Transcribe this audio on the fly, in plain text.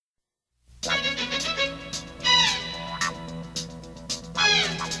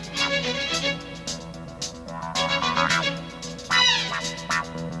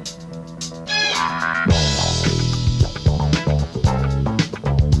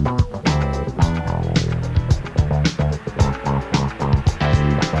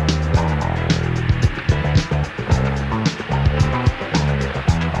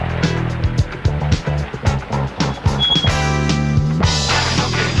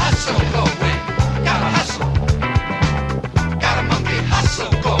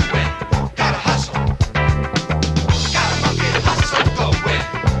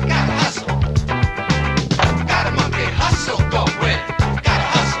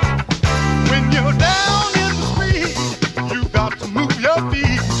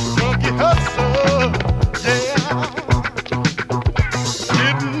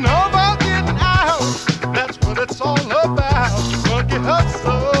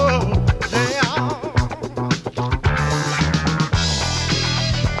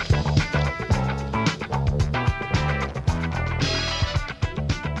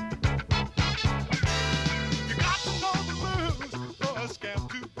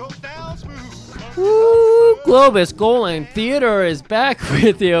Globus Golan Theater is back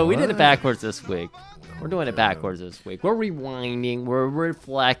with you. We did it backwards this week. We're doing it backwards this week. We're rewinding. We're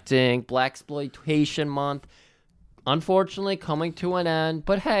reflecting. Blaxploitation Month, unfortunately, coming to an end.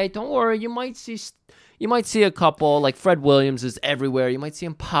 But hey, don't worry. You might see a couple. Like Fred Williams is everywhere. You might see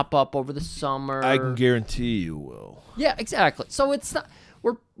him pop up over the summer. I can guarantee you will. Yeah, exactly. So it's not.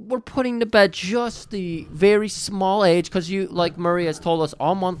 We're putting to bed just the very small age because you, like Murray has told us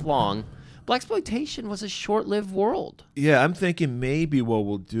all month long, blaxploitation was a short-lived world. Yeah, I'm thinking maybe what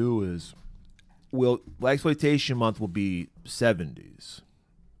we'll do is, blaxploitation month will be 70s,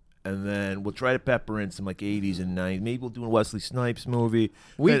 and then we'll try to pepper in some like 80s and 90s. Maybe we'll do a Wesley Snipes movie.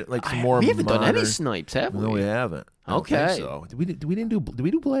 We haven't done any Snipes, have we? No, we haven't. I don't think so. Did we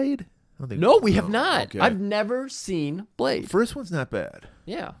do Blade? I don't think no, we have not. Okay. I've never seen Blade. First one's not bad.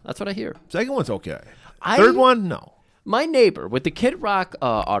 Yeah, that's what I hear. Second one's okay. Third one, no. My neighbor with the Kid Rock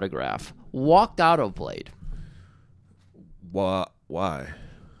autograph walked out of Blade. Why?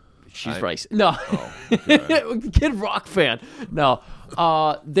 She's right. No. Oh, okay. Kid Rock fan. No.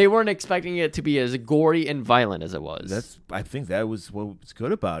 They weren't expecting it to be as gory and violent as it was. I think that was what's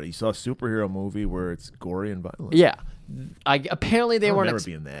good about it. You saw a superhero movie where it's gory and violent. Yeah. Apparently they weren't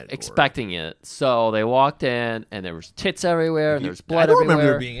expecting it. So they walked in and there was tits everywhere and there's blood everywhere. I don't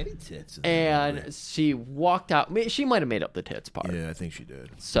remember there being any tits. And she walked out. She might have made up the tits part. Yeah, I think she did.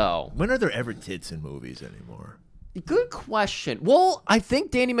 So when are there ever tits in movies anymore? Good question. Well, I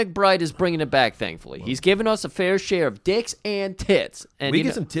think Danny McBride is bringing it back, thankfully. He's given us a fair share of dicks and tits. And we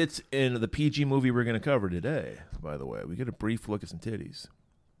get some tits in the PG movie we're going to cover today, by the way. We get a brief look at some titties.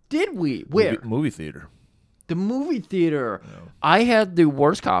 Did we? Where? Movie theater. The movie theater. No. I had the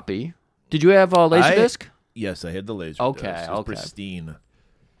worst copy. Did you have a Laserdisc? Yes, I had the Laserdisc. Okay, it was pristine.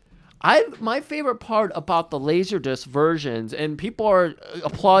 My favorite part about the Laserdisc versions, and people are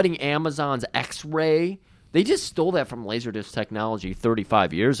applauding Amazon's X-Ray. They just stole that from Laserdisc technology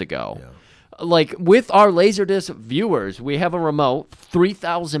 35 years ago. Yeah. Like, with our Laserdisc viewers, we have a remote,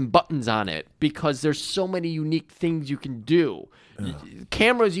 3,000 buttons on it, because there's so many unique things you can do. Yeah.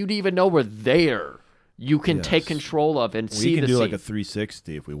 Cameras you didn't even know were there. You can take control of and see the scene. We can do like a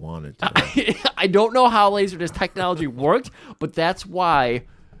 360 if we wanted to. I don't know how Laserdisc technology worked, but that's why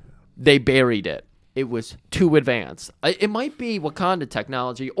they buried it. It was too advanced. It might be Wakanda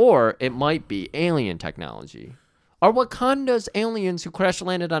technology, or it might be alien technology. Are Wakanda's aliens who crash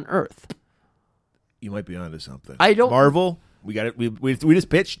landed on Earth? You might be onto something. I don't. Marvel, we got it. We just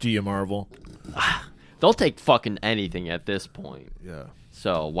pitched to you, Marvel. They'll take fucking anything at this point. Yeah.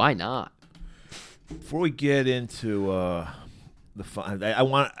 So why not? Before we get into the fun, I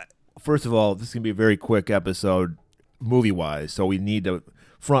want. First of all, this is gonna be a very quick episode, movie-wise, so we need to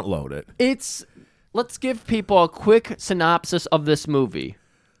front load it. Let's give people a quick synopsis of this movie.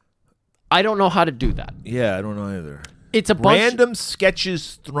 I don't know how to do that. Yeah, I don't know either. It's a bunch random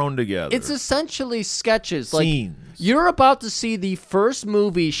sketches thrown together. It's essentially sketches. Scenes. Like, you're about to see the first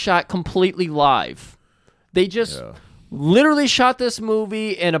movie shot completely live. They just literally shot this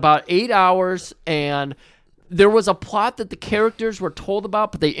movie in about 8 hours, and there was a plot that the characters were told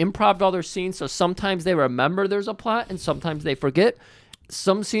about, but they improv all their scenes, so sometimes they remember there's a plot, and sometimes they forget.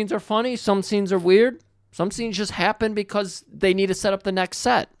 Some scenes are funny. Some scenes are weird. Some scenes just happen because they need to set up the next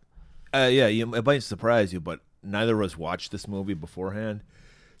set. It might surprise you, but neither of us watched this movie beforehand.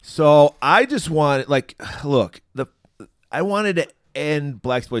 So I just wanted, I wanted to end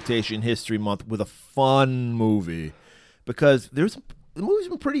Blaxploitation History Month with a fun movie because the movie's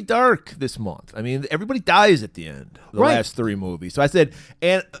been pretty dark this month. I mean, everybody dies at the end, the last three movies. So I said,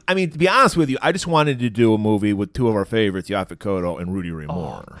 and I mean, to be honest with you, I just wanted to do a movie with two of our favorites, Yaphet Kotto and Rudy Ray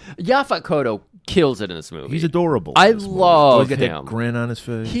Moore. Yaphet Kotto kills it in this movie. He's adorable. I love him. He's got that grin on his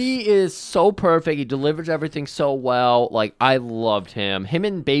face. He is so perfect. He delivers everything so well. Like, I loved him. Him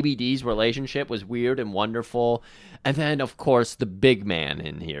and Baby D's relationship was weird and wonderful. And then, of course, the big man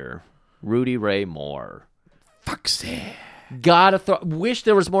in here, Rudy Ray Moore. Fuck's it. Wish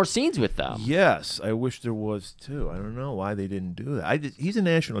there was more scenes with them. Yes, I wish there was too. I don't know why they didn't do that. He's a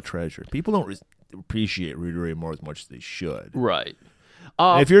national treasure. People don't appreciate Rudy Ray Moore as much as they should. Right.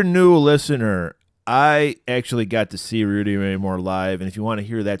 If you're a new listener, I actually got to see Rudy Ray Moore live, and if you want to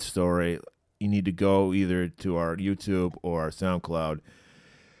hear that story, you need to go either to our YouTube or our SoundCloud.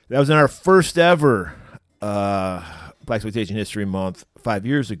 That was in our first ever Blaxploitation History Month 5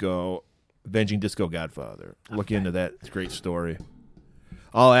 years ago. Avenging Disco Godfather. Look into that. It's a great story.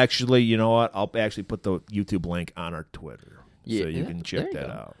 I'll actually, you know what? I'll actually put the YouTube link on our Twitter so you can check that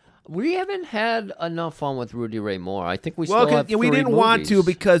out. We haven't had enough fun with Rudy Ray Moore. I think we Well, still have we 3 didn't want to movies.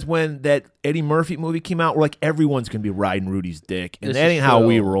 because when that Eddie Murphy movie came out, we're like, everyone's going to be riding Rudy's dick. And This that is ain't how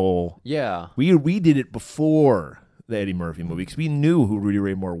we true. roll. Yeah. We did it before the Eddie Murphy movie because we knew who Rudy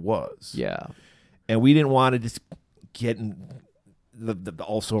Ray Moore was. Yeah. And we didn't want to just get in the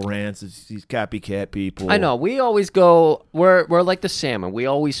also rants, these copycat people. I know. We always go. We're like the salmon. We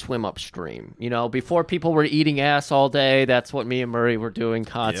always swim upstream. You know, before people were eating ass all day, that's what me and Murray were doing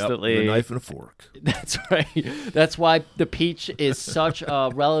constantly. Yep, a knife and a fork. That's right. That's why the peach is such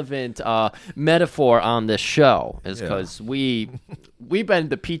a relevant metaphor on this show, is because we've been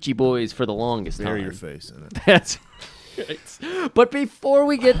the peachy boys for the longest time. Bury your face in it. That's right. But before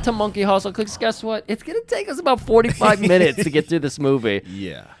we get to Monkey Hustle, cause guess what? It's gonna take us about 45 minutes to get through this movie.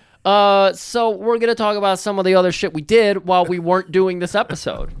 Yeah. So we're gonna talk about some of the other shit we did while we weren't doing this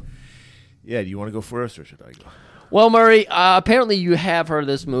episode. Yeah, do you want to go first or should I go? Well, Murray, apparently you have heard of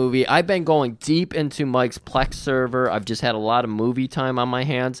this movie. I've been going deep into Mike's Plex server. I've just had a lot of movie time on my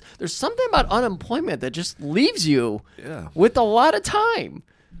hands. There's something about unemployment that just leaves you with a lot of time.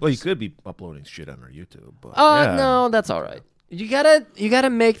 Well, you could be uploading shit on our YouTube. But yeah. No, that's all right. You gotta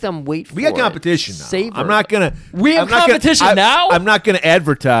make them wait for it. We got competition now. Savor. I'm not gonna. We have competition now? I'm not gonna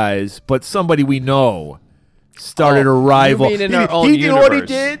advertise, but somebody we know started a rival. You mean in our own you know what he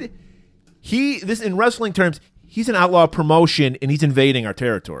universe? did? This in wrestling terms, he's an outlaw promotion and he's invading our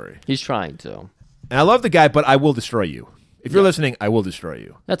territory. He's trying to. And I love the guy, but I will destroy you. If you're listening, I will destroy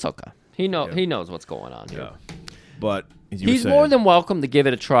you. That's okay. He knows what's going on here. Yeah. But as you were He's saying, more than welcome to give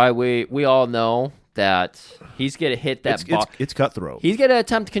it a try. We all know that he's gonna hit that bar. it's cutthroat. He's gonna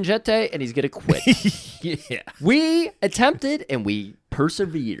attempt Conjete and he's gonna quit. Yeah. We attempted and we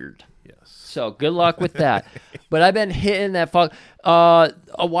persevered. Yes. So good luck with that. But I've been hitting that fuck. A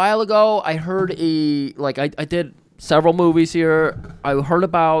while ago, I heard I did several movies here. I heard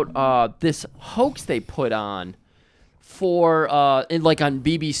about this hoax they put on for on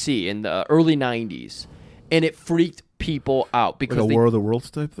BBC in the early '90s, and it freaked people out because Like a War of the Worlds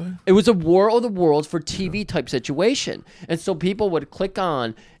type thing? it was a War of the Worlds for TV type situation. And so people would click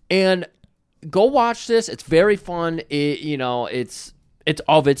on and go watch this. It's very fun. It's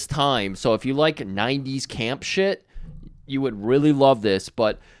of its time. So if you like 90s camp shit, you would really love this.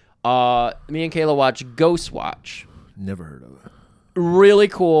 But me and Kayla watch Ghostwatch. Never heard of it. Really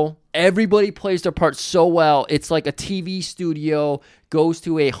cool. Everybody plays their part so well. It's like a TV studio goes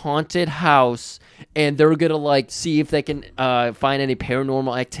to a haunted house, and they're gonna see if they can find any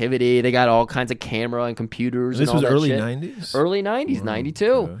paranormal activity. They got all kinds of camera and computers. This and all was that early shit. 90s? Early 90s, 92.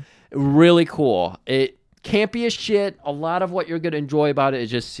 Okay. Really cool. It campy as shit. A lot of what you're gonna enjoy about it is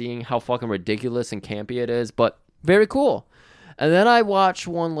just seeing how fucking ridiculous and campy it is, but very cool. And then I watched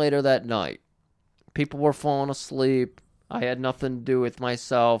one later that night. People were falling asleep. I had nothing to do with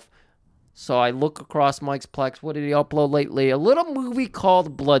myself. So I look across Mike's Plex. What did he upload lately? A little movie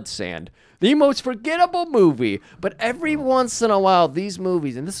called Blood Sand. The most forgettable movie. But every once in a while, these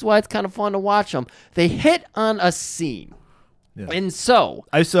movies, and this is why it's kind of fun to watch them, they hit on a scene. Yeah. And so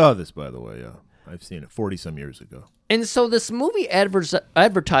I saw this, by the way. Yeah, I've seen it 40-some years ago. this movie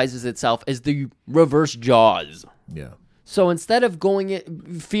advertises itself as the reverse Jaws. Yeah. So instead of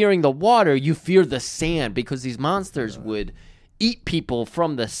fearing the water, you fear the sand because these monsters would eat people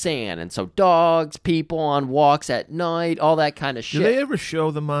from the sand. And so dogs, people on walks at night, all that kind of shit. Do they ever show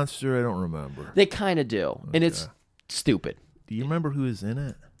the monster? I don't remember. They kind of do. And it's stupid. Do you remember who was in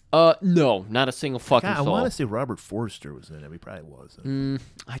it? No, not a single fucking God, I soul. want to say Robert Forster was in it. He probably wasn't.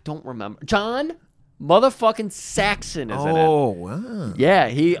 I don't remember. John motherfucking Saxon is in it. Oh, wow. Yeah,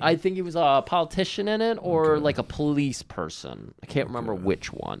 I think he was a politician in it or like a police person. I can't remember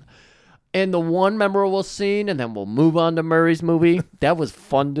which one. And the one memorable scene, and then we'll move on to Murray's movie. That was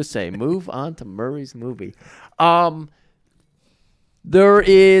fun to say. Move on to Murray's movie. There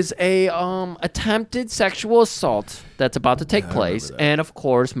is a attempted sexual assault that's about to take place, and of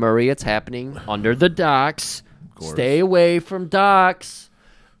course, Murray, it's happening under the docks. Stay away from docks.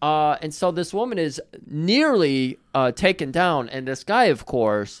 And so this woman is nearly taken down, and this guy, of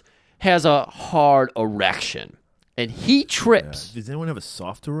course, has a hard erection, and he trips. Does anyone have a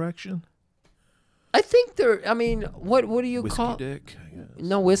soft erection? I think what do you Whiskey call dick? I guess.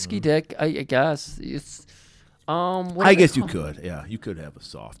 No, whiskey dick, I guess. It's what do I they guess you call- could. Yeah, you could have a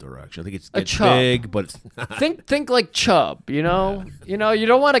soft erection. I think it's chub. big, but it's not. Think like chub, you know? You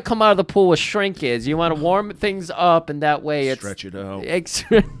don't want to come out of the pool with shrinkage. You want to warm things up, and that way it's Stretch it out.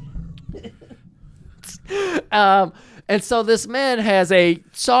 And so this man has a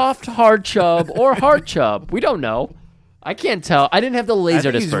soft hard chub or hard chub. We don't know. I can't tell. I didn't have the I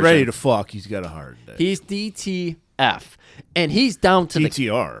laser think he's dispersion. ready to fuck. He's got a hard dick. He's DTF, and he's down to the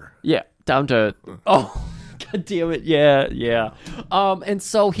DTR. Yeah, down to oh, god damn it, yeah. And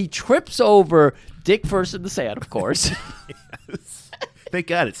so he trips over dick first in the sand, of course. Thank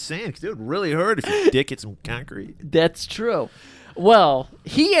God it's sand, because it would really hurt if your dick hit some concrete. That's true. Well,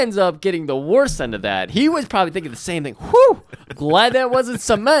 he ends up getting the worst end of that. He was probably thinking the same thing. Whew, glad that wasn't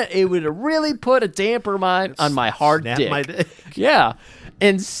cement. It would have really put a damper on my hard Snap dick. my dick. Yeah.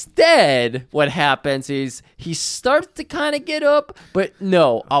 Instead, what happens is he starts to kind of get up, but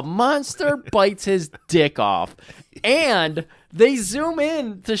no, a monster bites his dick off. And they zoom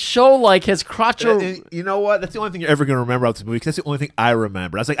in to show like his crotch. And you know what? That's the only thing you're ever going to remember about this movie, because that's the only thing I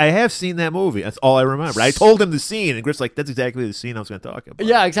remember. I was like, I have seen that movie. That's all I remember. I told him the scene, and Griff's like, that's exactly the scene I was going to talk about.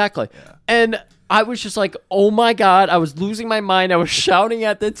 Yeah, exactly. Yeah. And I was just like, oh my God, I was losing my mind. I was shouting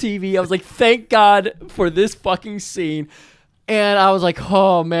at the TV. I was like, thank God for this fucking scene. And I was like,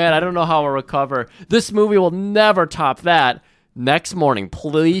 oh man, I don't know how I'll recover. This movie will never top that. Next morning,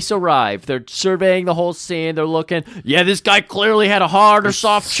 police arrive. They're surveying the whole scene. They're looking. Yeah, this guy clearly had a hard or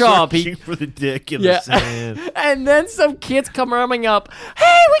soft chub. Searching for the dick in the sand. And then some kids come running up.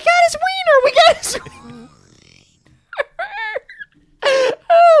 Hey, we got his wiener. We got his wiener.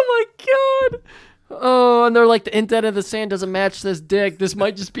 Oh my God. Oh, and they're like, the indent of the sand doesn't match this dick. This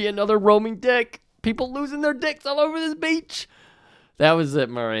might just be another roaming dick. People losing their dicks all over this beach. That was it,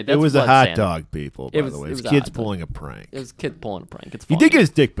 Murray. That's it was a blood hot sand. dog, people, by the way. It was kids pulling a prank. It was kids pulling a prank. It's he fun. did get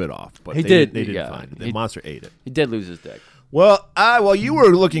his dick bit off, but They didn't yeah. find it. The monster ate it. He did lose his dick. Well, while you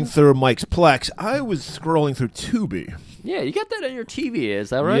were looking through Mike's Plex, I was scrolling through Tubi. Yeah, you got that on your TV,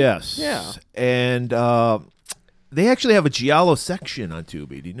 is that right? Yes. Yeah. And they actually have a Giallo section on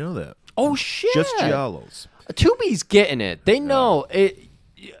Tubi. Do you know that? Oh, shit. Just Giallos. Tubi's getting it. They know it.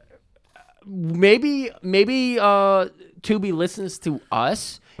 Maybe Tubi listens to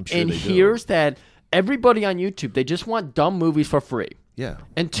us and hears that everybody on YouTube, they just want dumb movies for free. Yeah.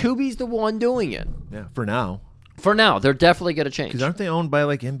 And Tubi's the one doing it. Yeah, for now. For now. They're definitely going to change. Because aren't they owned by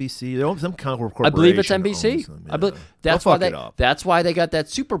like NBC? They're owned some corporation. I believe it's NBC. owns them, yeah. I believe that's why they got that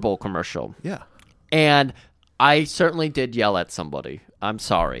Super Bowl commercial. Yeah. And I certainly did yell at somebody. I'm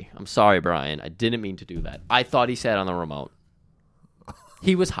sorry, Brian. I didn't mean to do that. I thought he sat on the remote.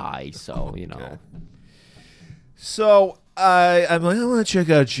 He was high, so, you know. Okay. So I'm like, I want to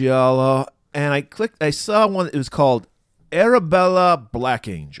check out Giallo. And I saw one that was called Arabella Black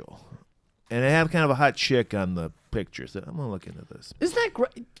Angel. And it had kind of a hot chick on the picture. So I'm going to look into this. Isn't that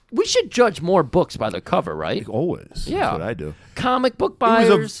great? We should judge more books by the cover, right? Like always. Yeah. That's what I do. Comic book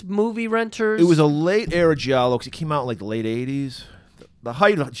buyers, movie renters. It was a late era Giallo because it came out in like the late 80s. The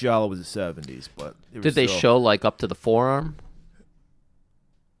height of Giallo was the 70s. But did they show like up to the forearm?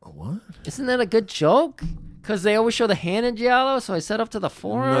 What? Isn't that a good joke? Because they always show the hand in Giallo, so I said up to the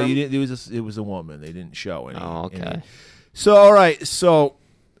forearm. No, you didn't. It was a woman. They didn't show any. Oh, okay. So all right. So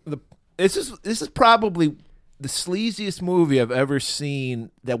this is probably the sleaziest movie I've ever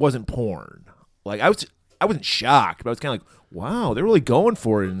seen that wasn't porn. Like I wasn't shocked, but I was kind of like, wow, they're really going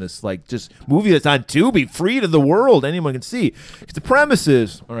for it in this like just movie that's on Tubi, free to the world, anyone can see. Because the premise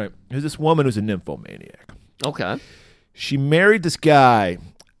is, all right, there's this woman who's a nymphomaniac. Okay. She married this guy.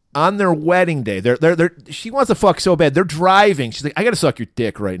 On their wedding day, she wants to fuck so bad. They're driving. She's like, I got to suck your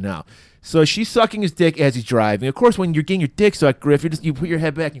dick right now. So she's sucking his dick as he's driving. Of course, when you're getting your dick sucked, Griff, you put your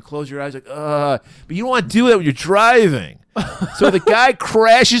head back and you close your eyes like, but you don't want to do that when you're driving. So the guy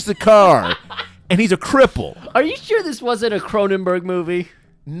crashes the car, and he's a cripple. Are you sure this wasn't a Cronenberg movie?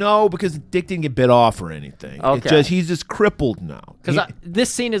 No, because the dick didn't get bit off or anything. Okay. He's just crippled now. Because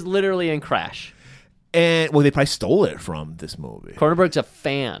this scene is literally in Crash. And well, they probably stole it from this movie. Cronenberg's a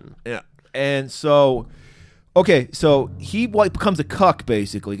fan. Yeah, and so, okay, so he becomes a cuck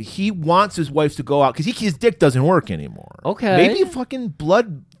basically. He wants his wife to go out because his dick doesn't work anymore. Okay, maybe a fucking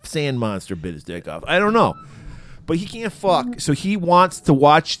blood sand monster bit his dick off. I don't know, but he can't fuck. So he wants to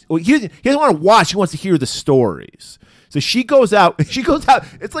watch. Well, he doesn't want to watch. He wants to hear the stories. So she goes out.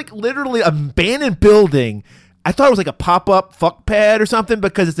 It's like literally an abandoned building. I thought it was like a pop-up fuck pad or something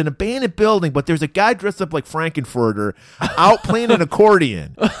because it's an abandoned building, but there's a guy dressed up like Frankenfurter out playing an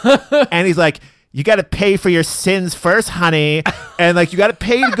accordion. And he's like, you got to pay for your sins first, honey. And like, you got to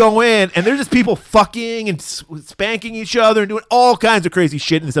pay to go in. And there's just people fucking and spanking each other and doing all kinds of crazy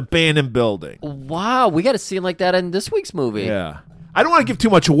shit in this abandoned building. Wow, we got a scene like that in this week's movie. Yeah. I don't want to give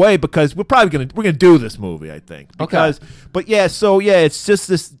too much away because we're gonna do this movie, I think. Because, okay. But yeah, so yeah, it's just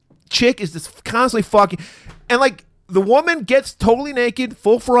this chick is just constantly fucking. And like the woman gets totally naked,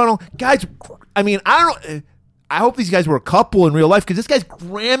 full frontal. Guys, I mean, I hope these guys were a couple in real life because this guy's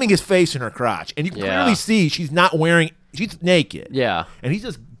ramming his face in her crotch, and you can clearly see she's naked. Yeah, and he's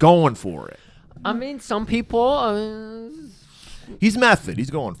just going for it. I mean, some people, He's method. He's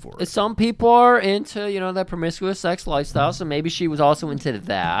going for it. Some people are into, that promiscuous sex lifestyle, so maybe she was also into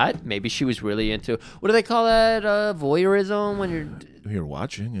that. Maybe she was really into, what do they call that, voyeurism when you're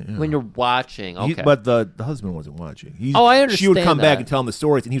watching. Yeah. when you're watching. Okay. But the husband wasn't watching. I understand. She would come back that. and tell him the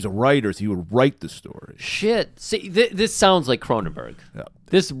stories, and he was a writer, so he would write the story. Shit. See, this sounds like Cronenberg. Yeah.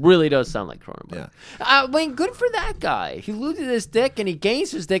 This really does sound like Cronenberg. Yeah. I mean, good for that guy. He looted his dick and he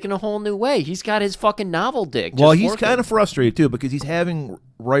gains his dick in a whole new way. He's got his fucking novel dick. Well, he's kind of frustrated, too, because he's having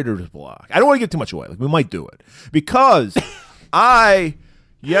writer's block. I don't want to give too much away. Like, we might do it. Because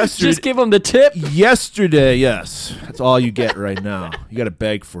yesterday... Just give him the tip. Yesterday, yes. That's all you get right now. You got to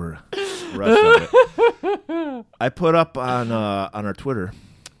beg for the rest of it. I put up on our Twitter,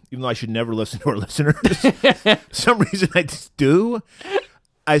 even though I should never listen to our listeners. For some reason I just do.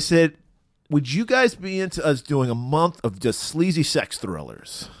 I said, would you guys be into us doing a month of just sleazy sex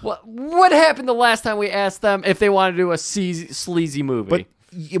thrillers? What happened the last time we asked them if they wanted to do a sleazy movie?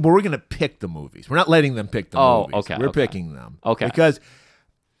 But we're going to pick the movies. We're not letting them pick the movies. Okay. We're picking them. Okay. Because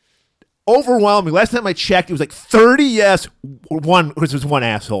overwhelming. Last time I checked, it was like 30 yes, which was one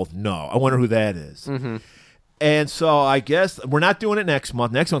asshole. No. I wonder who that is. Mm-hmm. And so I guess we're not doing it next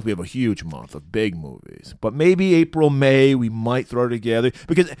month. Next month we have a huge month of big movies. But maybe April, May, we might throw it together.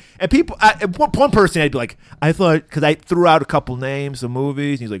 And people, one person I'd be like, I thought, because I threw out a couple names of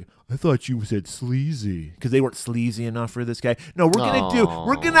movies, and he's like, I thought you said sleazy. Because they weren't sleazy enough for this guy. No, we're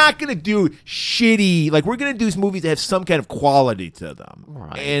not going to do shitty, like we're going to do movies that have some kind of quality to them.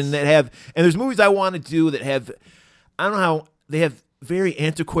 Right. And there's movies I want to do that have, I don't know how, they have very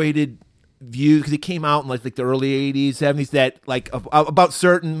antiquated views because it came out in like the early 80s, 70s that like about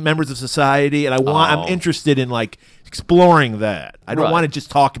certain members of society, and I'm interested in like exploring that. I don't want to just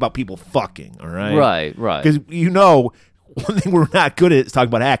talk about people fucking, all right? Right. Because one thing we're not good at is talking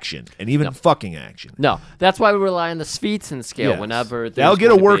about action and even fucking action. No, that's why we rely on the Sweetson scale whenever that'll get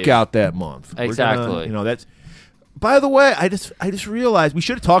a workout that month. Exactly. That's. By the way, I just realized we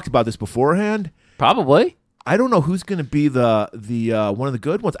should have talked about this beforehand. Probably. I don't know who's going to be the one of the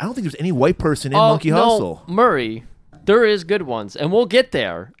good ones. I don't think there's any white person in Monkey Hustle. Murray, there is good ones, and we'll get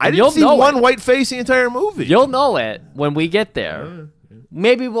there. I didn't see one white face the entire movie. You'll know it when we get there.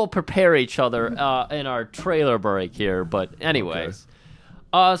 Maybe we'll prepare each other in our trailer break here. But anyways,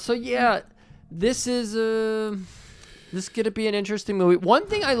 so yeah, this is going to be an interesting movie. One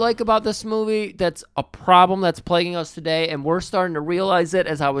thing I like about this movie that's a problem that's plaguing us today, and we're starting to realize it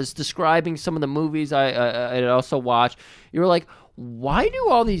as I was describing some of the movies I also watched. You were like, why do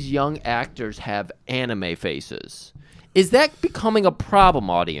all these young actors have anime faces? Is that becoming a problem,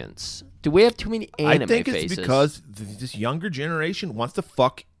 audience? Do we have too many anime faces? I think it's because this younger generation wants to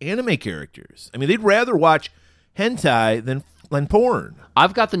fuck anime characters. I mean, they'd rather watch hentai than porn.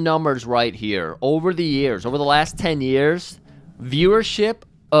 I've got the numbers right here. Over the last 10 years, viewership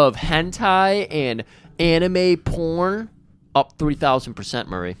of hentai and anime porn up 3,000%,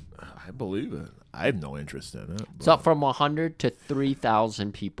 Murray. I believe it. I have no interest in it. It's up from 100 to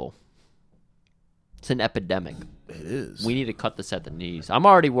 3,000 people. It's an epidemic. It is. We need to cut this at the knees. I'm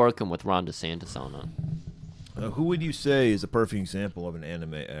already working with Ron DeSantis on it. Who would you say is a perfect example of an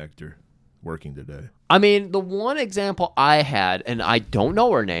anime actor working today? I mean, the one example I had, and I don't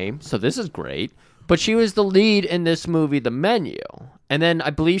know her name, so this is great, but she was the lead in this movie, The Menu. And then I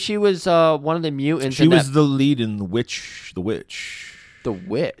believe she was one of the mutants. She was the lead in The Witch. The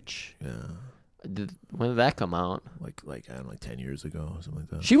Witch. Yeah. When did that come out? Like I don't know, like 10 years ago or something like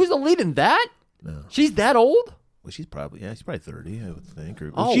that. She was the lead in that? No. She's that old? Well, she's probably 30, I would think.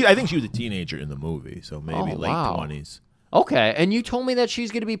 I think she was a teenager in the movie, so maybe late 20s. Okay, and you told me that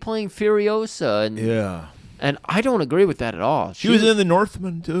she's going to be playing Furiosa. Yeah. And I don't agree with that at all. She was in The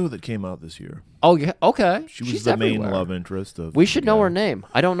Northman, too, that came out this year. Oh, yeah, okay. She's the main love interest of. We should know her name.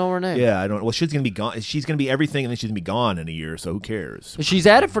 I don't know her name. Yeah, I don't. Well, she's going to be gone. She's going to be everything, and then she's going to be gone in a year, so who cares? She's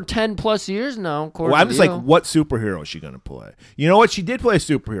at it for 10 plus years now. Well, I'm just like, what superhero is she going to play? You know what? She did play a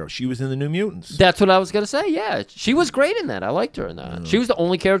superhero. She was in The New Mutants. That's what I was going to say, yeah. She was great in that. I liked her in that. She was the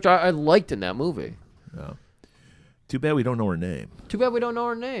only character I liked in that movie. Yeah. Too bad we don't know her name. Too bad we don't know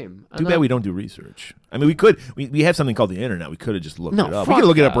her name. Too bad we don't do research. I mean, we could. We have something called the internet. We could have just looked it up. We could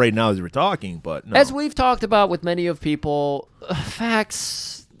look it up right now as we're talking, but no. As we've talked about with many of people,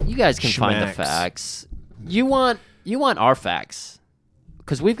 facts. You guys can find the facts. You want our facts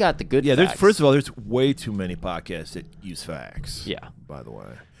because we've got the good. Yeah. Facts. First of all, there's way too many podcasts that use facts. Yeah. By the way.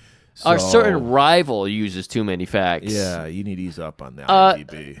 Our certain rival uses too many facts. Yeah, you need to ease up on that.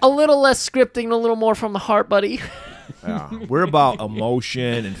 IMDb. A little less scripting, a little more from the heart, buddy. Yeah. We're about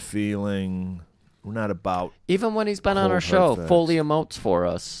emotion and feeling. We're not about. Even when he's been on our show, fully emotes for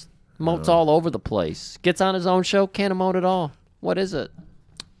us. Emotes all over the place. Gets on his own show, can't emote at all. What is it?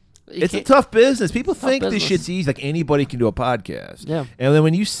 It's a tough business. People think business. this shit's easy. Like anybody can do a podcast. Yeah. And then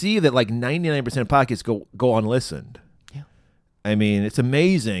when you see that like 99% of podcasts go unlistened. Yeah. I mean, it's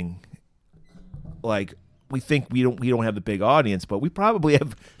amazing. Like we think we don't have the big audience, but we probably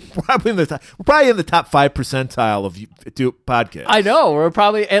have we're probably in the top 5 percentile of podcasts. I know. We're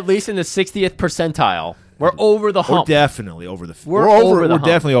probably at least in the 60th percentile. We're over the hump. We're definitely over the. We're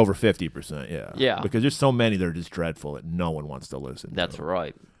definitely over 50%. Yeah. Yeah. Because there's so many that are just dreadful that no one wants to listen. That's to.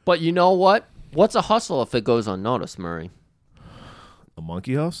 right. But you know what? What's a hustle if it goes unnoticed, Murray? A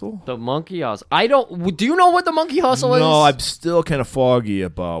monkey hustle? The monkey hustle. I don't. Do you know what the monkey hustle is? No, I'm still kind of foggy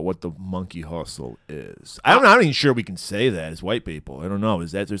about what the monkey hustle is. I'm not even sure we can say that as white people. I don't know.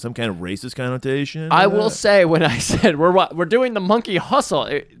 Is there some kind of racist connotation? I will say when I said we're doing the monkey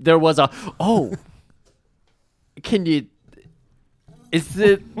hustle, there was a Can you? Is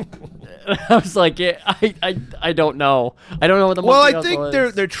it? I was like, I don't know. I don't know what the monkey hustle think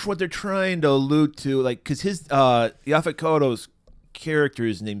is. they're what they're trying to allude to, like, because his Yaphet Kotto's character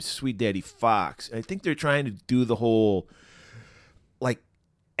is named Sweet Daddy Fox. I think they're trying to do the whole like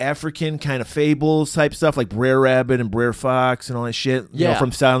African kind of fables type stuff, like Brer Rabbit and Brer Fox and all that shit. You know,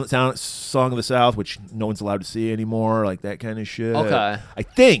 from Song of the South, which no one's allowed to see anymore, like that kind of shit. Okay. I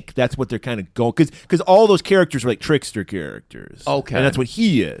think that's what they're kind of going, because all those characters are like trickster characters. Okay. And that's what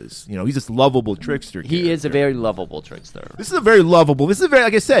he is. You know, he's this lovable trickster. He is a very lovable trickster. This is a very lovable. This is a very,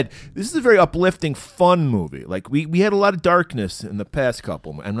 like I said, this is a very uplifting, fun movie. Like we had a lot of darkness in the past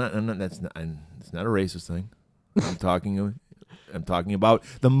couple. It's not a racist thing. I'm talking about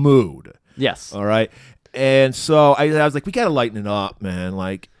the mood. Yes. All right. And so I was like, we got to lighten it up, man.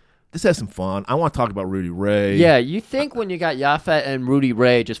 Like, let's have some fun. I want to talk about Rudy Ray. Yeah, you think when you got Yaphet and Rudy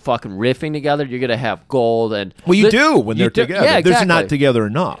Ray just fucking riffing together, you're gonna have gold and Well, you do when they're together. Yeah, exactly. They're not together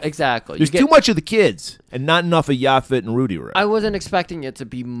enough. Exactly. There's too much of the kids and not enough of Yaphet and Rudy Ray. I wasn't expecting it to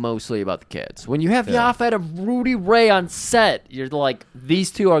be mostly about the kids. When you have Yaphet and Rudy Ray on set, you're like, these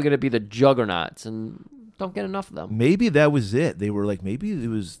two are gonna be the juggernauts, and don't get enough of them. Maybe that was it. They were like, maybe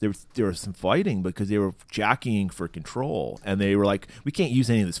there was some fighting because they were jockeying for control, and they were like, we can't use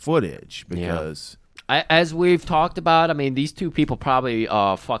any of this footage because. As we've talked about, I mean, these two people probably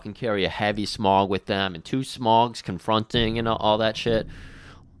fucking carry a heavy smog with them, and two smogs confronting and all that shit.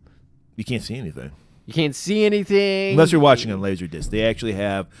 You can't see anything. You can't see anything unless you're watching on Laserdisc. They actually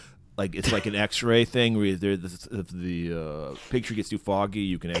have. Like it's like an X-ray thing where if the picture gets too foggy,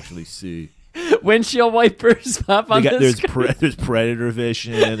 you can actually see. Windshield wipers pop on the screen. There's Predator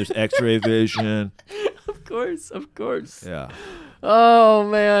vision. There's X-ray vision. Of course. Yeah. Oh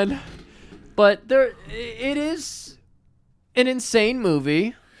man, but it is an insane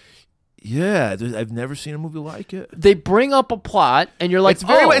movie. Yeah, I've never seen a movie like it. They bring up a plot, and you're like,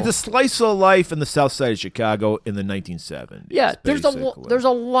 it's a slice of life in the South Side of Chicago in the 1970s. Yeah, there's a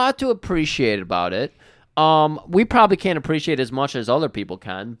lot to appreciate about it. We probably can't appreciate as much as other people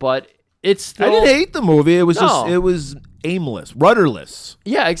can, but it's still. I didn't hate the movie. It was it was aimless, rudderless.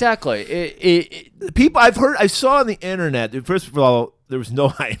 Yeah, exactly. I saw on the internet. First of all, there was no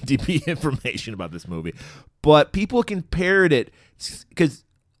IMDb information about this movie, but people compared it because.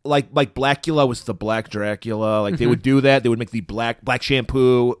 Like Blackula was the Black Dracula. Like they would do that. They would make the Black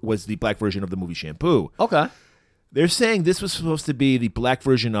Shampoo was the black version of the movie Shampoo. Okay. They're saying this was supposed to be the black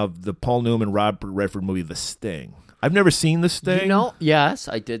version of the Paul Newman, Robert Redford movie The Sting. I've never seen The Sting. You know, yes,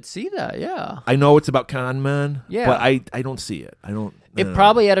 I did see that, yeah. I know it's about con men, yeah. But I don't see it. I don't. It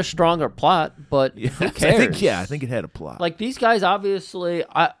probably had a stronger plot, but who cares? I think it had a plot. Like these guys obviously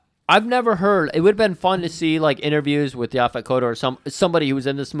I've never heard. It would have been fun to see like interviews with Yaphet Kotto or somebody who was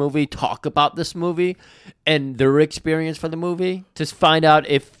in this movie talk about this movie and their experience for the movie to find out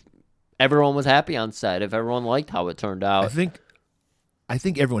if everyone was happy on set, if everyone liked how it turned out. I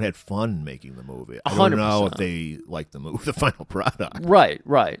think everyone had fun making the movie. I 100%. don't know if they liked the movie, the final product.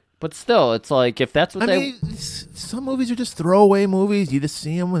 Right. But still, it's like if that's what I mean, some movies are just throwaway movies. You just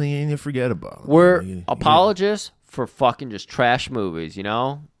see them and you forget about them. We're apologists for fucking just trash movies, you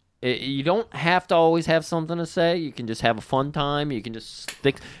know? You don't have to always have something to say. You can just have a fun time. You can just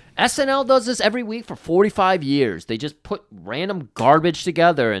stick. SNL does this every week for 45 years. They just put random garbage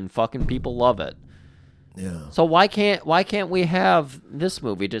together and fucking people love it. Yeah. So why can't we have this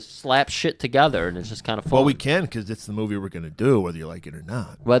movie just slap shit together and it's just kind of fun? Well, we can because it's the movie we're going to do, whether you like it or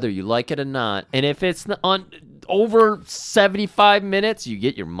not. Whether you like it or not. And if it's on over 75 minutes, you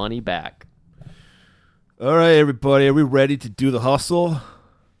get your money back. All right, everybody. Are we ready to do the hustle?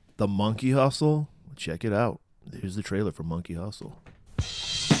 The Monkey Hustle? Check it out. Here's the trailer for Monkey Hustle.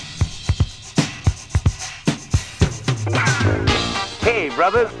 Hey,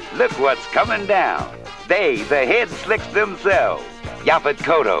 brothers, look what's coming down. They, the head slicks themselves. Yaphet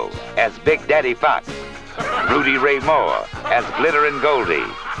Kotto as Big Daddy Fox. Rudy Ray Moore as Glittering Goldie.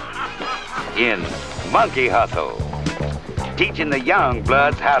 In Monkey Hustle. Teaching the young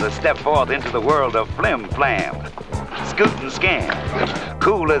bloods how to step forth into the world of flim flam. Scoot and scan.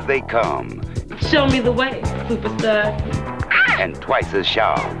 Cool as they come. Show me the way, superstar. And twice as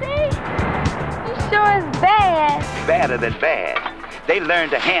sharp. You sure is bad. Badder than bad. They learn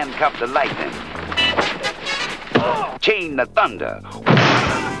to handcuff the lightning. Chain the thunder.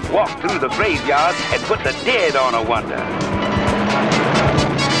 Walk through the graveyard and put the dead on a wonder.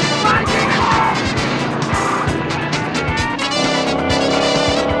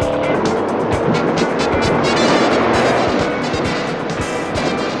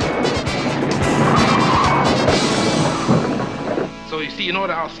 So you see, in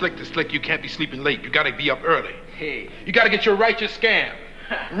order to outslick the slick, you can't be sleeping late. You gotta be up early. Hey. You gotta get your righteous scam.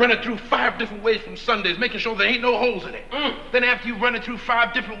 Run it through 5 different ways from Sundays, making sure there ain't no holes in it. Then after you run it through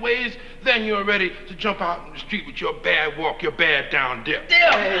 5 different ways, then you're ready to jump out in the street with your bad walk, your bad down dip.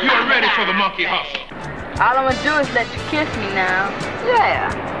 You're ready for the monkey hustle. All I'm gonna do is let you kiss me now. Yeah.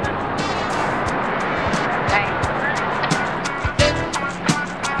 Thanks.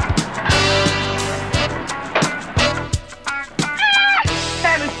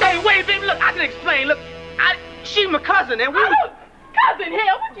 Hey, wait, baby, look, I can explain. Look, she's my cousin, and we... Cousin,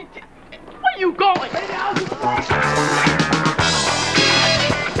 hell, where you going?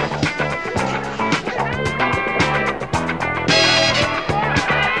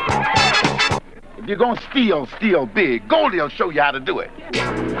 If you're gonna steal big. Goldie will show you how to do it. Come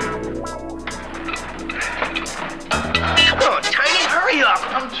on, Tiny, hurry up.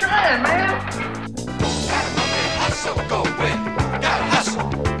 I'm trying, man. Hustle, go win. Gotta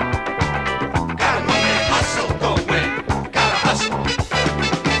hustle. Gotta monkey hustle, go win. Gotta hustle.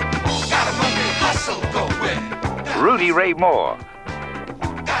 Gotta monkey hustle, go win. Rudy Ray Moore.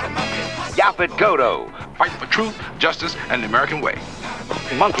 Yaphet Kotto. Fight for truth, justice, and the American way.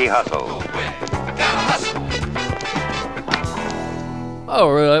 Monkey Hustle.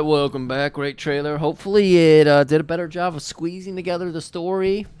 All right, welcome back. Great trailer. Hopefully it did a better job of squeezing together the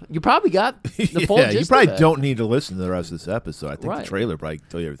story. You probably got the full gist you probably of it. don't need to listen to the rest of this episode. I think Right. the trailer probably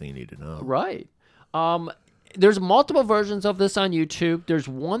tell you everything you need to know. Right. There's multiple versions of this on YouTube. There's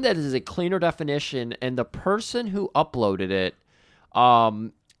one that is a cleaner definition, and the person who uploaded it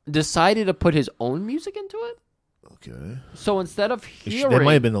decided to put his own music into it. Okay. So instead of hearing... That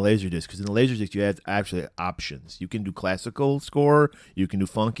might have been the Laserdisc, because in the Laserdisc you have actually options. You can do classical score, you can do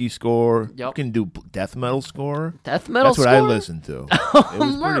funky score, you can do death metal score. Death metal score? That's what I listened to. It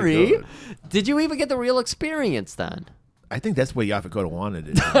was Murray, pretty good. did you even get the real experience then? I think that's what Yaphet Kotto wanted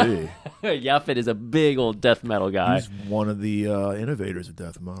it to be. Yaphet is a big old death metal guy. He's one of the innovators of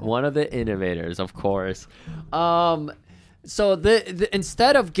death metal. One of the innovators, of course. So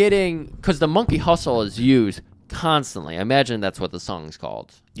instead of getting... Because the Monkey Hustle is used constantly. I imagine that's what the song's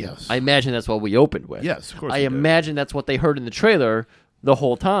called. Yes. I imagine that's what we opened with. Yes, of course I we did. imagine that's what they heard in the trailer the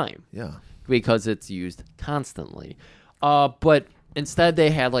whole time. Yeah. Because it's used constantly. But instead they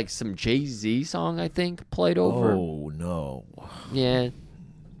had like some Jay-Z song, I think, played over. Oh, no. Yeah.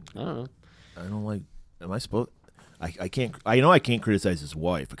 I don't know. I don't like... Am I supposed... I can't... I know I can't criticize his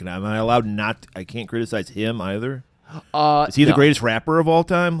wife. Am I allowed not... I can't criticize him either? Is he the greatest rapper of all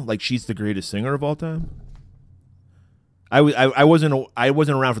time? Like she's the greatest singer of all time? I wasn't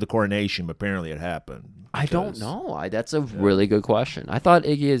around for the coronation, but apparently it happened. I don't know. That's a really good question. I thought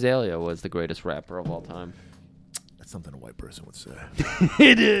Iggy Azalea was the greatest rapper of all time. That's something a white person would say.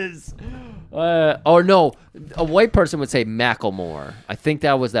 It is. Or no, a white person would say Macklemore. I think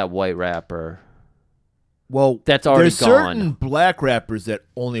that was that white rapper. Well, that's already there's gone. certain black rappers that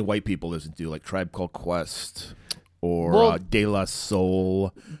only white people listen to, like Tribe Called Quest or De La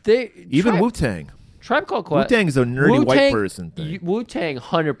Soul. Even Wu-Tang. Tribe Called Quest. Wu-Tang is a nerdy white person thing. Wu-Tang,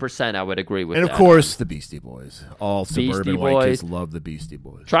 100% I would agree with and that. of course, the Beastie Boys. All Beastie suburban white kids Boys. love the Beastie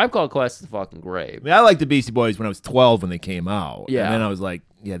Boys. Tribe Called Quest is fucking great. I mean, I liked the Beastie Boys when I was 12 when they came out. Yeah. And then I was like,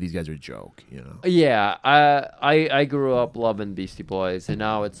 yeah, these guys are a joke, you know? Yeah, I grew up loving Beastie Boys, and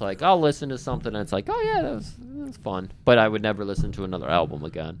now it's like, I'll listen to something, and it's like, oh yeah, that was fun. But I would never listen to another album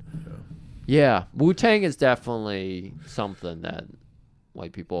again. Yeah, Wu-Tang is definitely something that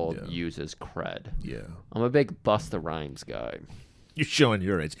white people use as cred. Yeah. I'm a big Busta Rhymes guy. You're showing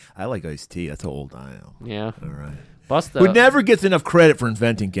your age. I like Ice-T. That's how old I am. Yeah. All right. Busta. Who never gets enough credit for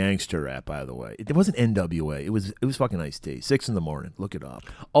inventing gangster rap, by the way. It wasn't NWA. It was fucking Ice-T. 6 in the morning. Look it up.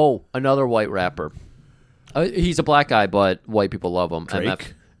 Oh, another white rapper. He's a black guy, but white people love him.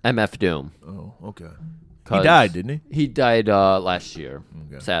 Drake? MF Doom. Oh, okay. He died, didn't he? He died last year,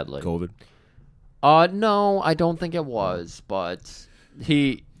 sadly. COVID? No, I don't think it was, but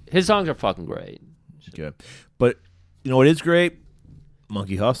his songs are fucking great. Okay. But you know what is great?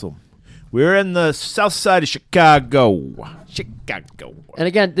 Monkey Hustle. We're in the south side of Chicago. And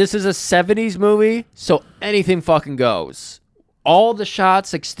again, this is a 70s movie, so anything fucking goes. All the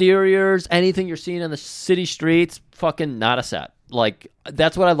shots, exteriors, anything you're seeing on the city streets, fucking not a set. Like,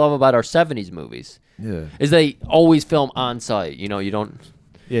 that's what I love about our 70s movies. Yeah. Is they always film on site. You know, you don't...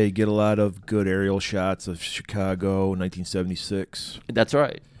 Yeah, you get a lot of good aerial shots of Chicago, 1976. That's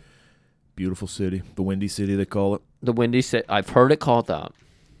right. Beautiful city. The Windy City, they call it. The Windy City. I've heard it called that.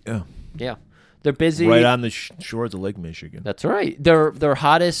 Yeah. Yeah. They're busy. Right on the shores of Lake Michigan. That's right. Their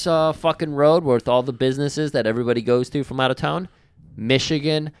hottest fucking road with all the businesses that everybody goes to from out of town,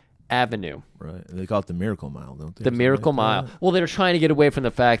 Michigan Avenue. Right. They call it the Miracle Mile, don't they? The Miracle Mile. Well, they're trying to get away from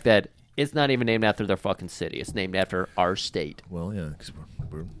the fact that it's not even named after their fucking city. It's named after our state. Well, yeah, 'cause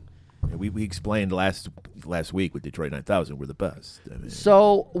we explained last week with Detroit 9000, we're the best. I mean,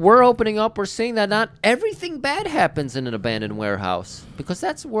 So we're opening up. We're seeing that not everything bad happens in an abandoned warehouse, because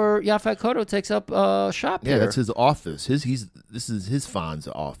that's where Yaphet Kotto takes up shop yeah, here. that's his office. This is his Fonz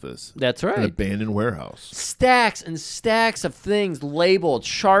office. That's right. An abandoned warehouse. Stacks and stacks of things labeled,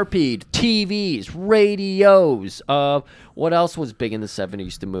 Sharpied, TVs, radios. What else was big in the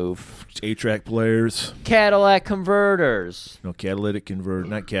 70s to move? 8-track players. Cadillac converters. No, catalytic converter,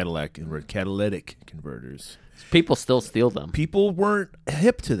 not Cadillac converter, catalytic converters. People still steal them. People weren't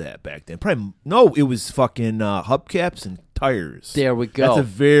hip to that back then. Probably no, it was fucking hubcaps and tires. There we go. That's a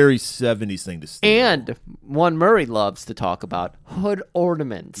very 70s thing to steal. And one Murray loves to talk about, hood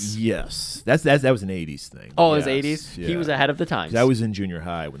ornaments. Yes, that was an 80s thing. Oh, it was Yes, 80s? yeah. He was ahead of the times. I was in junior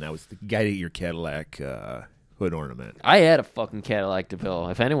high when that was the guy to get your Cadillac hood ornament. I had a fucking Cadillac DeVille.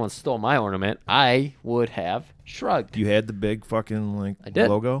 If anyone stole my ornament, I would have shrugged. You had the big fucking I did.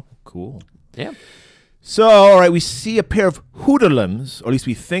 logo? Cool. Yeah. So, all right, we see a pair of hoodlums, or at least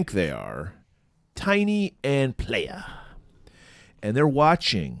we think they are, Tiny and Playa. And they're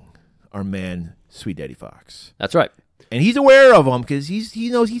watching our man, Sweet Daddy Fox. That's right. And he's aware of them because he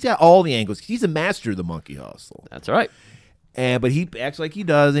knows he's got all the angles. He's a master of the monkey hustle. That's right. But he acts like he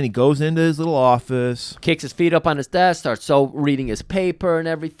does, and he goes into his little office. Kicks his feet up on his desk, starts reading his paper and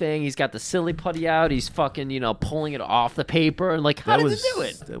everything. He's got the silly putty out. He's fucking, pulling it off the paper. And, how did he do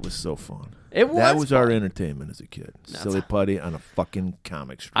it? That was so fun. That was our entertainment as a kid. Silly putty on a fucking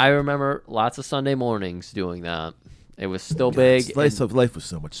comic strip. I remember lots of Sunday mornings doing that. It was still big. Life was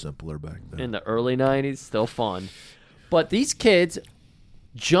so much simpler back then. In the early 90s, still fun. But these kids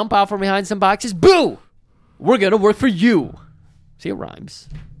jump out from behind some boxes. Boo! We're going to work for you. See, it rhymes.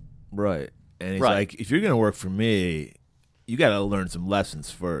 Right. And he's Right. like, if you're going to work for me, you got to learn some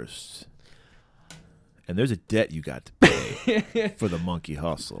lessons first. And there's a debt you got to pay for the monkey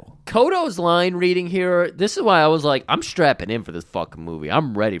hustle. Koto's line reading here, this is why I was like, I'm strapping in for this fucking movie.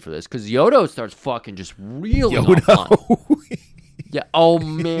 I'm ready for this. Because Yodo starts fucking just reeling off on. Yeah. Oh,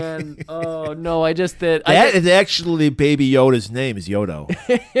 man. Oh, no, I just did. That is actually Baby Yoda's name is Yodo.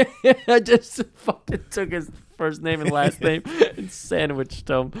 I just fucking took his first name and last name and sandwiched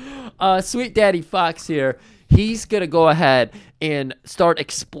him. Sweet Daddy Fox here. He's going to go ahead and start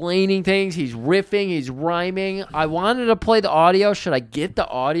explaining things. He's riffing. He's rhyming. I wanted to play the audio. Should I get the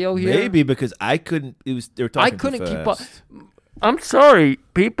audio here? Maybe because I couldn't. They were talking. I couldn't too keep up. fast. I'm sorry,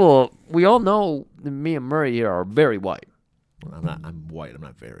 people. We all know that me and Murray here are very white. Well, I'm not. I'm white. I'm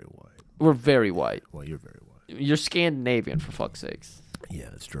not very white. We're very white. Well, you're very white. You're Scandinavian, for fuck's sakes. Yeah,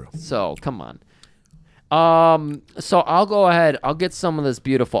 that's true. So, come on. So I'll go ahead. I'll get some of this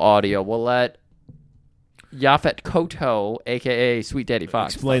beautiful audio. We'll let Yaphet Kotto, a.k.a. Sweet Daddy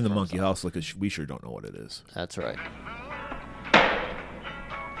Fox. Explain the monkey hustle because we sure don't know what it is. That's right.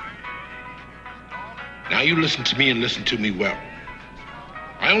 Now you listen to me and listen to me well.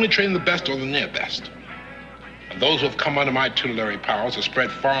 I only train the best or the near best. And those who have come under my tutelary powers are spread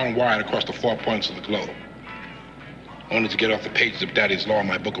far and wide across the 4 points of the globe. Only to get off the pages of Daddy's Law,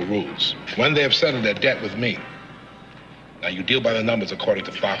 my book of rules. When they have settled their debt with me, now you deal by the numbers according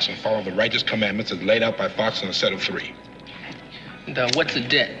to Fox and follow the righteous commandments as laid out by Fox in a set of 3. What's the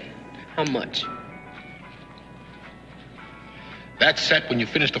debt? How much? That's set when you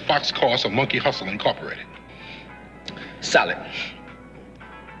finish the Fox course of Monkey Hustle Incorporated. Solid.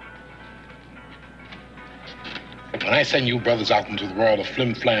 When I send you brothers out into the world of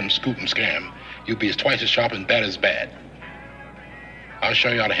flim-flam, scoop and scam, you'll be twice as sharp and bad as bad. I'll show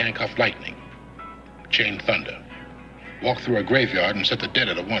you how to handcuff lightning, chain thunder, walk through a graveyard and set the dead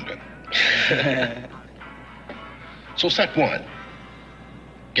at a wonder. So set 1,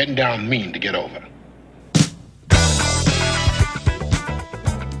 getting down mean to get over.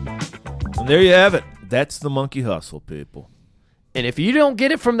 And there you have it. That's the Monkey Hustle, people. And if you don't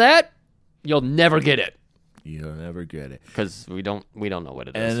get it from that, you'll never get it. You'll never get it. Because we don't know what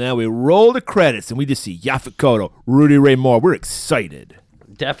it is. And now we roll the credits, and we just see Yaphet Kotto, Rudy Ray Moore. We're excited.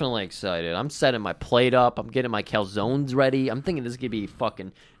 Definitely excited. I'm setting my plate up. I'm getting my calzones ready. I'm thinking this is going to be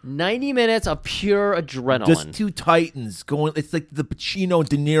fucking 90 minutes of pure adrenaline. Just two titans going. It's like the Pacino and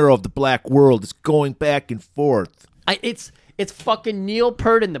De Niro of the black world. It's going back and forth. It's fucking Neil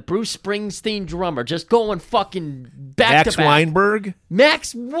Peart and the Bruce Springsteen drummer just going fucking back Max to back. Weinberg?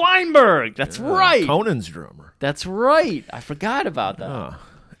 Max Weinberg. That's right. Conan's drummer. That's right. I forgot about that. Oh.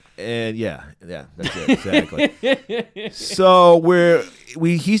 And yeah, that's it, exactly. So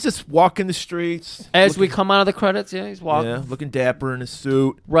he's just walking the streets As we come out of the credits, yeah, he's walking. Yeah, looking dapper in his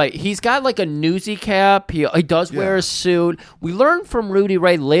suit. Right. He's got like a newsy cap. He does wear a suit. We learn from Rudy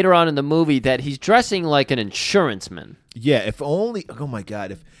Ray later on in the movie that he's dressing like an insuranceman. Yeah, if only. Oh my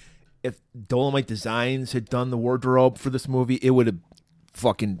God, if Dolomite Designs had done the wardrobe for this movie, it would have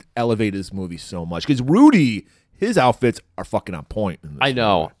fucking elevated this movie so much. Because Rudy, his outfits are fucking on point. In this I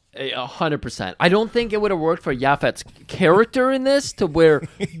know. movie. 100%. I don't think it would have worked for Yaphet's character in this to wear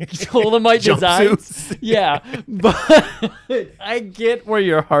Dolomite Designs. Yeah, but I get where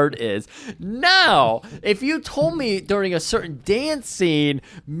your heart is. Now, if you told me during a certain dance scene,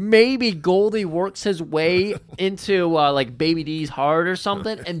 maybe Goldie works his way into like Baby D's heart or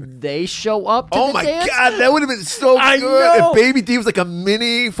something, and they show up to the dance. God, that would have been so I good know. if Baby D was like a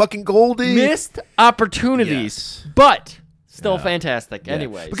mini fucking Goldie. Missed opportunities, but still fantastic. Yeah.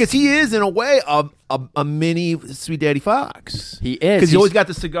 Anyways, Because he is, in a way, a mini Sweet Daddy Fox. he is. Because he always got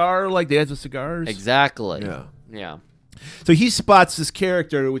the cigar, like they had the cigars. exactly. Yeah. So he spots this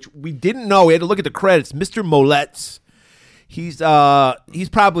character, which we didn't know. We had to look at the credits. Mr. Moletz. He's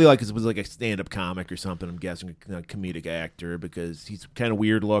probably was like a stand-up comic or something. I'm guessing a comedic actor because he's kind of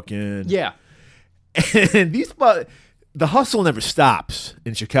weird looking. Yeah. And the hustle never stops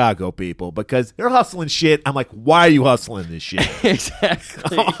in Chicago, people, because they're hustling shit. I'm like, why are you hustling this shit?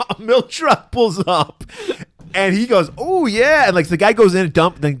 Exactly. A milk truck pulls up, and he goes, "Oh yeah!" And like the guy goes in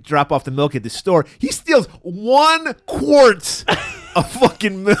and then drop off the milk at the store. He steals 1 quart of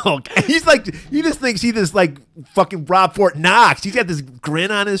fucking milk, and he's like, he just thinks he just like fucking Rob Fort Knox. He's got this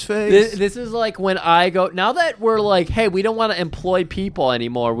grin on his face. This is like when I go, now that we're like, hey, we don't want to employ people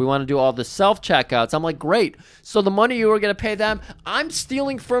anymore. We want to do all the self-checkouts. I'm like, great. So the money you were going to pay them, I'm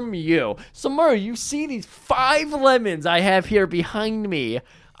stealing from you. So Murray, you see these 5 lemons I have here behind me.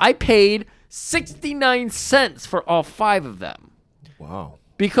 I paid 69 cents for all 5 of them. Wow.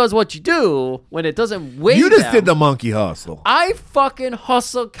 Because what you do when it doesn't weigh You just them, did the monkey hustle. I fucking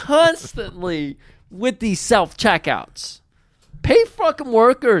hustle constantly with these self-checkouts. Pay fucking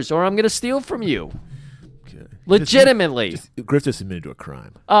workers or I'm going to steal from you. Okay. Legitimately. Griff just admitted to a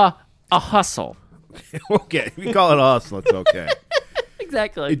crime. A hustle. Okay, we call it a hustle. It's okay.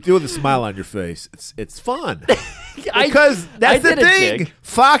 Exactly. You do it with a smile on your face. It's fun. I Because that's the did a thing. dig.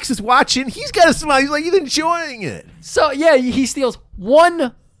 Fox is watching. He's got a smile. He's like, he's enjoying it. So, yeah, he steals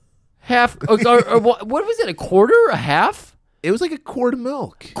 1 half, or what was it, a quarter, a half? It was like a quart of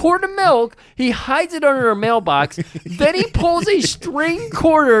milk. Quart of milk. He hides it under a mailbox. Then he pulls a string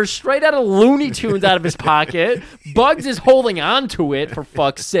quarter straight out of Looney Tunes out of his pocket. Bugs is holding on to it, for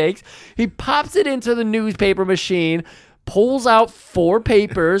fuck's sakes. He pops it into the newspaper machine, pulls out 4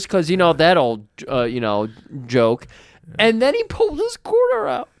 papers, because, that old, joke. And then he pulls his quarter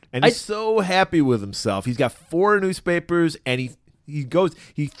out. And he's so happy with himself. He's got 4 newspapers, and he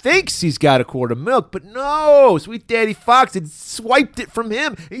thinks he's got a quart of milk, but no, Sweet Daddy Fox had swiped it from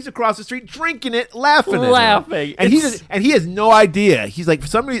him. He's across the street drinking it, laughing at him. And he has no idea. He's like, for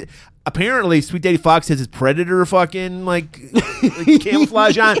some reason, apparently Sweet Daddy Fox has his Predator fucking like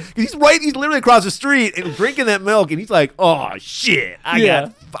camouflage on. He's literally across the street and drinking that milk, and he's like, oh shit,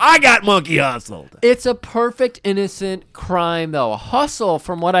 I got monkey hustled. It's a perfect innocent crime, though. A hustle,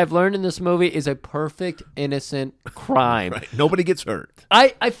 from what I've learned in this movie, is a perfect innocent crime. Right. Nobody gets hurt.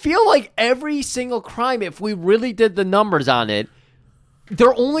 I feel like every single crime, if we really did the numbers on it,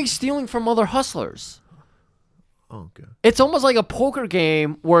 they're only stealing from other hustlers. Oh, okay. It's almost like a poker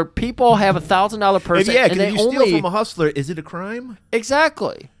game where people have $1,000 person. And and they if you steal from a hustler, is it a crime?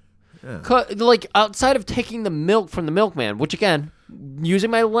 Exactly. Yeah. Like, outside of taking the milk from the milkman, which, again,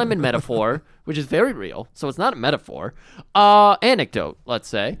 using my lemon metaphor, which is very real, so it's not a metaphor, anecdote, let's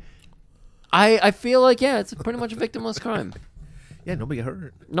say, I feel like, it's pretty much a victimless crime. Yeah, nobody got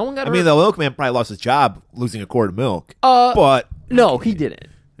hurt. No one got hurt. I mean, the milkman probably lost his job losing a quart of milk. But no, he didn't.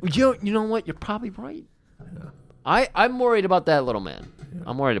 You know what? You're probably right. I'm worried about that little man.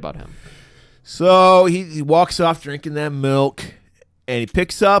 I'm worried about him. So he walks off drinking that milk, and he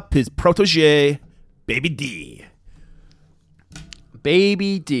picks up his protege, Baby D.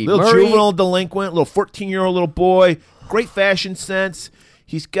 Baby D. Little Murray. juvenile delinquent, little 14-year-old little boy, great fashion sense.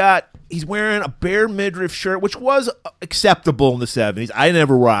 He's wearing a bare midriff shirt, which was acceptable in the 70s. I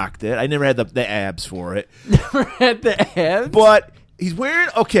never rocked it. I never had the abs for it. Never had the abs? But he's wearing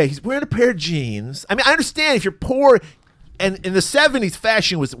a pair of jeans. I mean, I understand if you're poor, and in the 70s,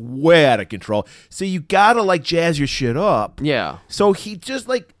 fashion was way out of control. So you gotta like jazz your shit up. Yeah. So he just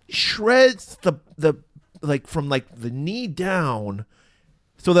like shreds the like from like the knee down.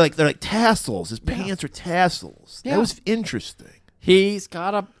 So they're like tassels. His pants are tassels. Yeah. That was interesting. He's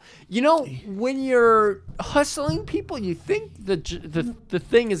got a, when you're hustling people, you think the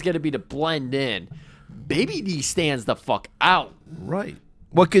thing is going to be to blend in. Baby D stands the fuck out. Right.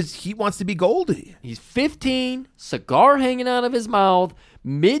 Well, because he wants to be Goldie. He's 15, cigar hanging out of his mouth,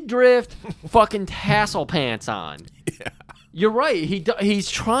 midriff, fucking tassel pants on. Yeah. You're right. He's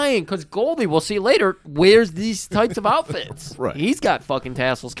trying, because Goldie, we'll see later, wears these types of outfits. Right. He's got fucking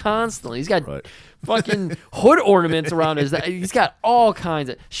tassels constantly. He's got fucking hood ornaments around his neck. He's got all kinds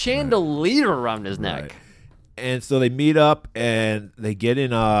of chandelier around his neck. Right. And so they meet up, and they get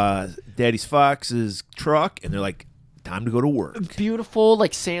in Daddy's Fox's truck, and they're like, time to go to work. Beautiful,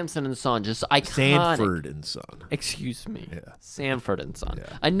 like Samson and Son, just iconic. Sanford and Son. Excuse me. Yeah. Sanford and Son.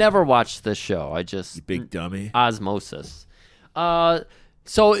 Yeah. I never watched this show. I just... You big dummy. Osmosis.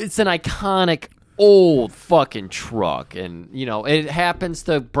 So it's an iconic old fucking truck, and it happens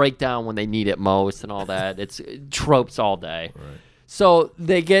to break down when they need it most and all that. It's tropes all day. Right. So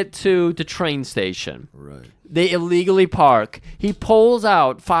they get to the train station. Right. They illegally park.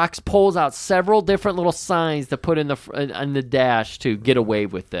 Fox pulls out several different little signs to put in the dash to get away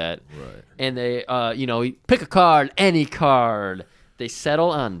with that. Right. And they, pick a card, any card. They settle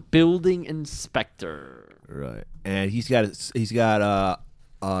on building inspector. Right. And he's got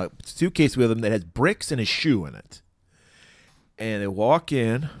a suitcase with him that has bricks and a shoe in it. And they walk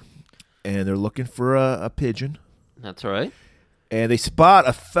in, and they're looking for a pigeon. That's right. And they spot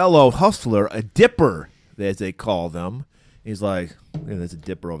a fellow hustler, a dipper, as they call them. He's like, there's a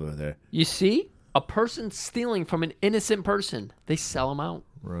dipper over there. You see? A person stealing from an innocent person. They sell them out.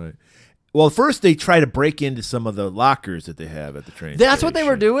 Right. Well, first they try to break into some of the lockers that they have at the train That's station. what they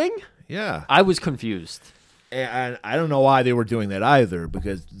were doing? Yeah. I was confused. And I don't know why they were doing that either,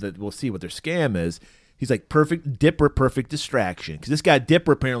 because we'll see what their scam is. He's like, perfect dipper, perfect distraction. Because this guy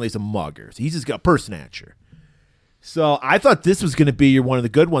Dipper apparently is a mugger. So he's just got a purse snatcher. So I thought this was going to be one of the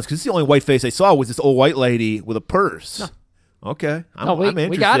good ones, because the only white face I saw was this old white lady with a purse. No. Okay. I'm interested.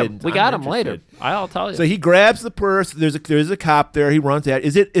 We got him. We got him later. I'll tell you. So he grabs the purse. There's a cop there. He runs at.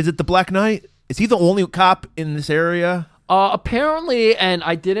 Is it the Black Knight? Is he the only cop in this area? Apparently, and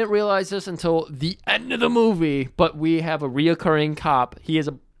I didn't realize this until the end of the movie, but we have a reoccurring cop. He is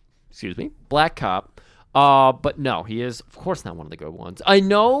black cop. But no, he is, of course, not one of the good ones. I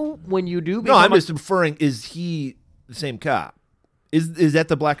know when you do. No, I'm just referring. Is he the same cop? Is that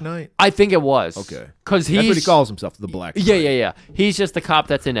the Black Knight? I think it was. Okay, because that's what he calls himself, the Black Knight. Yeah. He's just the cop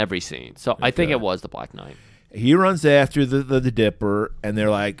that's in every scene. So I think it was the Black Knight. He runs after the Dipper, and they're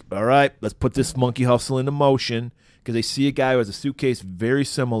like, "All right, let's put this monkey hustle into motion." Because they see a guy who has a suitcase very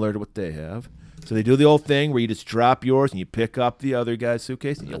similar to what they have. So they do the old thing where you just drop yours and you pick up the other guy's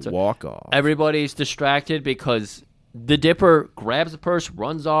suitcase and you walk off. Everybody's distracted because the Dipper grabs the purse,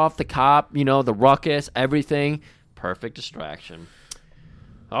 runs off, the cop, the ruckus, everything. Perfect distraction.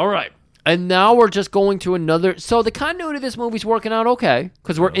 All right. And now we're just going to another. So the continuity of this movie's working out okay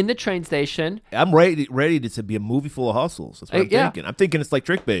because we're in the train station. I'm ready to be a movie full of hustles. That's what I'm thinking. I'm thinking it's like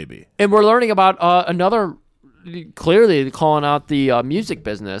Trick Baby. And we're learning about another... Clearly calling out the music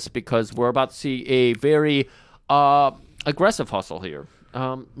business because we're about to see a very aggressive hustle here.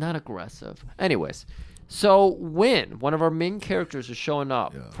 Not aggressive. Anyways, so Win, one of our main characters, is showing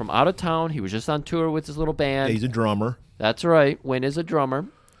up from out of town. He was just on tour with his little band. Yeah, he's a drummer. That's right. Win is a drummer.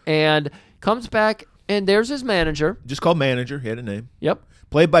 And comes back, and there's his manager. Just called manager. He had a name. Yep.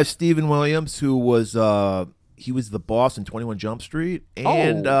 Played by Stephen Williams, who was... he was the boss in 21 Jump Street,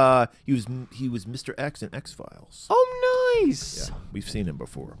 and he was Mr. X in X-Files. Oh, nice. Yeah, we've seen him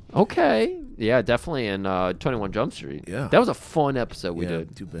before. Okay. Yeah, definitely in 21 Jump Street. Yeah. That was a fun episode we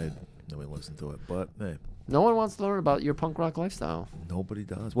did. Too bad nobody listened to it, but hey. No one wants to learn about your punk rock lifestyle. Nobody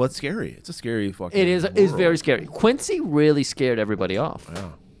does. Well, it's scary. It's a scary fucking It's very scary. Quincy really scared everybody off. Yeah.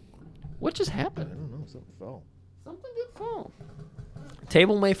 What just happened? I don't know. Something fell. Something did fall.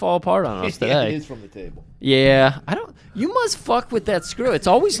 Table may fall apart on us today. It is from the table. Yeah, you must fuck with that screw. It's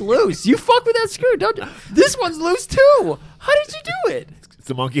always loose. You fuck with that screw, don't you? This one's loose too. How did you do it? It's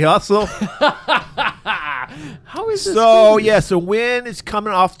a monkey hustle. How is this? So so Win is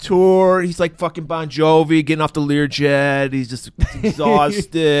coming off tour. He's like fucking Bon Jovi, getting off the Learjet. He's just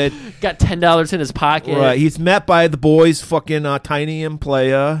exhausted. Got $10 in his pocket. Right. He's met by the boys, fucking Tiny and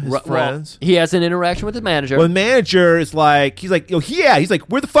Playa, his friends. Well, he has an interaction with his manager. Well, the manager is like, he's like, he's like,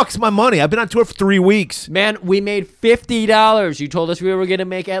 where the fuck's my money? I've been on tour for 3 weeks. Man, we made $50. You told us we were going to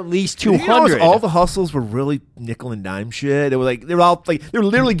make at least $200. You know, all the hustles were really nickel and dime shit. It was like they were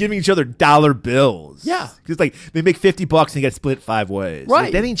literally giving each other dollar bills. Yeah, because like they make $50 and you got to split 5 ways. Right,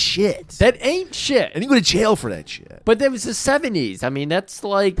 like, that ain't shit. That ain't shit. And you go to jail for that shit. But that was the 70s. I mean, that's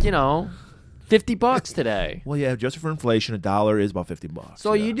like $50 today. Well, yeah, just for inflation, $1 is about $50.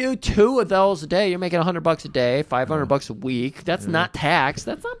 So you do 2 of those a day. You're making $100 a day, $500 a week. That's not taxed.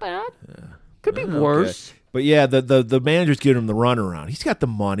 That's not bad. Could be worse. Okay. But yeah, the manager's giving him the runaround. He's got the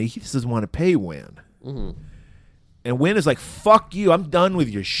money. He just doesn't want to pay Win. Mm-hmm. And Win is like, fuck you. I'm done with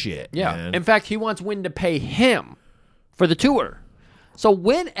your shit. Yeah. Man. In fact, he wants Win to pay him for the tour. So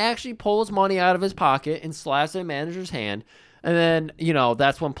Win actually pulls money out of his pocket and slaps the manager's hand. And then,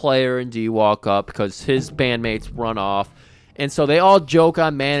 that's when Player and D walk up because his bandmates run off. And so they all joke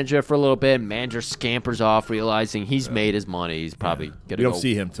on manager for a little bit. And manager scampers off, realizing he's made his money. He's probably going to go. You don't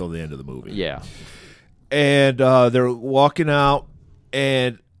see him till the end of the movie. Yeah. And they're walking out,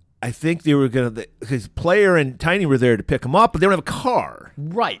 and I think they were going to, because Player and Tiny were there to pick him up, but they don't have a car.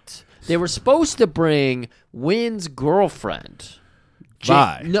 Right. They were supposed to bring Win's girlfriend.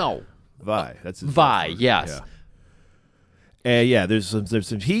 Vi. No. Vi. That's his Vi, girlfriend. yes. Yeah. There's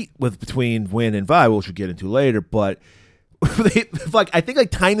some heat between Win and Vi, which we'll get into later, but I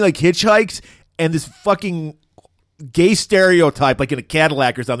think Tiny hitchhikes, and this fucking gay stereotype, like in a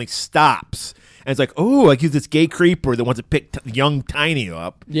Cadillac or something, stops. And it's like, oh, he's this gay creeper that wants to pick young Tiny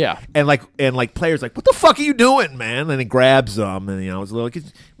up. Yeah. And Player's like, what the fuck are you doing, man? And he grabs him, and it's a little like,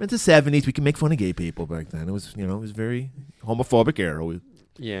 it's the 70s. We can make fun of gay people back then. It was, it was very homophobic era.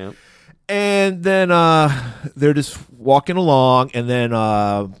 Yeah. And then they're just walking along, and then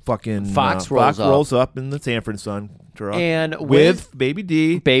Fox rolls up in the Sanford and Son truck, and with Baby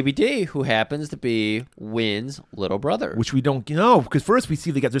D, who happens to be Win's little brother, which we don't know because first we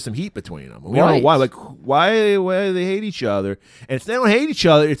see there's some heat between them. We don't know why. Why do they hate each other? And they don't hate each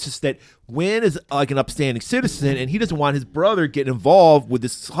other. It's just that Win is like an upstanding citizen, and he doesn't want his brother getting involved with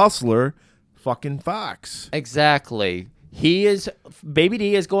this hustler, fucking Fox. Exactly. Baby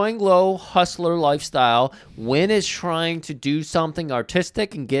D is going low hustler lifestyle. Win is trying to do something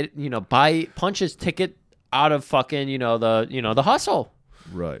artistic and get, punch his ticket out of fucking, the hustle.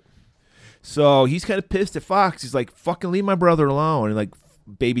 Right. So he's kind of pissed at Fox. He's like, fucking leave my brother alone. And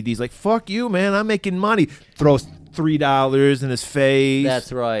Baby D's like, fuck you, man. I'm making money. Throws $3 in his face.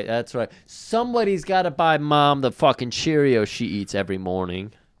 That's right. Somebody's got to buy Mom the fucking Cheerios she eats every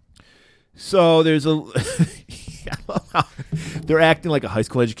morning. So there's they're acting like a high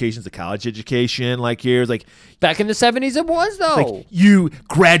school education is a college education. Here, it's back in the 70s, it was though. You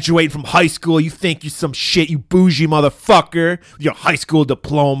graduate from high school, you think you're some shit, you bougie motherfucker, your high school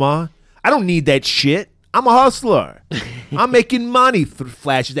diploma. I don't need that shit. I'm a hustler. I'm making money.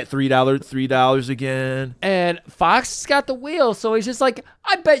 Flashes that $3 again. And Fox got the wheel, so he's just like,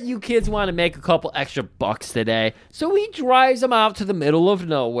 I bet you kids want to make a couple extra bucks today. So he drives them out to the middle of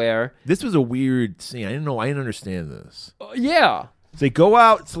nowhere. This was a weird scene. I didn't understand this. Yeah. So they go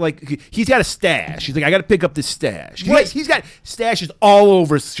out. So he's got a stash. He's like, I got to pick up this stash. Right. He's got stashes all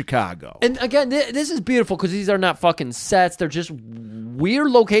over Chicago. And again, this is beautiful because these are not fucking sets. They're just weird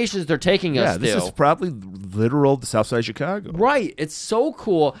locations they're taking us to. Yeah, this is probably literal the South Side of Chicago. Right. It's so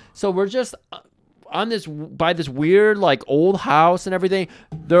cool. So we're just on this weird old house and everything.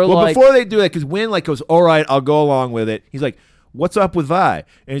 Before they do that, because Win goes, all right, I'll go along with it. He's like, what's up with Vi?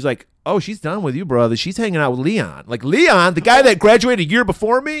 And he's like, oh, she's done with you, brother. She's hanging out with Leon. Leon, the guy that graduated a year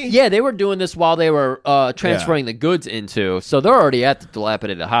before me? Yeah, they were doing this while they were transferring the goods into. So they're already at the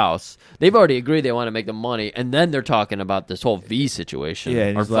dilapidated house. They've already agreed they want to make the money. And then they're talking about this whole V situation. Yeah,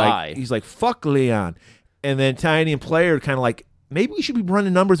 and he's like, fuck Leon. And then Tiny and Player are kind of like, maybe we should be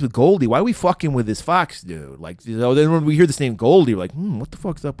running numbers with Goldie. Why are we fucking with this Fox dude? Then when we hear this name Goldie, we're like, what the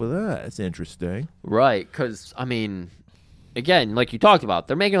fuck's up with that? That's interesting. Right, because, again, like you talked about,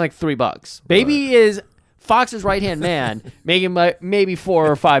 they're making $3. Baby is Fox's right-hand man, making maybe $4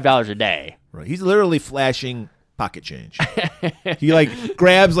 or $5 a day. Right. He's literally flashing pocket change. He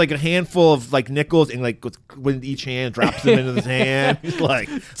grabs a handful of nickels and with each hand drops them into his hand. He's like,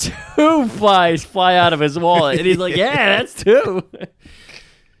 2 flies fly out of his wallet, and he's like, yeah, that's 2.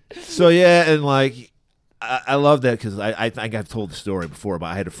 So yeah, and I love that because I think I've told the story before, but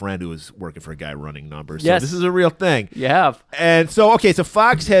I had a friend who was working for a guy running numbers. Yes. So this is a real thing. You have. And so, okay, so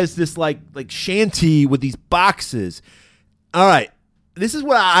Fox has this like shanty with these boxes. All right, this is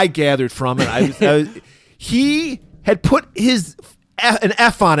what I gathered from it. He had put an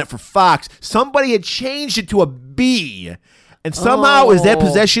F on it for Fox. Somebody had changed it to a B. And somehow is that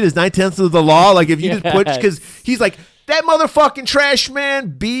possession is 9/10 of the law? Like if you just put, because he's like, that motherfucking trash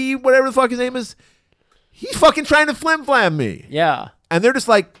man, B, whatever the fuck his name is, he's fucking trying to flim-flam me. Yeah. And they're just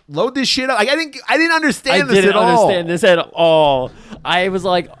like, load this shit up. Like I didn't understand I this didn't at all. understand this at all. I was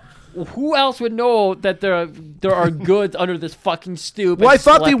like, who else would know that there are goods under this fucking stoop? Well, and I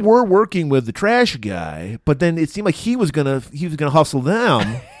thought they schlepping- were working with the trash guy, but then it seemed like he was gonna hustle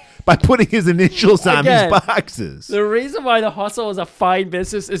them by putting his initials on Again, these boxes. The reason why the hustle is a fine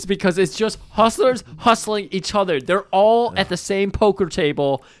business is because it's just hustlers hustling each other. They're all at the same poker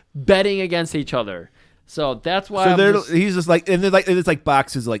table betting against each other. So that's why He's just like, and they're like, it's like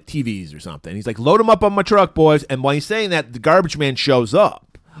boxes like TVs or something. He's like, load them up on my truck, boys. And while he's saying that, the garbage man shows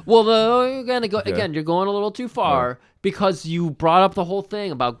up. Well, you're gonna go again. You're going a little too far because you brought up the whole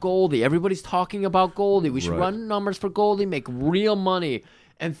thing about Goldie. Everybody's talking about Goldie. We should run numbers for Goldie, make real money.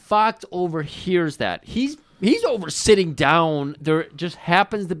 And Fox overhears that. He's over sitting down. There just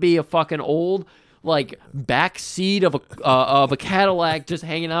happens to be a fucking old like back seat of a Cadillac just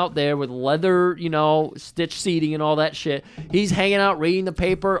hanging out there with leather, stitch seating and all that shit. He's hanging out reading the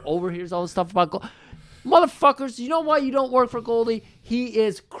paper. Overhears all this stuff about Goldie. Motherfuckers, you know why you don't work for Goldie? He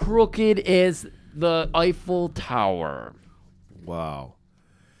is crooked as the Eiffel Tower. Wow.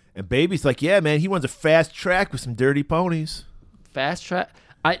 And Baby's like, yeah, man, he runs a fast track with some dirty ponies. Fast track.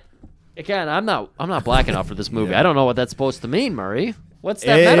 I'm not black enough for this movie. I don't know what that's supposed to mean, Murray. What's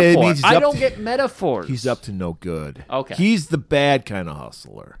that metaphor? I don't get metaphors. He's up to no good. Okay. He's the bad kind of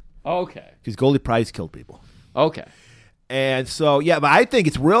hustler. Okay. Because Goldie Price killed people. Okay. And so, yeah, but I think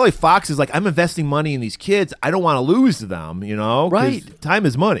it's really Fox is like, I'm investing money in these kids. I don't want to lose them, 'cause Right. time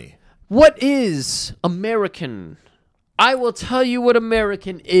is money. What is American? I will tell you what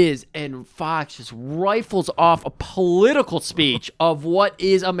American is. And Fox just rifles off a political speech of what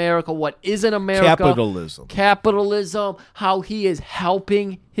is America, what isn't America. Capitalism, how he is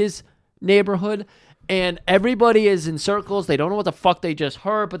helping his neighborhood. And everybody is in circles. They don't know what the fuck they just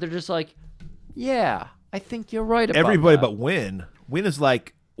heard, but they're just like, yeah, I think you're right about Everybody that. but Win. Win is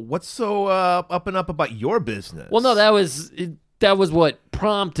like, what's so up and up about your business? Well, no, that was what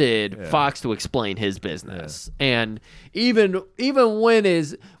prompted Fox to explain his business. And even Win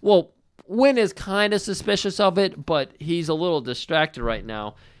is kind of suspicious of it, but he's a little distracted right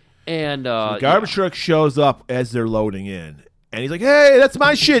now. And the garbage truck shows up as they're loading in, and he's like, hey, that's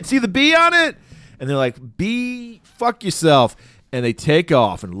my shit. See the B on it? And they're like, B, fuck yourself. And they take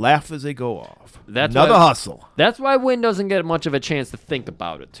off and laugh as they go off. That's another why, hustle. That's why Win doesn't get much of a chance to think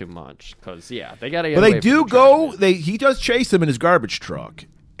about it too much. Because, they got to get But away they from do the go, trash. he does chase them in his garbage truck.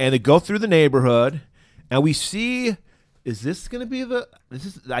 And they go through the neighborhood. And we see, is this going to be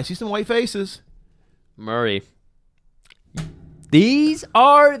I see some white faces. Murray. These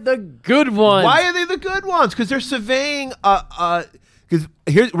are the good ones. Why are they the good ones? Because they're surveying, because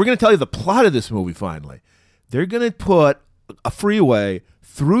we're going to tell you the plot of this movie finally. They're going to put a freeway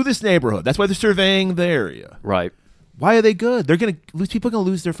through this neighborhood. That's why they're surveying the area. Right. Why are they good? People are going to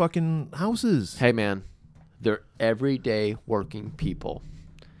lose their fucking houses. Hey, man. They're everyday working people.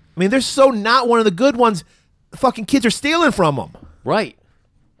 I mean, they're so not one of the good ones. The fucking kids are stealing from them. Right.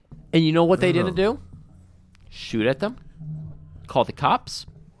 And you know what they didn't do? Shoot at them. Call the cops.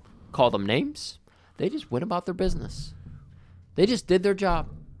 Call them names. They just went about their business. They just did their job.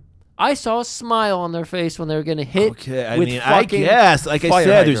 I saw a smile on their face when they were going to hit. Okay, I with mean, I fucking guess, like I fire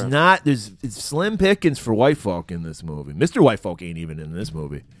said, hydrant. it's slim pickings for white folk in this movie. Mr. White Folk ain't even in this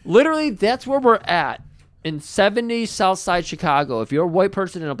movie. Literally, that's where we're at. In 70s South Side Chicago, if you're a white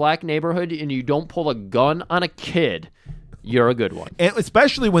person in a black neighborhood and you don't pull a gun on a kid, you're a good one. And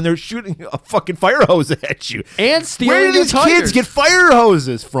especially when they're shooting a fucking fire hose at you. And stealing Where do your these tires. kids get fire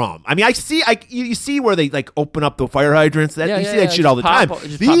hoses from? I mean, you see where they like open up the fire hydrants. You see that shit all the time.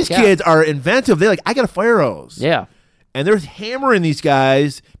 These kids are inventive. They're like, I got a fire hose. Yeah. And they're hammering these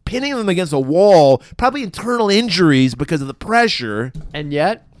guys, pinning them against a wall, probably internal injuries because of the pressure. And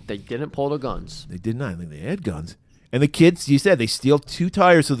yet, they didn't pull the guns. They did not. I think they had guns. And the kids, you said, they steal 2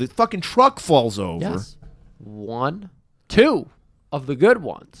 tires so the fucking truck falls over. Yes. 2 of the good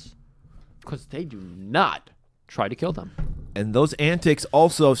ones. Because they do not try to kill them. And those antics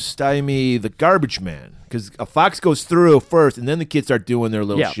also stymie the garbage man. Because a fox goes through first, and then the kids start doing their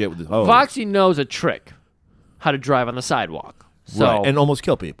little shit with his hose. Foxy knows a trick. How to drive on the sidewalk. So Right, and almost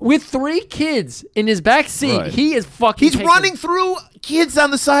kill people. with 3 kids in his back seat, Right. he is fucking. He's taking- running through kids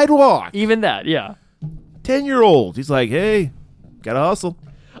on the sidewalk. Even that, yeah. 10-year-old. He's like, hey, gotta hustle.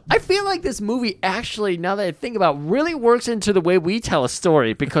 I feel like this movie actually, now that I think about it, really works into the way we tell a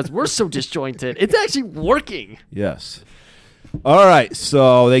story because we're so disjointed. It's actually working. Yes. All right,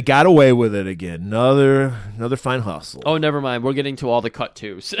 so they got away with it again. Another fine hustle. Oh, never mind. We're getting to all the cut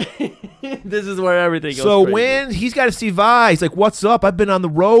twos. This is where everything goes So crazy. when he's got to see Vi, he's like, what's up? I've been on the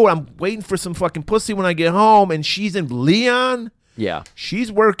road. I'm waiting for some fucking pussy when I get home. And she's in Leon. Yeah.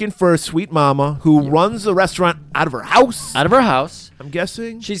 She's working for a sweet mama who runs the restaurant out of her house, Out of her house. I'm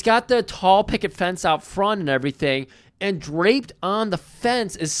guessing. She's got the tall picket fence out front and everything. And draped on the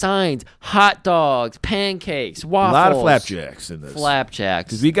fence is signs, hot dogs, pancakes, A waffles. lot of flapjacks in this. Flapjacks.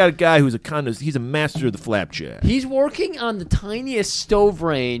 Because we got a guy who's he's a master of the flapjack. He's working on the tiniest stove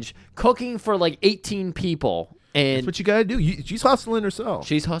range, cooking for like 18 people. That's And what you got to do. She's hustling herself.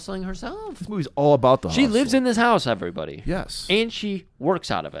 she's hustling herself. This movie's all about the hustle. She lives in this house, everybody. Yes. And she works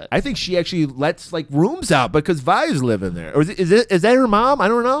out of it. I think she actually lets like rooms out because Vi's living there. Or is that her mom? I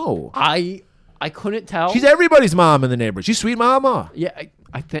don't know. I couldn't tell. She's everybody's mom in the neighborhood. She's sweet mama. Yeah,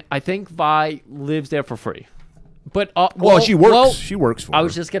 I think Vi lives there for free. But She works. She works for I her.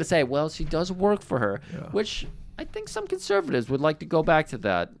 was just gonna say, well, she does work for her, which I think some conservatives would like to go back to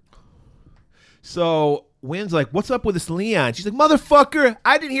that. So Wynn's like, "What's up with this Leon?" She's like, "Motherfucker,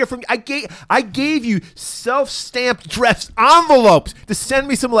 I didn't hear from you. I gave you self-stamped dress envelopes to send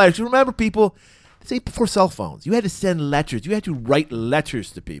me some letters. You remember, people? Say before cell phones, you had to send letters. You had to write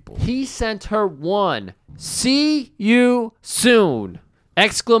letters to people. He sent her one. See you soon!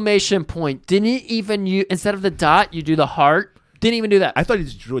 Exclamation point. Didn't even you instead of the dot, you do the heart? Didn't even do that. I thought he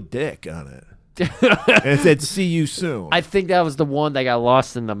just drew a dick on it, and it said, "See you soon." I think that was the one that got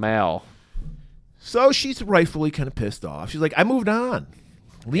lost in the mail. So she's rightfully kind of pissed off. She's like, I moved on.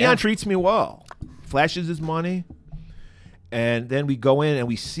 Leon treats me well. Flashes his money. And then we go in and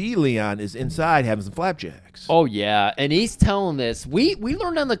we see Leon is inside having some flapjacks. Oh yeah, and he's telling this. We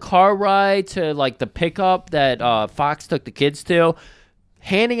learned on the car ride to like the pickup that Fox took the kids to.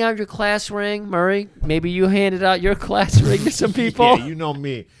 Handing out your class ring, Murray. Maybe you handed out your class ring to some people. Yeah, you know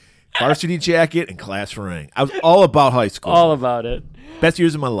me. Varsity jacket and class ring. I was all about high school. All about it. Best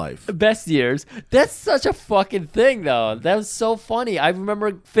years of my life. Best years. That's such a fucking thing, though. That was so funny. I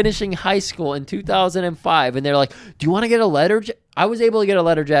remember finishing high school in 2005, and they're like, "Do you want to get a letter?" I was able to get a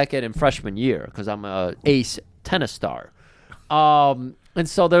letter jacket in freshman year because I'm a ace tennis star. And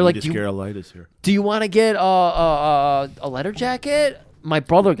so they're like, Carolitis here. "Do you want to get a letter jacket?" My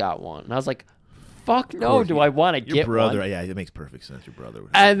brother got one, and I was like, "Fuck no! Do I want to Your get brother, one?" yeah, it makes perfect sense. Your brother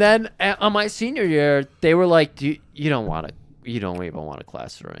would. And then on my senior year, they were like, you don't even want a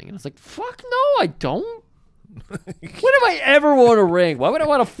class ring. And I was like, fuck no, I don't. When have I ever worn a ring? Why would I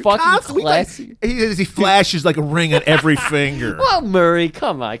want a fucking class? He flashes like a ring on every finger. Well, Murray,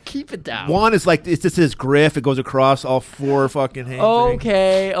 come on, keep it down. One is like, it's just his griff. It goes across all 4 fucking hands.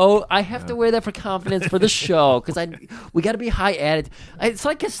 Okay. Oh, I have to wear that for confidence for the show because we got to be high attitude. It's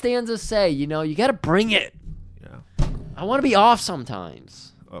like Costanza say, you got to bring it. Yeah. I want to be off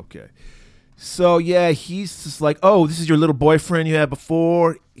sometimes. Okay. So, yeah, he's just like, oh, this is your little boyfriend you had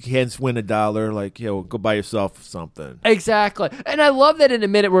before. He hands Win $1. Like, go buy yourself something. Exactly. And I love that in a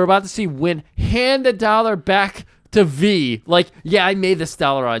minute we're about to see Win hand $1 back to V. Like, yeah, I made this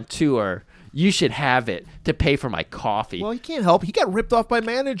dollar on tour. You should have it to pay for my coffee. Well, he can't help. He got ripped off by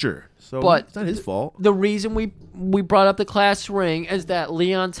manager. So But it's not his fault. The reason we brought up the class ring is that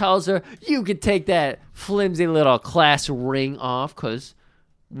Leon tells her, you could take that flimsy little class ring off because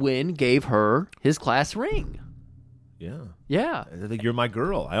Win gave her his class ring. Yeah. Yeah. I think you're my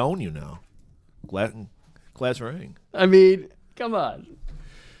girl. I own you now. Class ring. I mean, come on.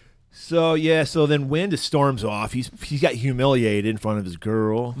 So, yeah, so then Win just storms off. He's got humiliated in front of his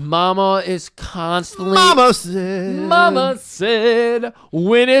girl. Mama is constantly... Mama said,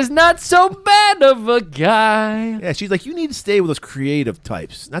 Win is not so bad of a guy. Yeah, she's like, you need to stay with those creative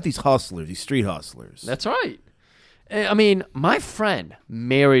types, not these hustlers, these street hustlers. That's right. I mean, my friend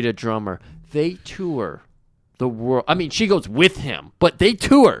married a drummer. They tour the world. I mean, she goes with him, but they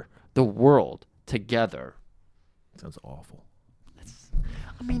tour the world together. Sounds awful.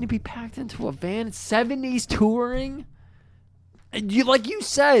 I mean, to be packed into a van, 70s touring. Like you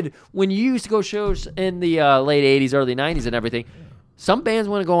said, when you used to go shows in the late 80s, early 90s and everything, some bands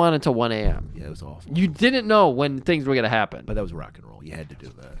want to go on until 1 a.m. Yeah, it was awful. You didn't know when things were going to happen. But that was rock and roll. You had to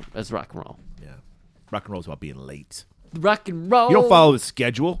do that. That's rock and roll. Yeah. Rock and roll's about being late. Rock and roll. You don't follow the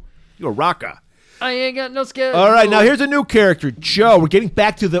schedule. You're a rocker. I ain't got no schedule. All right, now here's a new character, Joe. We're getting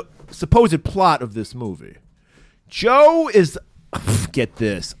back to the supposed plot of this movie. Joe is get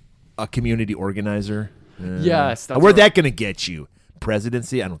this, a community organizer. Yes, that's where's right. that going to get you?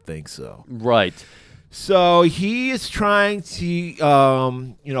 Presidency? I don't think so. Right. So he is trying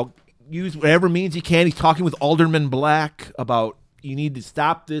to, use whatever means he can. He's talking with Alderman Black about you need to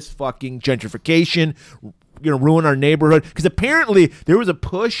stop this fucking gentrification. Ruin our neighborhood. Because apparently there was a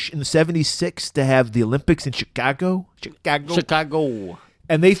push in the 76 to have the Olympics in Chicago.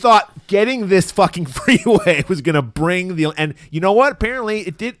 And they thought getting this fucking freeway was going to bring the... And you know what? Apparently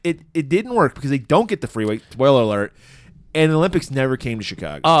it didn't work because they don't get the freeway. Spoiler alert. And the Olympics never came to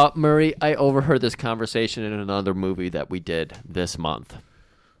Chicago. Murray, I overheard this conversation in another movie that we did this month.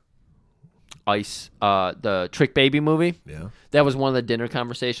 Ice, the Trick Baby movie. Yeah. That was one of the dinner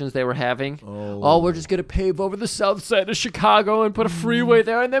conversations they were having. Oh, we're just going to pave over the south side of Chicago and put a freeway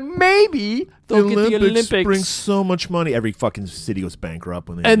there, and then maybe they'll get the Olympics. Brings so much money. Every fucking city goes bankrupt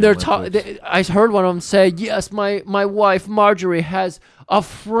when they and do they're Olympics. I heard one of them say, yes, my wife, Marjorie, has a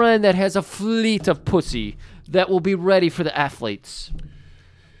friend that has a fleet of pussy that will be ready for the athletes.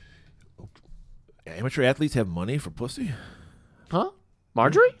 Amateur athletes have money for pussy? Huh?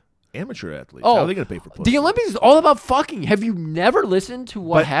 Marjorie? Amateur athletes. Oh, how are they going to pay for pussy? The Olympics is all about fucking. Have you never listened to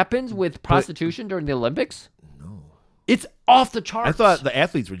what happens with prostitution during the Olympics? No. It's off the charts. I thought the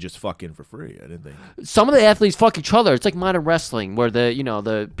athletes were just fucking for free. I didn't think. Some of the athletes fuck each other. It's like modern wrestling where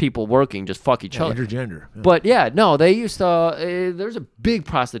the people working just fuck each other. Intergender. Yeah. But yeah, no, they used to. There's a big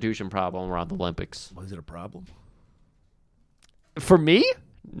prostitution problem around the Olympics. Was it a problem? For me?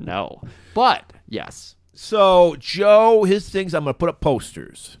 No. But yes. So Joe, his things, I'm going to put up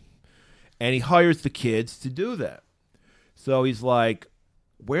posters. And he hires the kids to do that. So he's like,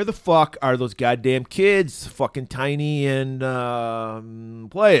 where the fuck are those goddamn kids? Fucking Tiny and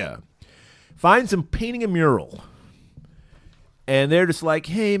Playa. Finds them painting a mural. And they're just like,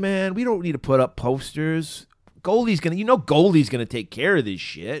 hey, man, we don't need to put up posters. Goldie's going to take care of this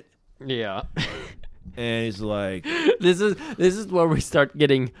shit. Yeah. And he's like, this is where we start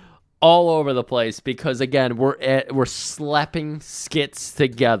getting all over the place because, again, we're slapping skits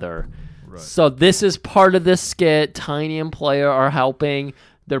together. Right. So this is part of this skit. Tiny and Player are helping.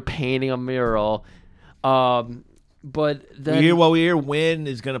 They're painting a mural. But then we hear Wynn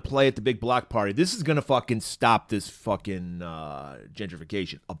is going to play at the big block party. This is going to fucking stop this fucking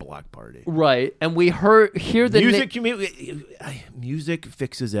gentrification. A block party. Right. And we hear the music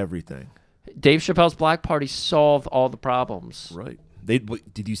fixes everything. Dave Chappelle's Black Party solved all the problems. Right.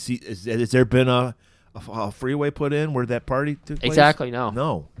 Did you see? Has there been a freeway put in where that party took place? Exactly.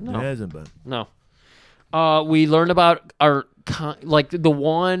 No. It hasn't been. No. We learned about the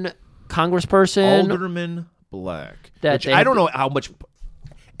one congressperson, Alderman Black. Which I don't know how much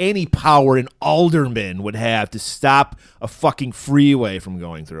any power an alderman would have to stop a fucking freeway from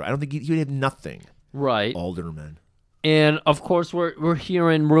going through. I don't think he would have nothing. Right. Alderman. And of course, we're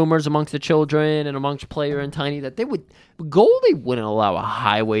hearing rumors amongst the children and amongst Player and Tiny that Goldie wouldn't allow a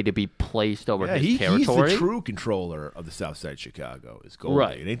highway to be placed over his territory. He's the true controller of the South Side Chicago. Is Goldie?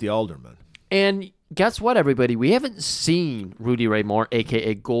 Right. It ain't the alderman. And guess what, everybody? We haven't seen Rudy Ray Moore,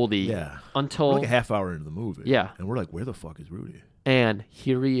 a.k.a. Goldie, until... We're like a half hour into the movie. Yeah. And we're like, where the fuck is Rudy? And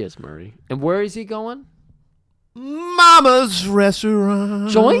here he is, Murray. And where is he going? Mama's Restaurant.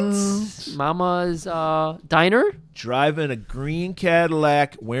 Joints? Mama's Diner? Driving a green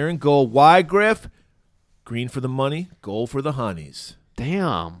Cadillac, wearing gold. Why, Griff? Green for the money, gold for the honeys.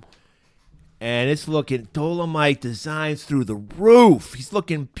 Damn. And it's looking Dolomite designs through the roof. He's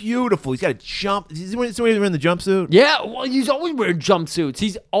looking beautiful. He's got a jump. Is somebody wearing the jumpsuit? Yeah, well, he's always wearing jumpsuits.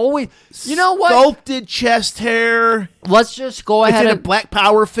 He's always, you know what? Sculpted chest hair. Let's just go ahead and a black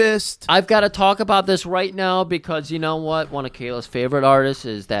power fist. I've got to talk about this right now because you know what? One of Kayla's favorite artists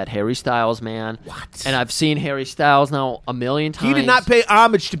is that Harry Styles man. What? And I've seen Harry Styles now a million times. He did not pay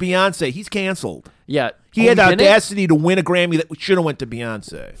homage to Beyonce. He's canceled. Yeah. He had the audacity to win a Grammy that should have went to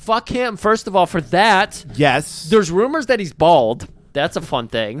Beyonce. Fuck him, first of all, for that. Yes. There's rumors that he's bald. That's a fun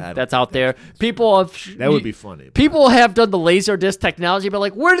thing that's out there. People have... That would be funny. People have done the laser disc technology, but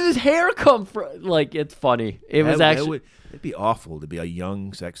like, where did his hair come from? Like, it's funny. It'd be awful to be a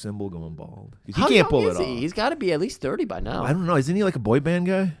young sex symbol going bald. He can't pull it off. He's got to be at least 30 by now. I don't know. Isn't he like a boy band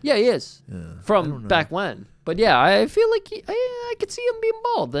guy? Yeah, he is. Yeah, from back when. But yeah, I feel like I could see him being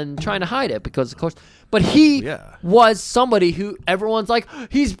bald and trying to hide it because, of course. But he was somebody who everyone's like,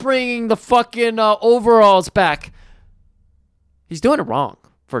 he's bringing the fucking overalls back. He's doing it wrong,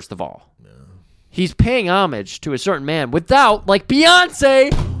 first of all. No. He's paying homage to a certain man without, like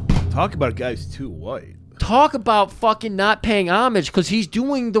Beyonce. Talk about a guy who's too white. Talk about fucking not paying homage because he's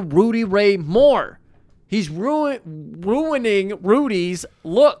doing the Rudy Ray Moore. He's ruining Rudy's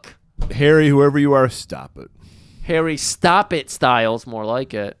look. Harry, whoever you are, stop it. Harry Stop It Styles, more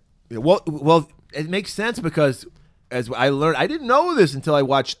like it. Yeah, well, it makes sense because as I learned, I didn't know this until I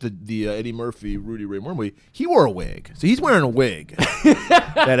watched the Eddie Murphy, Rudy Ray Moore movie. He wore a wig, so he's wearing a wig,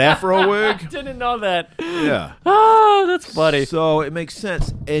 that Afro wig. Didn't know that. Yeah. Oh, that's funny. So it makes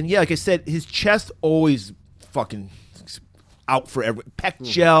sense, and yeah, like I said, his chest always fucking out for every pec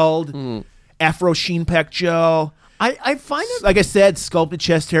gelled, Afro sheen pec gel. I find it Like I said, sculpted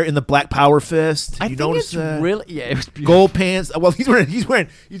chest hair in the Black Power fist. I You think notice it's that? really it was beautiful. Gold pants. Well, he's wearing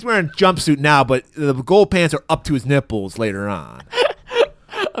jumpsuit now, but the gold pants are up to his nipples later on.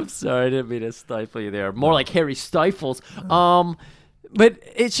 I'm sorry, I didn't mean to stifle you there. More like Harry Stifles. But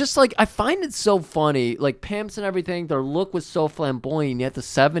it's just like I find it so funny. Like pimps and everything, their look was so flamboyant. Yet the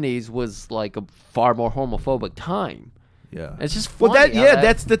 '70s was like a far more homophobic time. Yeah, It's just funny. well, how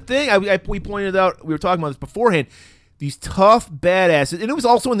that's the thing. We pointed out. We were talking about this beforehand. These tough badasses, and it was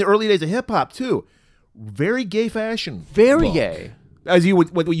also in the early days of hip hop too. Very gay fashion. very look. gay. As you would,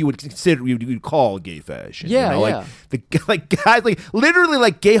 what you would consider, you would call gay fashion. Yeah, you know? yeah. Like guys, like literally,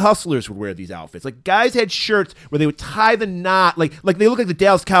 like gay hustlers would wear these outfits. Like guys had shirts where they would tie the knot, like they look like the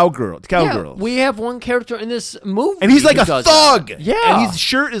Dallas Cowgirls. Yeah, we have one character in this movie, and he's like who a does thug. that. Yeah, and his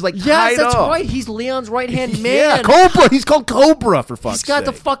shirt is like yes, tied that's up. right. He's Leon's right hand man. Yeah, Cobra. He's called Cobra for fuck's He's got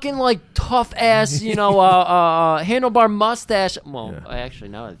the sake. fucking like tough ass, handlebar mustache. Well, actually,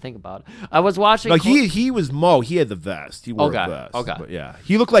 now that I think about it, I was watching. Like he was Mo. He had the vest. He wore Okay, a vest. okay. But yeah,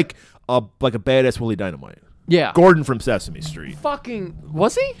 he looked like a badass Willie Dynamite. Yeah, Gordon from Sesame Street. fucking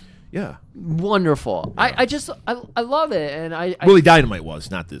was he? Yeah, Wonderful. I just love it, and I Willie Dynamite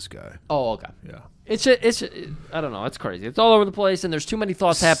was not this guy. oh okay. Yeah. It's I don't know. It's crazy. It's all over the place, and there's too many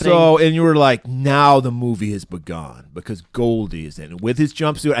thoughts happening. So, and you were like, now the movie has begun because Goldie is in it with his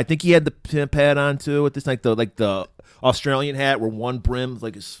jumpsuit. I think he had the pimp hat on too. With this, like the Australian hat where one brim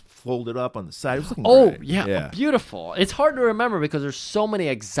like is folded up on the side. It was looking Oh great. yeah, beautiful. It's hard to remember because there's so many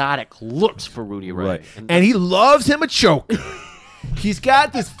exotic looks for Rudy Ray. Right. And he loves him a choker. He's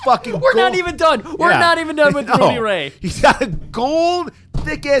got this fucking. We're not even done. We're Yeah. not even done with No. Rudy Ray. He's got a gold,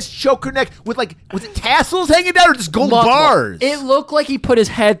 thick ass choker neck with like, was it tassels hanging down or just gold Multiple. bars? It looked like he put his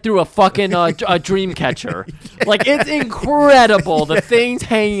head through a fucking a dream catcher. Like it's incredible the things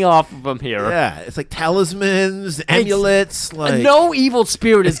hanging off of him here. Yeah, it's like talismans, amulets. Like No evil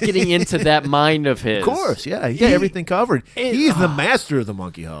spirit is getting into that mind of his. of course, yeah, he got everything covered. He's the master of the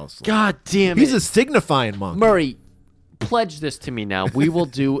monkey house. God damn it. He's a signifying monkey. Murray, pledge this to me now. We will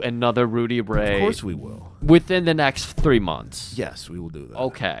do another Rudy Ray. Of course we will. Within the next 3 months. Yes, we will do that.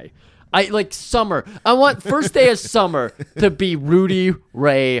 Okay. I like summer. I want first day of summer to be Rudy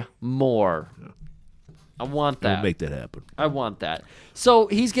Ray Moore. I want that. We'll make that happen. I want that. So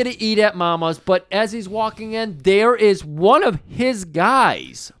he's going to eat at Mama's, but as he's walking in, there is one of his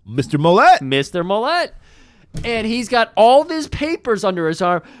guys, Mr. Mollett. Mr. Mollett. And he's got all of his papers under his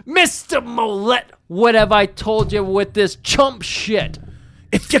arm. Mr. Mollett, what have I told you with this chump shit?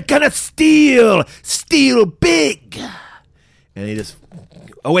 If you're gonna steal, steal big. And he just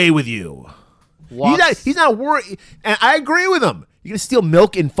away with you. He's not worried. And I agree with him. You're gonna steal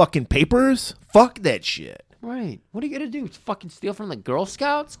milk and fucking papers? Fuck that shit. Right. What are you going to do? Fucking steal from the Girl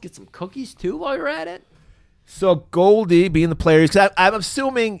Scouts? Get some cookies too while you're at it? So Goldie being the player, because I'm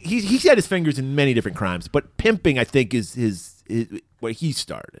assuming he's had his fingers in many different crimes, but pimping I think is his where he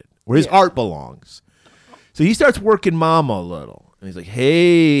started, where his heart belongs. So he starts working Mama a little, and he's like,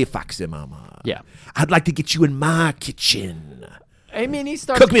 "Hey, Foxy Mama, Yeah. I'd like to get you in my kitchen. I mean, he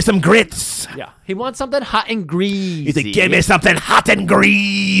starts... Cook me some grits." Yeah. He wants something hot and greasy. He's like, "Give me something hot and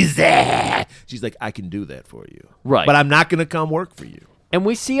greasy." She's like, "I can do that for you, Right. But I'm not gonna come work for you." And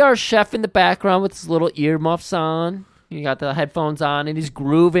we see our chef in the background with his little earmuffs on. He got the headphones on, and he's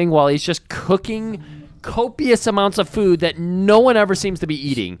grooving while he's just cooking copious amounts of food that no one ever seems to be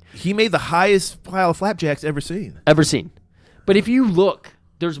eating. He made the highest pile of flapjacks ever seen. But if you look,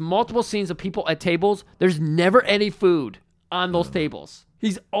 there's multiple scenes of people at tables. There's never any food on those tables.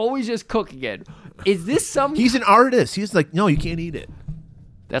 He's always just cooking it. Is this some... He's an artist. He's like, "No, you can't eat it."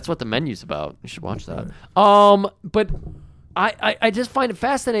 That's what the menu's about. You should watch that. But... I just find it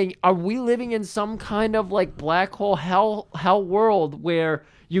fascinating. Are we living in some kind of like black hole hell world where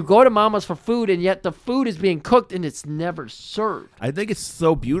you go to Mama's for food and yet the food is being cooked and it's never served? I think it's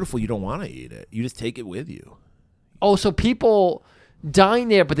so beautiful you don't want to eat it. You just take it with you. Oh, so people dine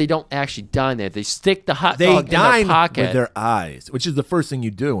there, but they don't actually dine there. They stick the hot They dog in dine their pocket. with their eyes, which is the first thing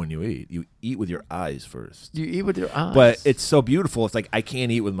you do when you eat. You eat with your eyes first. You eat with your eyes. But it's so beautiful. It's like I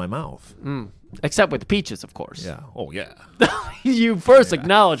can't eat with my mouth. Except with peaches, of course. Yeah. Oh, yeah. You first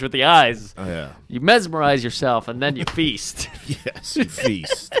acknowledge with the eyes. Oh, yeah. You mesmerize yourself and then you feast. Yes, you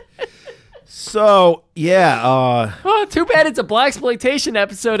feast. So yeah, Oh, too bad it's a blaxploitation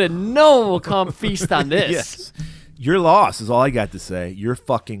episode and no one will come feast on this. yes, your loss is all I got to say. You're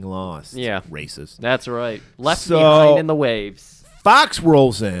fucking lost. Yeah. Racist. That's right. Left So- behind in the waves. Fox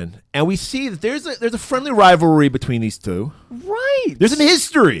rolls in, and we see that there's a friendly rivalry between these two. Right. There's an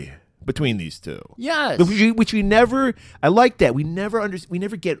history between these two. Yes. Which we never. I like that. We never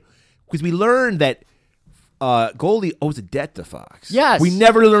get, because we learned that Goldie owes a debt to Fox. Yes. We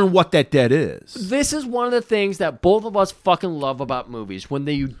never learn what that debt is. This is one of the things that both of us fucking love about movies. When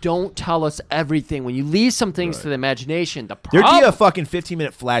you don't tell us everything, when you leave some things to the imagination. There'd be a fucking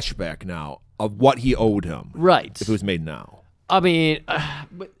 15-minute flashback now of what he owed him. Right. If it was made now. I mean,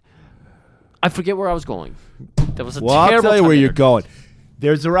 but I forget where I was going. That was a Well, I'll terrible tell you time where there. you're going.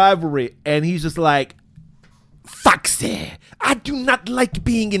 There's a rivalry, and he's just like, Foxy, I do not like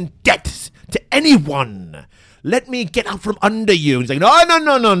being in debt to anyone. Let me get out from under you. And he's like,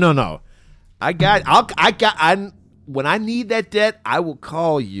 no. When I need that debt, I will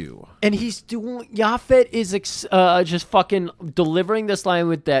call you. And he's doing. Yaphet is just fucking delivering this line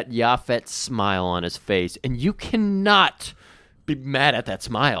with that Yaphet smile on his face, and you cannot be mad at that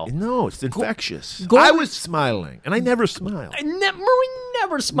smile. No, it's infectious. Go- I was smiling, and I never smile. Murray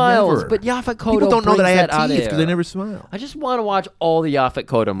never smiles, Never. but Yaphet Kotto People don't know that I have out teeth of because there. I never smile. I just want to watch all the Yaphet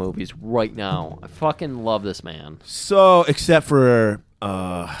Kotto movies right now. I fucking love this man. So, except for,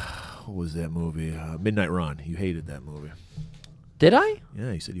 what was that movie? Midnight Run. You hated that movie. Did I?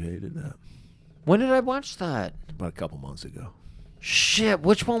 Yeah, you said you hated that. When did I watch that? About a couple months ago. Shit,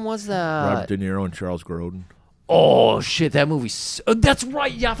 which one was that? Robert De Niro and Charles Grodin. Oh shit, that movie. That's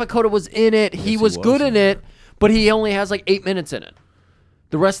right. Yaphet Kotto was in it. He was was, good in yeah. it, but he only has like 8 minutes in it.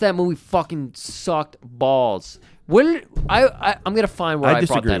 The rest of that movie fucking sucked balls. I'm gonna find where I brought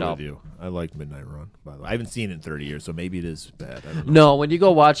disagree that with up. you. I like Midnight Run, by the way. I haven't seen it in 30 years, so maybe it is bad. I don't know. No, when you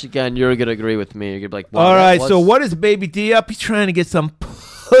go watch it again, you're gonna agree with me. You're gonna be like, wow, All that right, was- so what is Baby D up? He's trying to get some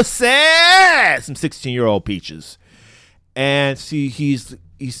pussy, some 16-year-old peaches, and see he's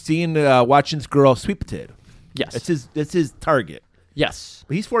seeing watching this girl Sweet Potato. Yes. That's his target. Yes.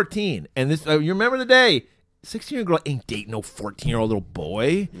 But he's 14, and this you remember the day 16-year-old girl ain't dating no 14-year-old little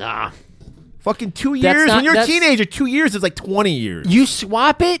boy. Nah. Fucking 2 That's years. not- When you're a that's- teenager, 2 years is like 20 years. You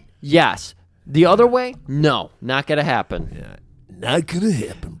swap it? Yes. The other way? No. Not gonna happen. Yeah, not gonna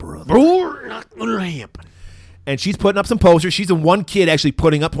happen, brother. Bro, not gonna happen. And she's putting up some posters. She's the one kid actually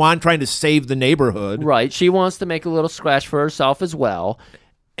putting up one, trying to save the neighborhood. Right. She wants to make a little scratch for herself as well.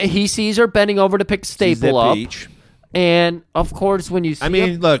 He sees her bending over to pick a Sees staple that up. peach. And of course, when you see I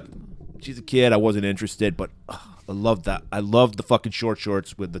mean, look, she's a kid. I wasn't interested, but I love that. I love the fucking short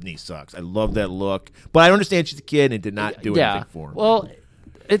shorts with the knee socks. I love that look. But I understand she's a kid and did not do anything for him. Well,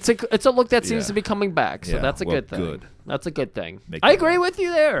 it's a look that seems Yeah. to be coming back, so Yeah, that's a well, good thing. good. That's a good thing. Make I it agree right. with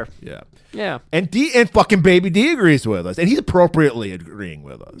you there. Yeah. Yeah. And fucking Baby D agrees with us, and he's appropriately agreeing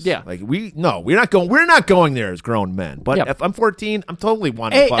with us. Yeah. like we're not going there as grown men. But Yep. if I'm 14, I'm totally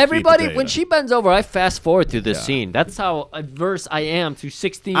wanting. Hey, to fuck everybody, Sweet when Potato. she bends over, I fast forward through this Yeah. scene. That's how averse I am to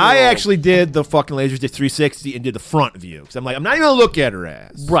 16. I actually did the fucking Laserdisc 360 and did the front view because I'm like, I'm not even gonna look at her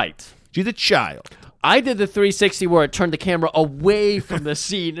ass. Right. She's a child. I did the 360 where it turned the camera away from the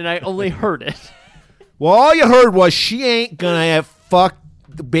scene, and I only heard it. Well, all you heard was she ain't gonna have fuck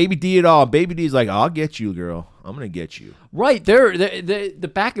the Baby D at all. Baby D's like, I'll get you, girl. I'm gonna get you. Right,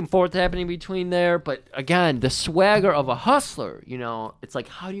 the back and forth happening between there, but again, the swagger of a hustler, it's like,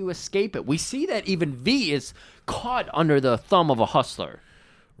 how do you escape it? We see that even V is caught under the thumb of a hustler.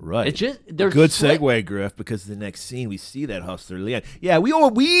 Right. It's just there's Good segue, Griff, because the next scene we see that hustler Leon. Yeah,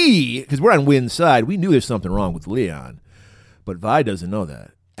 we because we're on Wynn's side, we knew there's something wrong with Leon, but Vi doesn't know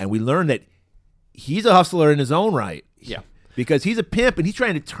that, and we learned that he's a hustler in his own right. Yeah. Because he's a pimp and he's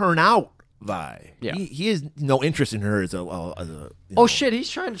trying to turn out Vi. Yeah. He has no interest in her as a Oh shit, he's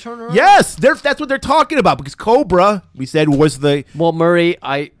trying to turn her around. Yes, that's what they're talking about because Cobra, we said, was the Well, Murray,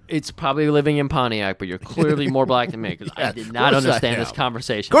 it's probably living in Pontiac, but you're clearly more black than me because Yeah, I did of not course I understand this am.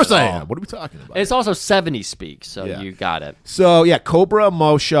 conversation. Of course at I all. am. What are we talking about? It's also 70s speak, so Yeah. you got it. So, yeah, Cobra and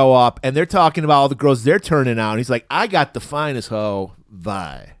Mo show up, and they're talking about all the girls they're turning out. And he's like, I got the finest hoe,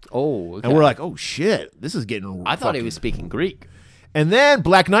 Vi. Oh, okay. And we're like, oh, shit, this is getting I thought he fucking- was speaking Greek. And then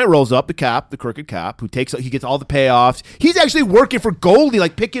Black Knight rolls up, the crooked cop, he gets all the payoffs. He's actually working for Goldie,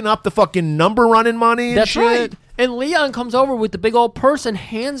 like picking up the fucking number running money and That's shit. right. And Leon comes over with the big old purse and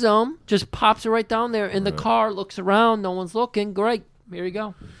hands him, just pops it right down there in the car, looks around, no one's looking. Great. Here you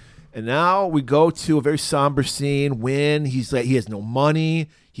go. And now we go to a very somber scene when he's like, he has no money,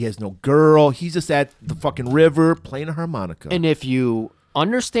 he has no girl, he's just at the fucking river playing a harmonica. And if you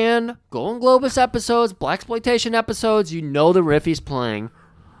understand Golden Globus episodes, Blaxploitation episodes, you know the riff he's playing.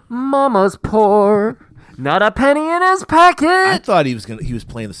 Mama's poor, not a penny in his I pocket. thought he was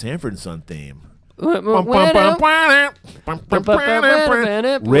playing the Sanford and Son theme. Written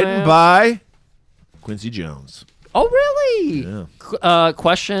Written by Quincy Jones. Oh, really? Yeah.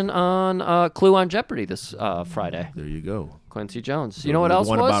 Question on Clue on Jeopardy this Friday. There you go. Quincy Jones. You know what The else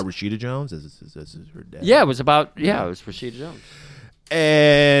one was? about Rashida Jones? As her dad. Yeah, it was Rashida Jones.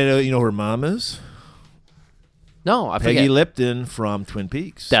 And you know who her mom is? No, I Peggy forget. Lipton from Twin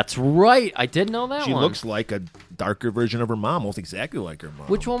Peaks. That's right. I did know that She one. looks like a darker version of her mom, almost exactly like her mom.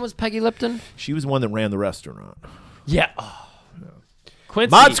 Which one was Peggy Lipton? She was the one that ran the restaurant. Yeah. Oh. Quincy.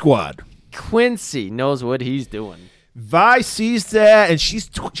 Mod Squad. Quincy knows what he's doing. Vi sees that, and she's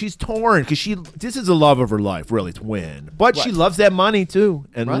torn because this is the love of her life, really, to win. But she Right. loves that money too,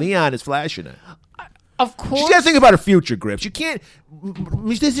 and Right. Leon is flashing it. Of course. She's got to think about her future, Grips. You can't.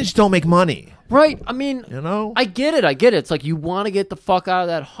 Musicians don't make money. Right. I mean, You know? I get it. It's like you want to get the fuck out of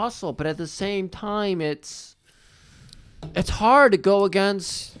that hustle, but at the same time, it's hard to go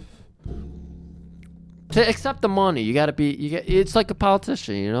against. To accept the money, you got to be. It's like a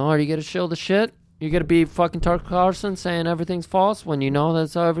politician, you know. Or you got to show the shit. You got to be fucking Tucker Carlson saying everything's false when you know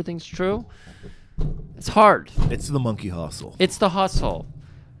that's how everything's true. It's hard. It's the monkey hustle. It's the hustle.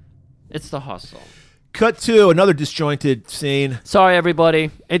 It's the hustle. Cut to another disjointed scene. Sorry, everybody.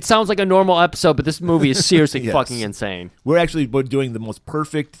 It sounds like a normal episode, but this movie is seriously Yes. fucking insane. We're doing the most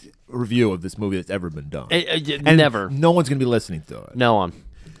perfect review of this movie that's ever been done. And Never. No one's going to be listening to it. No one.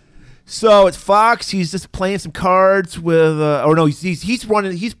 So it's Fox. He's just playing some cards with, he's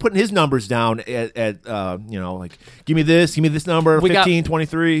running. He's putting his numbers down at like give me this number, We got- 15,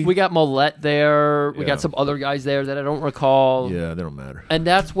 23. We got Molette there. We Yeah. got some other guys there that I don't recall. Yeah, they don't matter. And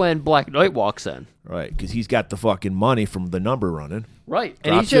that's when Black Knight walks in. Right, because he's got the fucking money from the number running. Right.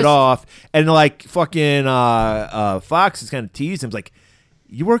 And Drops it off, and like fucking Fox is kind of teasing him. He's like,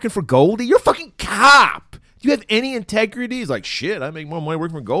 "You working for Goldie? You're a fucking cop. Do you have any integrity?" He's like, "Shit, I make more money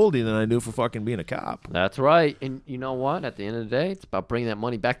working for Goldie than I do for fucking being a cop." That's right. And you know what? At the end of the day, it's about bringing that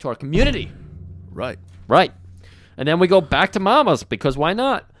money back to our community. Right. Right. And then we go back to Mama's because why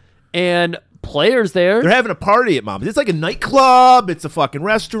not? And players there. They're having a party at Mama's. It's like a nightclub. It's a fucking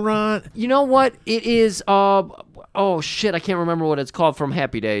restaurant. You know what? It is, oh shit, I can't remember what it's called from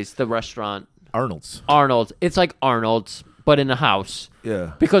Happy Days, the restaurant. Arnold's. Arnold's. It's like Arnold's, but in a house.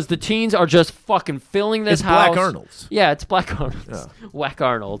 Yeah. Because the teens are just fucking filling this It's house. Black Arnold's. Yeah, it's Black Arnold's. Whack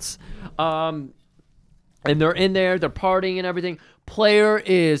Arnold's. And they're in there, they're partying and everything. Player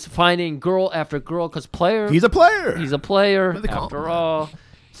is finding girl after girl because Player. He's a player. He's a player, What do they call after him? all.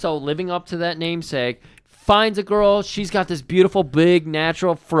 So living up to that namesake, finds a girl. She's got this beautiful, big,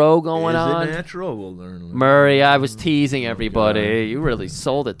 natural fro going Is on. it natural? We'll learn. Murray, I was teasing everybody. You really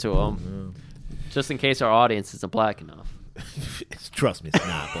sold it to him. Just in case our audience isn't black enough. Trust me, it's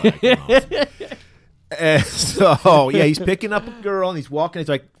not black enough. And so, yeah, he's picking up a girl, and he's walking. He's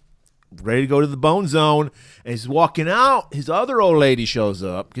like, ready to go to the Bone Zone, and he's walking out. His other old lady shows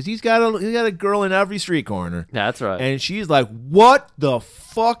up because he's got a girl in every street corner. That's right. And she's like, "What the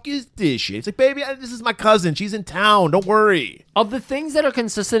fuck is this shit?" It's like, "Baby, this is my cousin. She's in town. Don't worry." Of the things that are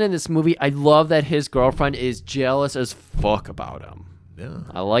consistent in this movie, I love that his girlfriend is jealous as fuck about him. Yeah,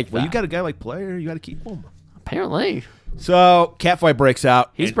 I like that. well, you got a guy like Player. You got to keep him. Apparently. So, catfight breaks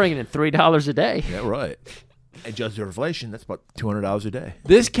out. He's and- bringing in $3 a day. Yeah, right. And just for inflation, that's about $200 a day.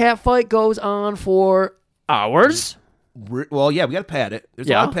 This cat fight goes on for hours. Well, yeah, we got to pad it. There's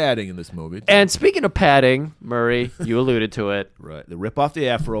a lot of padding in this movie. And speaking of padding, Murray, you alluded to it. Right. They rip off the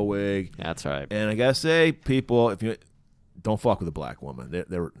afro wig. That's right. And I got to say, people, if you don't fuck with a black woman.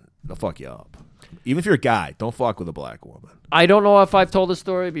 They'll fuck you up. Even if you're a guy, don't fuck with a black woman. I don't know if I've told this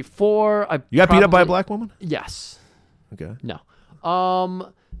story before. You got beat up by a black woman? Yes. Okay. No.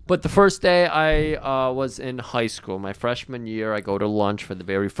 But the first day I was in high school, my freshman year, I go to lunch for the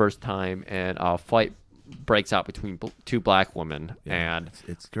very first time, and a fight breaks out between two black women. Yeah, and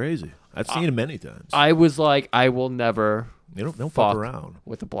it's crazy. I've seen it many times. I was like, I will never They don't fuck around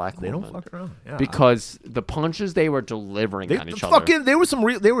with a black They woman. don't fuck around. Yeah. Because the punches they were delivering on each other. There was some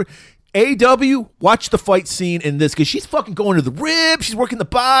real. They were. AW, watch the fight scene in this because she's fucking going to the rib. She's working the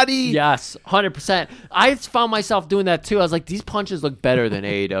body. Yes, 100%. I found myself doing that too. I was like, these punches look better than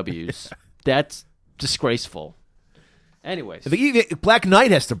AEW's. That's disgraceful. Anyways, Black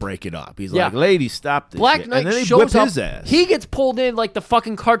Knight has to break it up. He's like, "Ladies, stop this." Black shit. Knight and then they shows whip up. his ass. He gets pulled in like the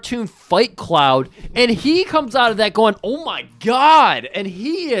fucking cartoon Fight Cloud, and he comes out of that going, "Oh my god!" And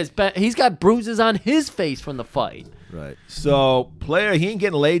he's got bruises on his face from the fight. Right. So, Player, he ain't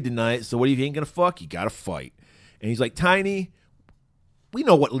getting laid tonight. So, what if he ain't gonna fuck? You gotta fight. And he's like, Tiny, we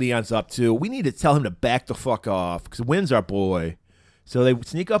know what Leon's up to. We need to tell him to back the fuck off because Wynn's our boy. So they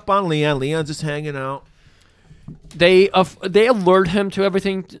sneak up on Leon. Leon's just hanging out. They alert him to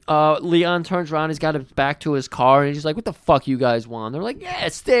everything. Leon turns around. He's got his back to his car, and he's like, "What the fuck you guys want?" They're like, "Yeah,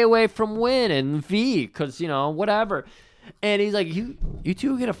 stay away from Win and V, because whatever." And he's like, "You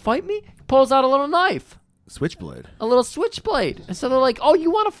two gonna fight me?" He pulls out a little knife, Switchblade. a little switchblade, and so they're like, "Oh,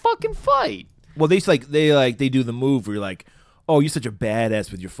 you want to fucking fight?" Well, they do the move where you're like, "Oh, you're such a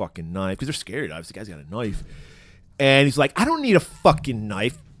badass with your fucking knife," because they're scared. Obviously, the guy's got a knife, and he's like, "I don't need a fucking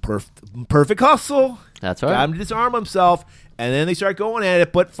knife. Perfect hustle." That's right. Got him to disarm himself, and then they start going at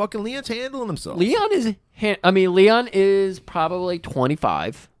it. But fucking Leon's handling himself. Leon is probably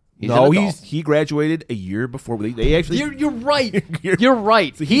 25. He graduated a year before they actually. You're right. You're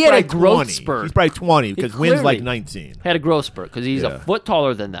right. So he had a growth 20. spurt. He's probably 20 because Wynn's clearly like 19. Had a growth spurt because he's a foot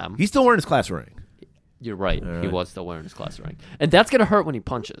taller than them. He's still wearing his class ring. You're right. All He right. was still wearing his class ring, and that's gonna hurt when he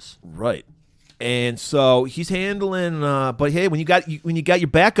punches. Right. And so he's handling. But hey, when you got your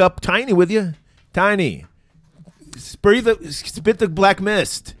backup Tiny with you, Tiny, spit the black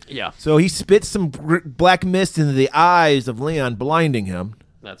mist. Yeah. So he spits some black mist into the eyes of Leon, blinding him.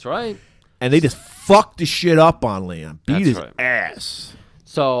 That's right. And they just fucked the shit up on Leon. Beat That's his right. ass.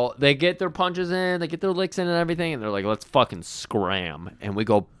 So they get their punches in, they get their licks in and everything, and they're like, let's fucking scram. And we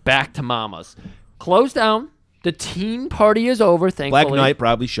go back to Mama's. Close down. The teen party is over, thankfully. Black Knight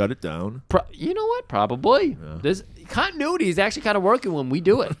probably shut it down. You know what? Probably. This continuity is actually kind of working when we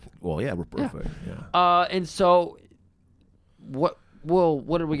do it. Well, yeah, we're perfect. Yeah. And so, what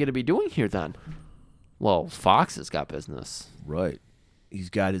are we going to be doing here then? Well, Fox has got business. Right. He's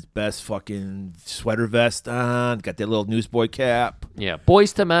got his best fucking sweater vest on, got that little newsboy cap. Yeah,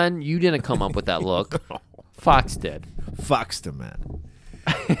 Boys to Men, you didn't come up with that look. Fox did. Fox to men.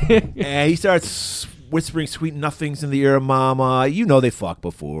 And he starts whispering sweet nothings in the ear of Mama. You know they fucked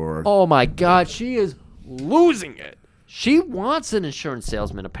before. Oh my God, she is losing it. She wants an insurance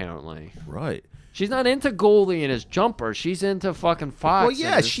salesman, apparently. Right. She's not into Goldie and his jumper. She's into fucking Fox. Well,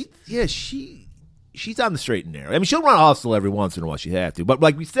 yeah, she's on the straight and narrow. I mean, she'll run a hustle every once in a while. She have to, but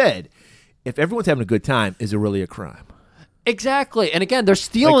like we said, if everyone's having a good time, is it really a crime? Exactly. And again, they're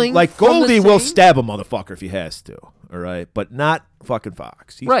stealing. Like from Goldie the will same- stab a motherfucker if he has to. All right, but not fucking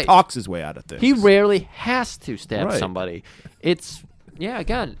Fox. He Right. talks his way out of things. He rarely has to stab Right. somebody. It's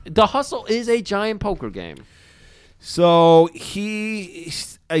again, the hustle is a giant poker game. So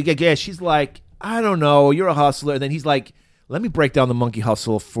I guess she's like, I don't know, you're a hustler. And then he's like, let me break down the monkey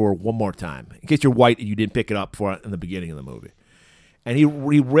hustle for one more time, in case you're white and you didn't pick it up for in the beginning of the movie. And he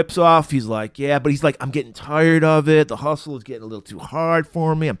rips off. He's like, yeah, but he's like, I'm getting tired of it. The hustle is getting a little too hard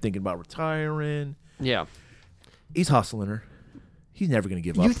for me. I'm thinking about retiring. Yeah. He's hustling her. He's never going to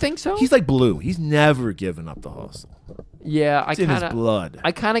give up. You think so? He's like Blue. He's never given up the hustle. Yeah, It's in his blood.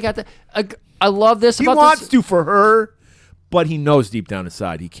 I kind of got that. I love this. He about wants this. to for her, but he knows deep down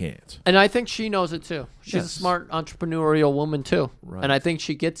inside he can't. And I think she knows it too. She's a Yes. smart entrepreneurial woman too. Right. And I think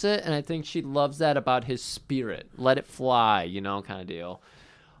she gets it, and I think she loves that about his spirit. Let it fly, kind of deal.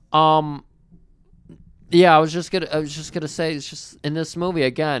 Yeah, I was just gonna say, it's just in this movie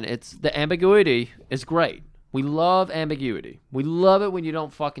again, it's the ambiguity is great. We love ambiguity. We love it when you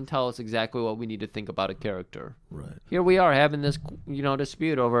don't fucking tell us exactly what we need to think about a character. Right. Here we are having this,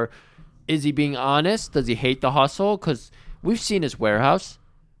 dispute over, is he being honest? Does he hate the hustle? Because we've seen his warehouse.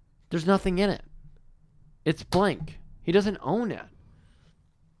 There's nothing in it. It's blank. He doesn't own it.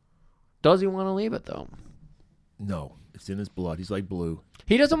 Does he want to leave it, though? No, it's in his blood. He's like Blue.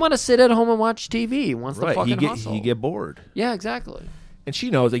 He doesn't want to sit at home and watch TV. He wants to fucking hustle. He get bored. Yeah, exactly. And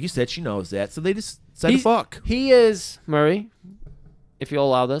she knows, like you said, she knows that. So they just said fuck. He is, Murray, if you'll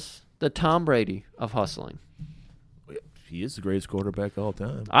allow this, the Tom Brady of hustling. He is the greatest quarterback of all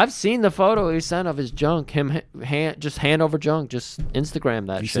time. I've seen the photo he sent of his junk. Him just hand over junk. Just Instagram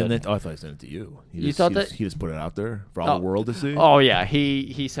that He shit. sent that. Oh, I thought he sent it to you. You thought that? He just put it out there for all the world to see. Oh yeah,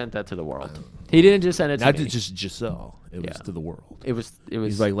 he sent that to the world. He didn't just send it to Not me. to just Giselle. It was to the world. It was.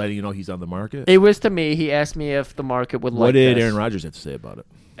 He's like letting you know he's on the market. It was to me. He asked me if the market would like What did this. Aaron Rodgers have to say about it?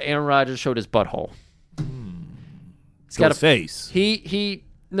 Aaron Rodgers showed his butthole. He's So got his face.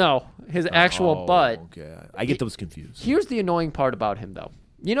 No, his actual butt. Okay, I get those confused. Here's the annoying part about him, though.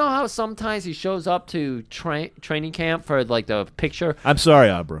 You know how sometimes he shows up to training camp for like the picture I'm sorry,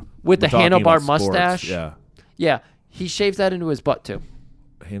 Abra. with the We're talking handlebar about sports. mustache? Yeah, Yeah, he shaves that into his butt too.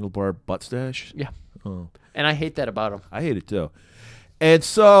 handlebar butt stash. Yeah, Oh, and I hate that about him. I hate it too. And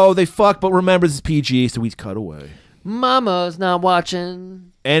so they fuck, but remember this is PG, so we cut away. Mama's not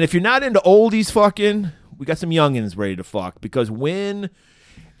watching. And if you're not into oldies fucking, we got some youngins ready to fuck because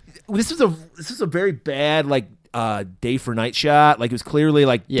this is a very bad, like, day for night shot. Like it was clearly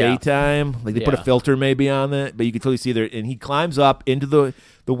like daytime. Like they put a Yeah. filter maybe on it, but you could totally see there. And he climbs up into the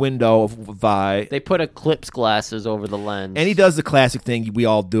window of Vi. They put eclipse glasses over the lens. And he does the classic thing we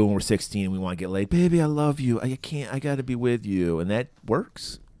all do when we're 16 and we want to get laid. Baby, I love you. I got to be with you. And that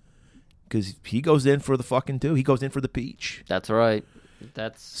works. Because he goes in for the fucking two. He goes in for the peach. That's right.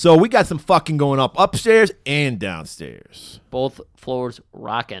 So we got some fucking going up upstairs and downstairs. Both floors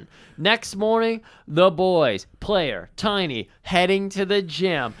rocking. Next morning, the boys, Player, Tiny, heading to the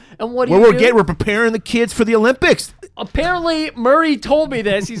gym. And what do you do? We're preparing the kids for the Olympics. Apparently, Murray told me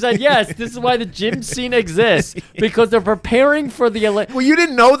this. He said, yes, this is why the gym scene exists. Because they're preparing for the Olympics. Well, you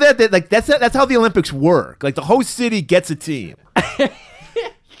didn't know that? That's how the Olympics work. Like the host city gets a team.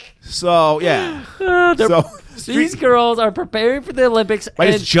 So, yeah. These girls are preparing for the Olympics.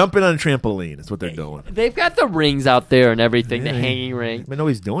 By just jumping on a trampoline is what they're doing. They've got the rings out there and everything, the hanging ring. But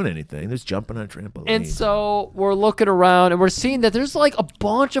nobody's doing anything. They're just jumping on a trampoline. And so we're looking around and we're seeing that there's like a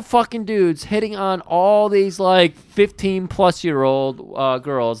bunch of fucking dudes hitting on all these like 15-plus-year-old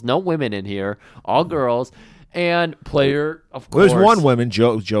girls. No women in here. All girls. And Player, of course. Well, there's one woman,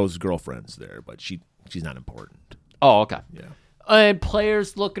 Joe's girlfriend's there, but she's not important. Oh, okay. Yeah. And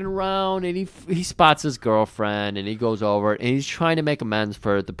Player's looking around, and he spots his girlfriend, and he goes over, and he's trying to make amends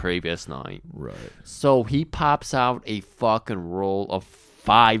for the previous night. Right. So he pops out a fucking roll of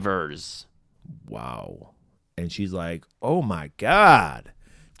 $5. Wow. And she's like, oh, my God.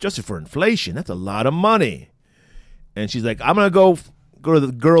 Adjusted for inflation, that's a lot of money. And she's like, I'm going to go to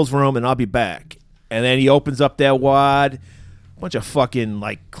the girls' room, and I'll be back. And then he opens up that wad. Bunch of fucking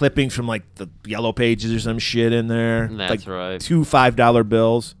like clippings from like the Yellow Pages or some shit in there. That's like right. 2 $5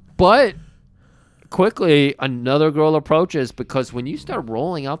 bills. But quickly, another girl approaches because when you start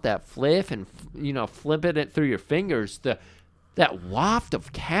rolling out that fliff and flipping it through your fingers, that waft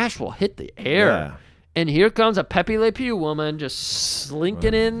of cash will hit the air. Yeah. And here comes a Pepe Le Pew woman just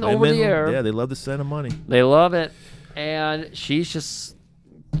slinking in over the air. Yeah, they love the scent of money. They love it. And she's just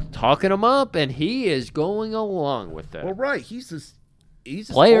talking him up, and he is going along with it. Well, right. He's just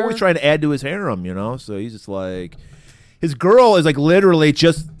Player. always trying to add to his harem, So he's just like, his girl is like literally she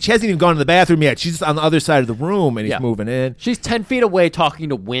hasn't even gone to the bathroom yet. She's just on the other side of the room, and he's moving in. She's 10 feet away talking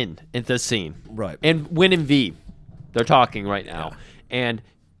to Win in this scene. Right. And Win and V, they're talking right now. Yeah. And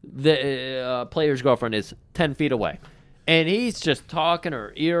the Player's girlfriend is 10 feet away. And he's just talking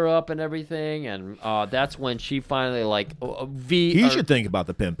her ear up and everything, and that's when she finally He should think about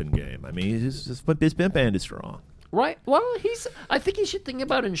the pimping game. I mean, his pimp hand is strong. Right. Well, I think he should think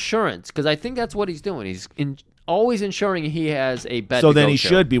about insurance because I think that's what he's doing. He's always ensuring he has a bed. So then he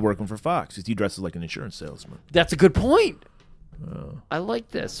should be working for Fox because he dresses like an insurance salesman. That's a good point. I like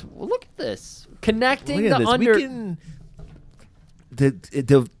this. Well, look at this connecting look at the this. under. We can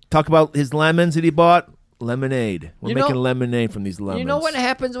to talk about his lemons that he bought. Lemonade. We're making lemonade from these lemons. You know what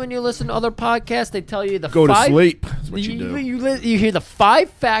happens when you listen to other podcasts? They tell you the go to sleep. That's what you do. You hear the 5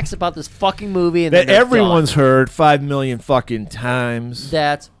 facts about this fucking movie and that then everyone's heard 5 million fucking times.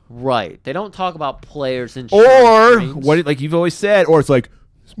 That's right. They don't talk about Players and or what, like you've always said, or it's like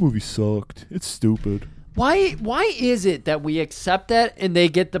this movie sucked. It's stupid. Why is it that we accept that and they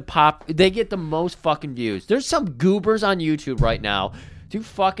get the most fucking views? There's some goobers on YouTube right now. 2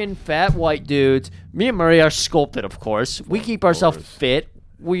 fucking fat white dudes. Me and Murray are sculpted, of course. We keep ourselves fit.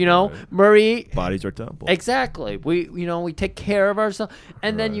 Murray. Bodies are temple. Exactly. We take care of ourselves.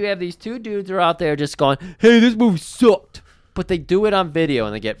 And then you have these 2 dudes who are out there just going, hey, this movie sucked. But they do it on video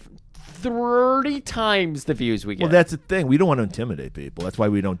and they get 30 times the views we get. Well, that's the thing. We don't want to intimidate people. That's why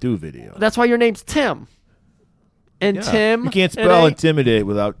we don't do video. That's why your name's Tim. And Tim, you can't spell intimidate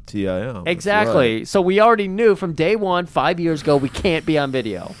without TIM. Exactly. Right. So we already knew from day one, 5 years ago, we can't be on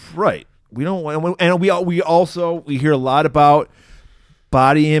video. Right. We don't, and we hear a lot about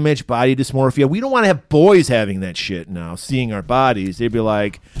body image, body dysmorphia. We don't want to have boys having that shit now, seeing our bodies. They'd be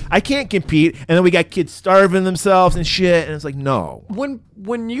like, I can't compete, and then we got kids starving themselves and shit, and it's like, no. When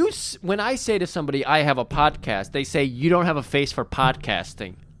I say to somebody, I have a podcast, they say you don't have a face for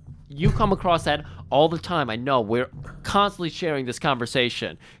podcasting. You come across that all the time. I know we're constantly sharing this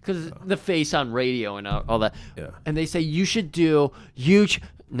conversation because the face on radio and all that. Yeah. And they say you should do huge.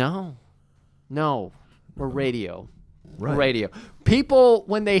 No, we're radio. Right. Radio. People,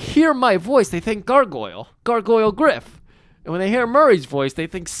 when they hear my voice, they think Gargoyle Griff. And when they hear Murray's voice, they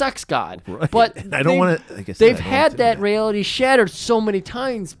think Sex God. Right. But I don't want to. Like I said, they've had that reality shattered so many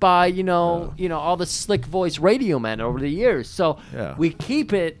times by all the slick voice radio men over the years. So we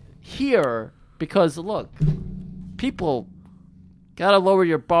keep it here because look, people gotta lower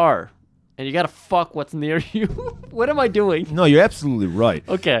your bar and you got to fuck what's near you. What am I doing? No, you're absolutely right.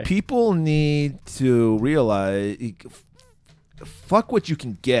 Okay. People need to realize fuck what you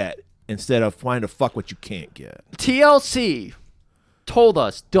can get instead of trying to fuck what you can't get. TLC told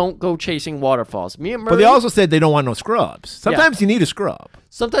us don't go chasing waterfalls. Me and Murray, But they also said they don't want no scrubs. Sometimes you need a scrub.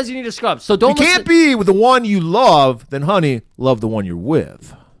 sometimes you need a scrub. So don't You can't be with the one you love, then honey, love the one you're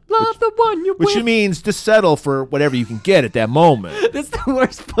with. love the one you Which with. means just settle for whatever you can get at that moment. That's the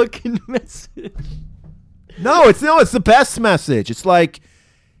worst fucking message. No, it's the best message. It's like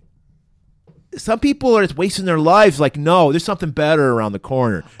some people are just wasting their lives like, no, there's something better around the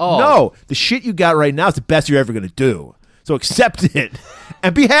corner. Oh. No, the shit you got right now is the best you're ever going to do. So accept it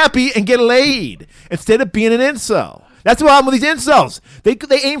and be happy and get laid instead of being an incel. That's the problem with these incels. They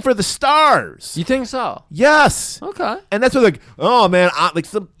aim for the stars. You think so? Yes. Okay. And that's what like, oh man,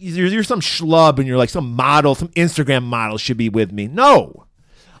 you're some schlub and you're like some model, some Instagram model should be with me. No.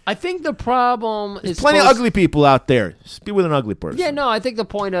 I think the problem is Plenty of ugly people out there. Just be with an ugly person. Yeah, no, I think the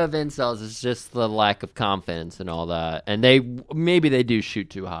point of incels is just the lack of confidence and all that. And maybe they do shoot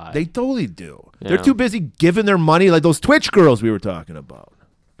too high. They totally do. Yeah. They're too busy giving their money like those Twitch girls we were talking about.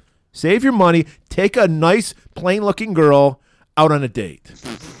 Save your money. Take a nice, plain-looking girl out on a date.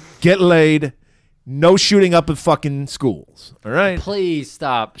 Get laid. No shooting up at fucking schools. All right? Please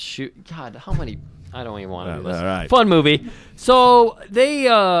stop shoot. God, how many? I don't even want to do this. All right. Fun movie. So they,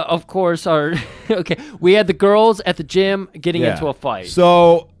 of course, are okay. We had the girls at the gym getting into a fight.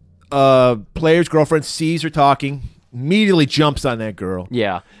 So, player's girlfriend sees her talking, immediately jumps on that girl.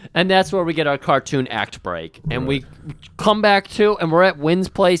 Yeah, and that's where we get our cartoon act break, and we come back to, and we're at Wynn's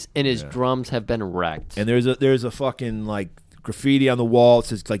place, and his drums have been wrecked. And there's a fucking like graffiti on the wall. It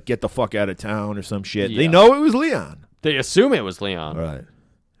says like "Get the fuck out of town" or some shit. Yeah. They know it was Leon. They assume it was Leon. Right.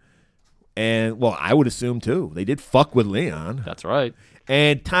 And well, I would assume too. They did fuck with Leon. That's right.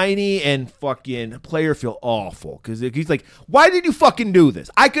 And Tiny and fucking Player feel awful because he's like, "Why did you fucking do this?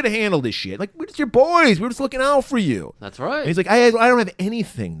 I could have handled this shit. Like, we're just your boys. We're just looking out for you." That's right. And he's like, I don't have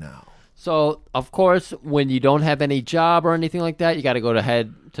anything now. So, of course, when you don't have any job or anything like that, you got to go to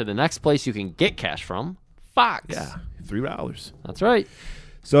head to the next place you can get cash from, Fox. Yeah, $3. That's right.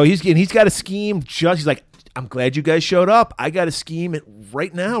 So he's got a scheme. He's like, "I'm glad you guys showed up. I got a scheme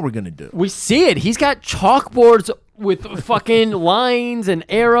right now we're going to do." We see it. He's got chalkboards with fucking lines and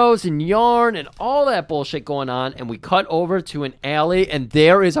arrows and yarn and all that bullshit going on, and we cut over to an alley, and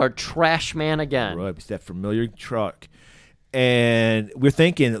there is our trash man again. Right, it's that familiar truck. And we're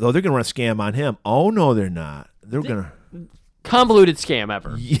thinking, oh, they're going to run a scam on him. Oh, no, they're not. They're going to... Convoluted scam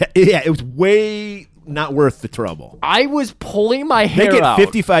ever. Yeah, it was way not worth the trouble. I was pulling my They hair get out.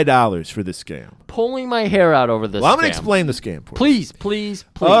 $55 for this scam. Pulling my hair out over this Well, I'm going scam. to explain the scam for you. Please, please,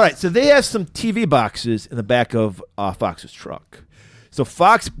 please. All right, so they have some TV boxes in the back of Fox's truck. So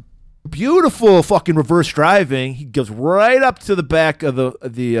Fox, beautiful fucking reverse driving, he goes right up to the back of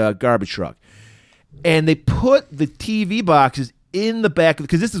the garbage truck. And they put the TV boxes in the back of,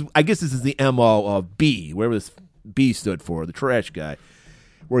 because I guess this is the MO of B, wherever this B stood for, the trash guy,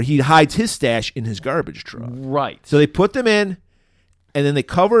 where he hides his stash in his garbage truck. Right. So they put them in, and then they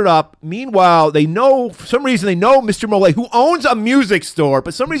cover it up. Meanwhile, for some reason they know Mr. Mollet, who owns a music store,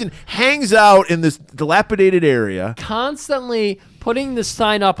 but for some reason hangs out in this dilapidated area. Constantly putting the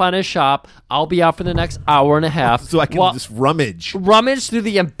sign up on his shop, "I'll be out for the next hour and a half." So I can just rummage. Rummage through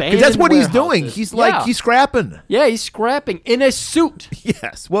the abandoned Because that's what he's doing. warehouses. He's scrapping. Yeah, he's scrapping in a suit.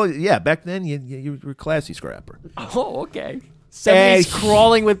 Yes. Well, yeah, back then you were a classy scrapper. Oh, okay. 70s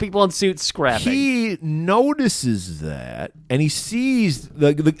crawling with people in suits scrapping. He notices that, and he sees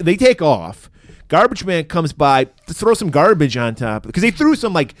they take off. Garbage man comes by to throw some garbage on top, because they threw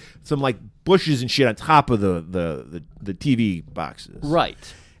some bushes and shit on top of the TV boxes.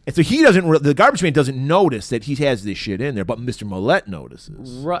 Right. And so the garbage man doesn't notice that he has this shit in there, but Mr. Mollet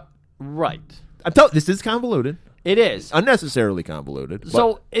notices. Right. This is convoluted. It is. Unnecessarily convoluted.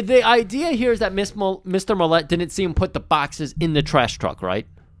 So the idea here is that Mr. Mollet didn't see him put the boxes in the trash truck, right?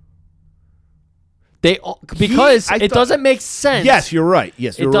 It doesn't make sense. Yes, you're right.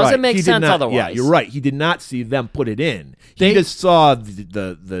 Yes, you're it right. doesn't make sense otherwise. Yeah, you're right. He did not see them put it in. He just saw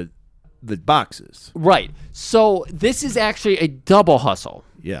the boxes. Right. So this is actually a double hustle.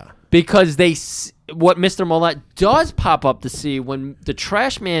 Yeah. Because what Mr. Mollet does pop up to see when the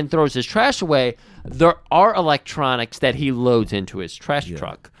trash man throws his trash away, there are electronics that he loads into his trash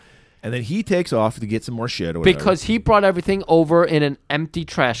truck. And then he takes off to get some more shit or whatever. Because he brought everything over in an empty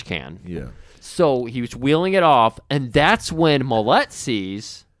trash can. Yeah. So he was wheeling it off, and that's when Mollet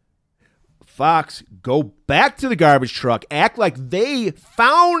sees Fox go back to the garbage truck, act like they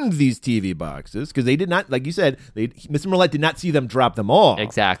found these TV boxes because they did not, like you said, Mr. Millette did not see them drop them off.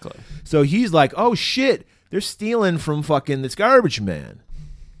 Exactly. So he's like, oh shit, they're stealing from fucking this garbage man.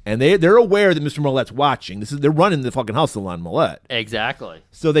 And they're aware that Mr. Millette's watching. They're running the fucking hustle on Millette. Exactly.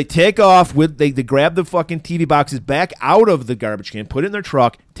 So they take off they grab the fucking TV boxes back out of the garbage can, put it in their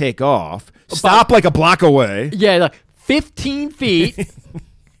truck, take off, stop like a block away. Yeah, like 15 feet.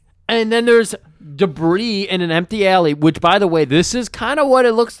 And then there's debris in an empty alley, which, by the way, this is kind of what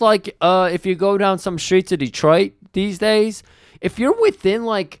it looks like if you go down some streets of Detroit these days. If you're within,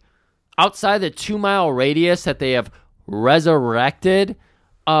 like, outside the 2-mile radius that they have resurrected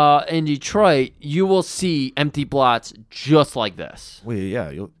in Detroit, you will see empty blots just like this. Well,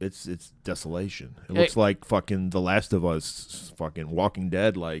 yeah, it's desolation. It looks like fucking The Last of Us, fucking Walking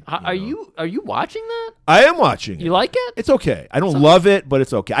Dead. Like, are you watching that? I am watching it. You like it? It's okay. I don't love it, but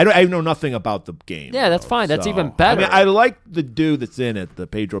it's okay. I know nothing about the game. Yeah, that's fine. That's even better. I mean, I like the dude that's in it, the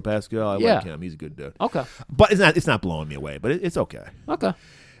Pedro Pascal. I like him. He's a good dude. Okay, but it's not blowing me away. But it's okay. Okay.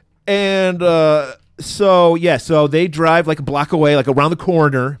 And so they drive like a block away, like around the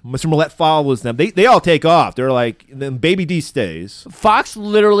corner. Mr. Millette follows them. They all take off. They're like, then Baby D stays. Fox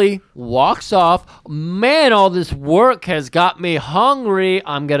literally walks off. Man, all this work has got me hungry.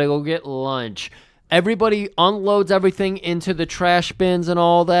 I'm gonna go get lunch. Everybody unloads everything into the trash bins and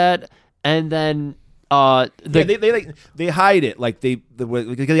all that, and then they hide it like they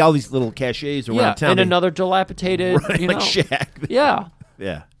got all these little caches around town. in another dilapidated, like shack. Yeah.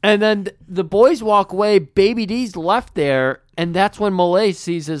 Yeah. And then the boys walk away. Baby D's left there, and that's when Millette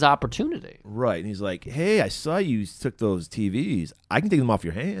sees his opportunity. Right. And he's like, hey, I saw you took those TVs. I can take them off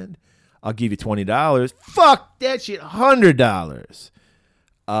your hand. I'll give you $20. Fuck that shit. $100.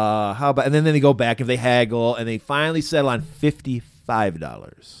 How about? And then they go back and they haggle, and they finally settle on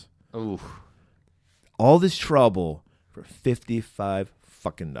 $55. Ooh. All this trouble for $55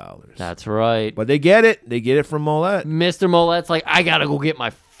 fucking dollars. That's right. But they get it. They get it from Millette. Mr. Millette's like, I gotta go get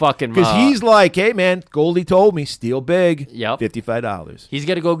my fucking. Because he's like, hey man, Goldie told me steal big. Yep. $55. He's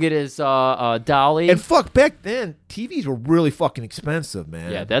gonna go get his dolly. And fuck, back then TVs were really fucking expensive,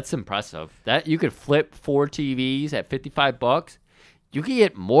 man. Yeah, that's impressive. That you could flip 4 TVs at $55. You could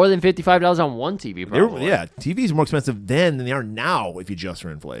get more than $55 on one TV. Probably. Yeah, TVs are more expensive then than they are now if you adjust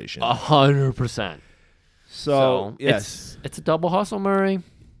for inflation. 100%. So yes, it's a double hustle, Murray.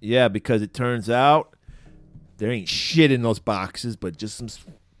 Yeah, because it turns out there ain't shit in those boxes, but just some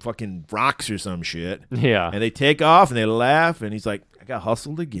fucking rocks or some shit. Yeah. And they take off and they laugh, and he's like, I got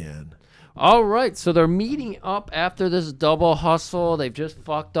hustled again. All right, so they're meeting up after this double hustle. They've just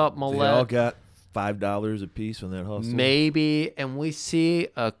fucked up Millette. They all got $5 a piece from that hustle. Maybe, and we see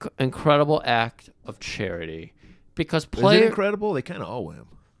an incredible act of charity because Is players it incredible? They kind of owe him.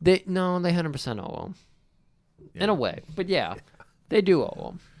 They 100% owe him. In a way, but yeah, they do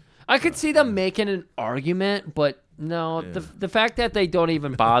owe him. I could see them making an argument, but no, the fact that they don't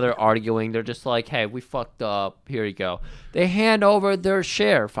even bother arguing, they're just like, hey, we fucked up, here you go. They hand over their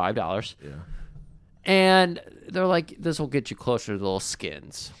share, $5. Yeah. And they're like, this will get you closer to the little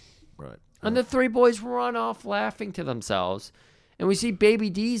skins. Right. And the 3 boys run off laughing to themselves. And we see Baby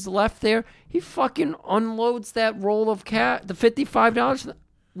D's left there. He fucking unloads that roll of the $55.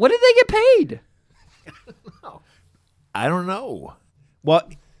 What did they get paid? I don't know. Well,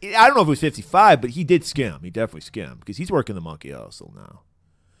 I don't know if it was 55, but he did skim. He definitely skimmed because he's working the monkey hustle now.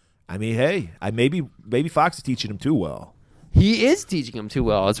 I mean, hey, maybe Fox is teaching him too well. He is teaching him too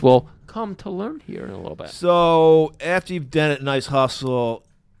well, as we'll come to learn here in a little bit. So after you've done a nice hustle,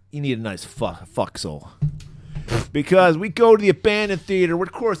 you need a nice fucksel. Because we go to the abandoned theater, where,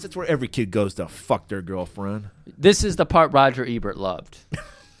 of course, that's where every kid goes to fuck their girlfriend. This is the part Roger Ebert loved.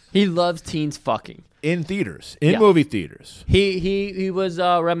 He loves teens fucking. In theaters. In movie theaters. He was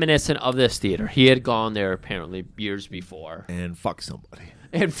reminiscent of this theater. He had gone there apparently years before. And fuck somebody.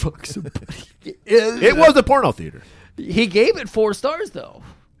 It was a porno theater. He gave it 4 stars, though.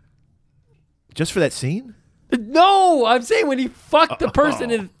 Just for that scene? No, I'm saying when he fucked the person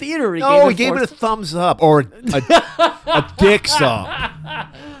in the theater, he gave it a thumbs up or a dick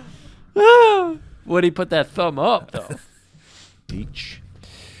up. Would he put that thumb up, though? Beach.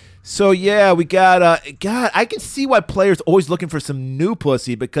 So, yeah, we got, God, I can see why players always looking for some new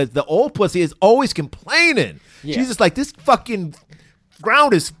pussy because the old pussy is always complaining. Yeah. She's just like, this fucking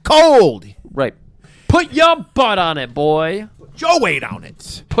ground is cold. Right. Put your butt on it, boy. Put your weight on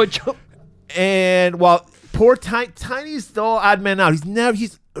it. And while poor Tiny's the odd man out,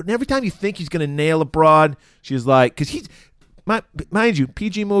 every time you think he's going to nail a broad, she's like, because mind you,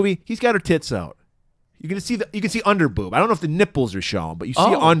 PG movie, he's got her tits out. You can see under boob. I don't know if the nipples are shown, but you see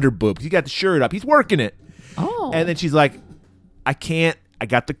Oh. under boob. He got the shirt up. He's working it. Oh. And then she's like, I can't. I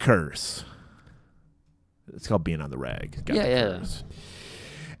got the curse. It's called being on the rag. Got Yeah, the yeah. curse.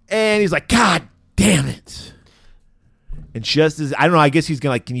 And he's like, God damn it. And just as, I don't know, I guess he's going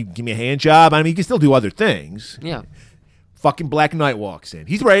to like, can you give me a hand job? I mean, he can still do other things. Yeah. Fucking Black Knight walks in.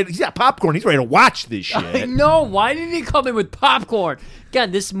 He's ready. He's got popcorn. He's ready to watch this I shit. know. Why did he come in with popcorn?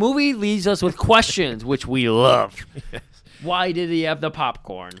 Again, this movie leaves us with questions, which we love. Why did he have the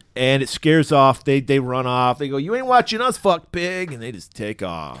popcorn? And it scares off. They run off. They go, you ain't watching us, fuck pig. And they just take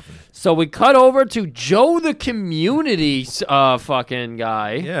off. So we cut over to Joe the community fucking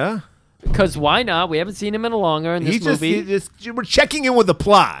guy. Yeah. Because why not? We haven't seen him in a longer in this movie. We're checking in with the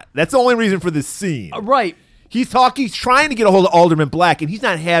plot. That's the only reason for this scene. Right. He's trying to get a hold of Alderman Black, and he's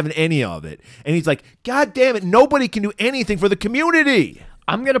not having any of it. And he's like, God damn it, nobody can do anything for the community.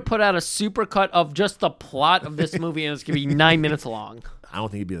 I'm going to put out a super cut of just the plot of this movie, and it's going to be 9 minutes long. I don't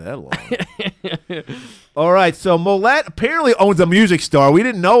think it'd be that long. All right, so Mollett apparently owns a music store. We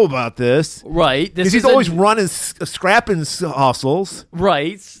didn't know about this. Right. Because he's always running, scrapping hustles.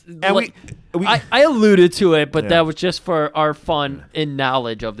 Right. And I alluded to it, but Yeah. that was just for our fun and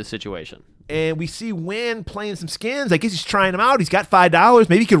knowledge of the situation. And we see Wynn playing some skins. I guess he's trying them out. He's got $5.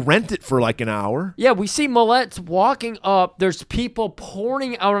 Maybe he could rent it for like an hour. Yeah, we see Mollett's walking up. There's people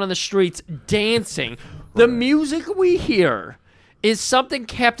pouring out on the streets, dancing. The music we hear is something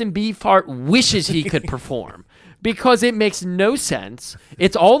Captain Beefheart wishes he could perform because it makes no sense.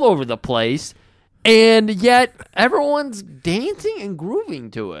 It's all over the place, and yet everyone's dancing and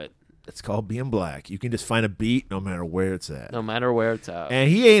grooving to it. It's called being black. You can just find a beat no matter where it's at. No matter where it's at. And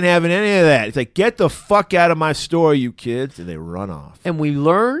he ain't having any of that. It's like, get the fuck out of my store, you kids. And they run off. And we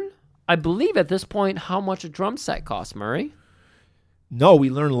learn, I believe at this point, how much a drum set costs, Murray. No, we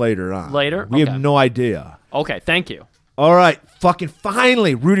learn later on. Later? We Okay. have no idea. Okay, thank you. All right, fucking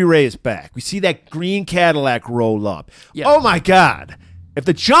finally, Rudy Ray is back. We see that green Cadillac roll up. Yeah. Oh my God. If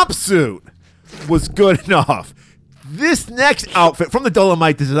the jumpsuit was good enough, this next outfit from the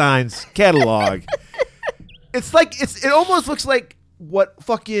Dolomite Designs catalog, it almost looks like what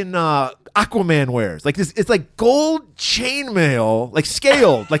fucking Aquaman wears. Like this, it's like gold chainmail, like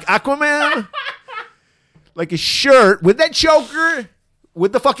scaled, like Aquaman. Like a shirt with that choker,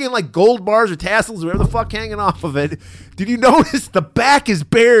 with the fucking like gold bars or tassels, whatever the fuck hanging off of it. Did you notice the back is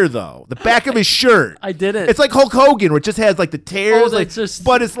bare though? The back of his shirt. I didn't. It's like Hulk Hogan, where it just has like the tears, Oh, like, that's just-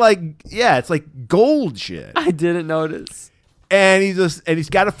 but it's like it's like gold shit. I didn't notice. And he's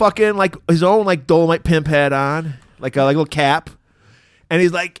got a fucking like his own like Dolomite pimp hat on, like a little cap, and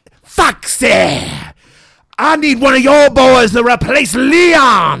he's like, Foxy, I need one of your boys to replace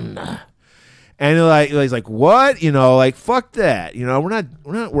Leon. And he's like, what? You know, like, fuck that. You know, we're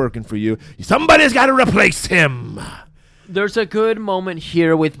not working for you. Somebody's got to replace him. There's a good moment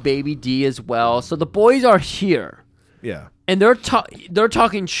here with Baby D as well. So the boys are here, Yeah. and they're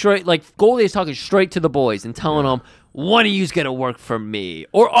talking straight. Like Goldie is talking straight to the boys and telling them, one of you's gonna work for me,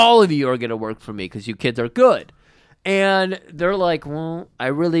 or all of you are gonna work for me because you kids are good. And they're like, well, I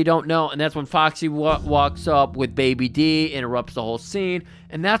really don't know. And that's when Foxy walks up with Baby D, interrupts the whole scene,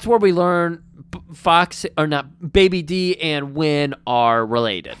 and that's where we learn Baby D and Wynn are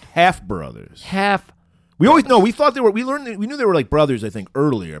related. Half brothers. Half We always know. We thought we knew they were like brothers, I think,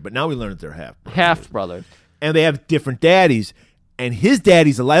 earlier, but now we learned that they're half brothers. and they have different daddies. And his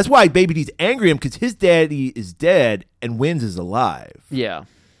daddy's alive. That's why Baby D's angry at him, because his daddy is dead and Wynn's is alive. Yeah.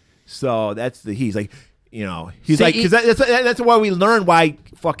 So he's like, you know, he's See, like, because that's why we learn why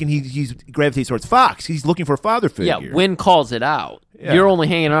fucking he's gravitates towards Fox. He's looking for a father figure. Yeah, Wynn calls it out. Yeah. You're only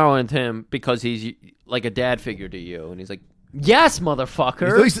hanging out with him because he's like a dad figure to you. And he's like, yes,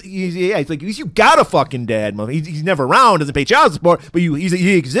 motherfucker. He's like, at least you got a fucking dad, mother. He's never around, doesn't pay child support, but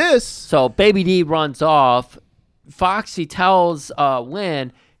he exists. So Baby D runs off. Foxy tells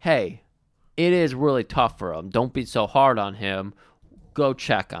Wynn, hey, it is really tough for him. Don't be so hard on him. Go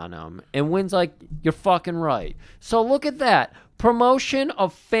check on him. And Wynn's like, you're fucking right. So look at that. Promotion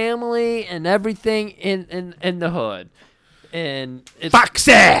of family and everything in the hood. And it's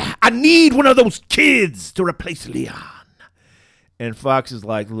Foxy, I need one of those kids to replace Leon. And Fox is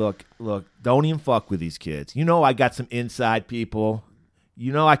like, look, don't even fuck with these kids. You know I got some inside people.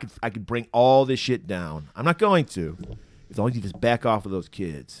 You know I could bring all this shit down. I'm not going to. As long as you just back off of those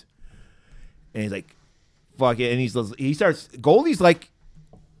kids. And he's like, fuck it. And he starts, Goldie's like,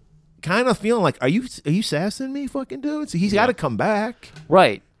 kind of feeling like, are you sassing me, fucking dude? So he's got to come back.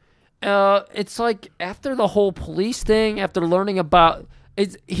 right. It's like after the whole police thing, after learning about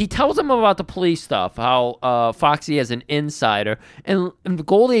he tells him about the police stuff, how Foxy has an insider, and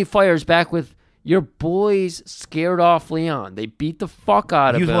Goldie fires back with, Your boys scared off Leon. They beat the fuck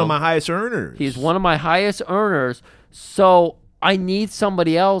out of him. He was one of my highest earners. He's one of my highest earners. So I need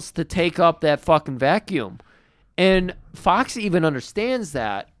somebody else to take up that fucking vacuum. And Fox even understands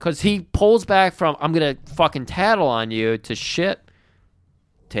that because he pulls back from, I'm going to fucking tattle on you, to shit.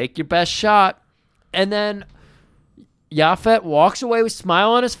 Take your best shot. And then Yaphet walks away with a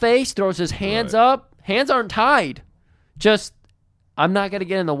smile on his face, throws his hands up. Hands aren't tied. Just, I'm not going to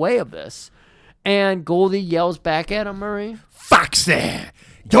get in the way of this. And Goldie yells back at him, Murray. Foxy,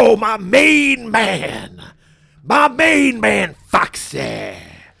 you're my main man. My main man, Foxy.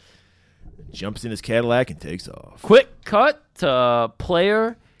 Jumps in his Cadillac and takes off. Quick cut to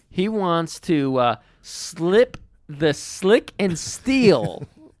player. He wants to slip the slick and steal.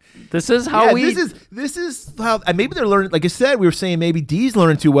 This is how This is how. Maybe they're learning. Like I said, we were saying maybe D's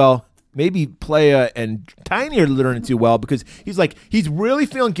learning too well. Maybe Playa and Tiny are learning too well because he's really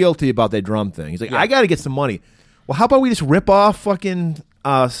feeling guilty about that drum thing. He's like, I got to get some money. Well, how about we just rip off fucking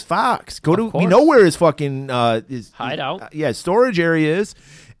Fox? We know where his fucking his hideout. Storage area is,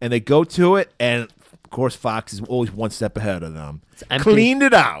 and they go to it, and of course Fox is always one step ahead of them. Cleaned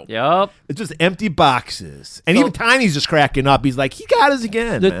it out. Yep. It's just empty boxes, and even Tiny's just cracking up. He's like, he got us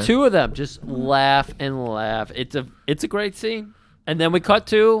again. The two of them just laugh and laugh. It's a great scene, and then we cut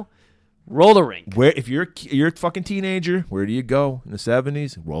to roller rink. Where if you're a fucking teenager, where do you go in the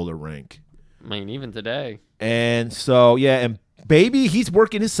 70s? Roller rink. I mean, even today. And so and Baby, he's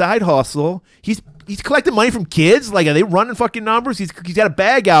working his side hustle. He's collecting money from kids. Like, are they running fucking numbers? He's got a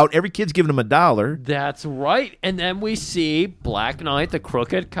bag out. Every kid's giving him $1. That's right. And then we see Black Knight, the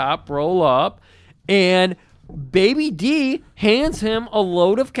crooked cop, roll up, and Baby D hands him a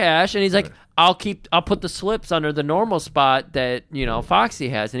load of cash, and he's like, I'll put the slips under the normal spot that, Foxy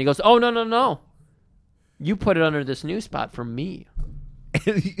has. And he goes, oh, no. You put it under this new spot for me.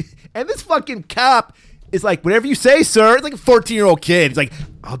 And this fucking cop is like, whatever you say, sir. It's like a 14-year-old kid. He's like,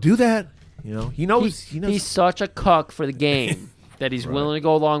 I'll do that. He knows. He's such a cuck for the game that he's willing to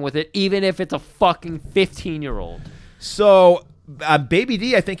go along with it, even if it's a fucking 15-year-old. So, Baby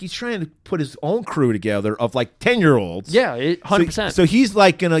D, I think he's trying to put his own crew together of like 10-year-olds. Yeah, 100%. So he's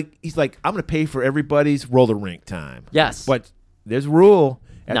like, I'm gonna pay for everybody's roller rink time. Yes, but there's a rule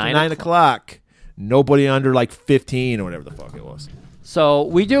after 9 o'clock. Nobody under like 15 or whatever the fuck it was. So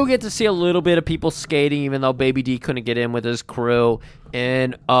we do get to see a little bit of people skating, even though Baby D couldn't get in with his crew.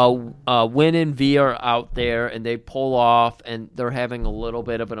 And Win and V are out there, and they pull off, and they're having a little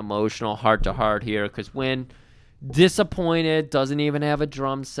bit of an emotional heart-to-heart here because Win, disappointed, doesn't even have a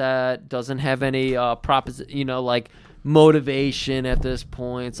drum set, doesn't have any motivation at this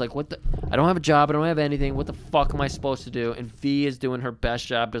point. It's like, I don't have a job, I don't have anything. What the fuck am I supposed to do? And V is doing her best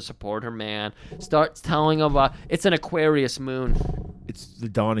job to support her man. Starts telling him it's an Aquarius moon. It's the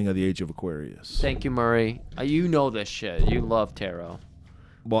dawning of the age of Aquarius. Thank you, Murray. You know this shit. You love tarot.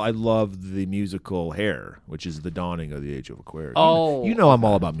 Well, I love the musical Hair, which is the dawning of the age of Aquarius. Oh, you know I'm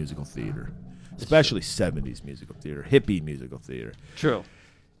all about musical theater, especially 70s musical theater, hippie musical theater. True.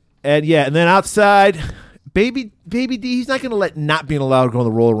 And and then outside, Baby D, he's not going to let not being allowed to go on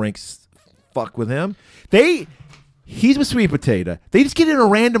the roller rinks fuck with him. He's with Sweet Potato. They just get in a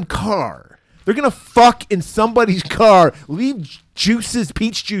random car. They're going to fuck in somebody's car, leave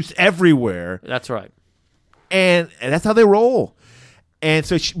peach juice everywhere. That's right. And that's how they roll. And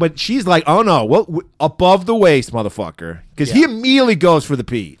so, she's like, oh no, well, above the waist, motherfucker. Because he immediately goes for the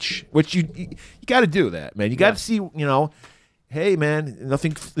peach, which you got to do that, man. You got to see, hey, man,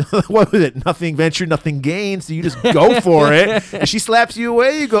 nothing, what was it? Nothing ventured, nothing gained. So you just go for it. And she slaps you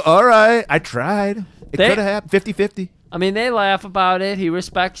away. You go, all right, I tried. It could have happened 50-50. I mean, they laugh about it. He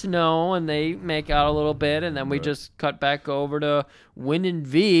respects no, and they make out a little bit. And then we just cut back over to Win and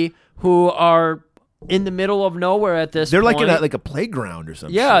V, who are in the middle of nowhere at this point. They're like a playground or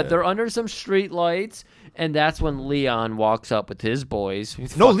something. Yeah, they're under some street lights. And that's when Leon walks up with his boys.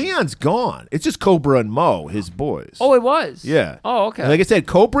 Leon's gone. It's just Cobra and Mo, his boys. Oh, it was? Yeah. Oh, okay. And like I said,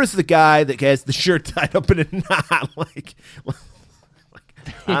 Cobra's the guy that has the shirt tied up in a knot.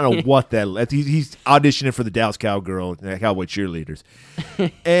 I don't know what that is. He's auditioning for the Dallas Cowboy cheerleaders.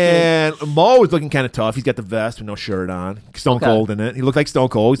 And Mo is looking kind of tough. He's got the vest with no shirt on. Stone Cold in it. He looked like Stone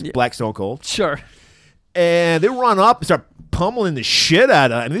Cold. He's Black Stone Cold. Sure. And they run up and start pummeling the shit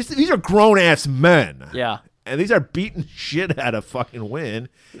out of him. These are grown-ass men. Yeah. And these are beating shit out of fucking Win.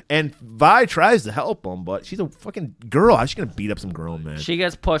 And Vi tries to help him, but she's a fucking girl. How's she going to beat up some grown man? She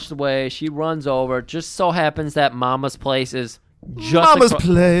gets pushed away. She runs over. Just so happens that Mama's place is Mama's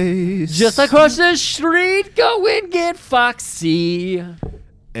place. Just across the street. Go and get Foxy.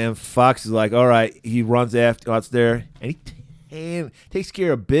 And Fox is like, all right. He runs out there, and takes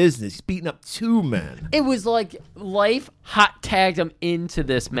care of business. He's beating up 2 men. It was like life hot tagged him into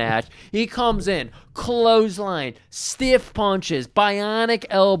this match. He comes in, clothesline, stiff punches, bionic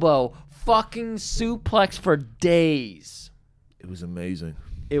elbow, fucking suplex for days. It was amazing.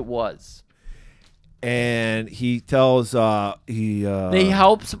 It was. And he tells he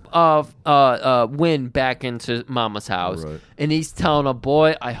helps Win back into Mama's house, Right. and he's telling him,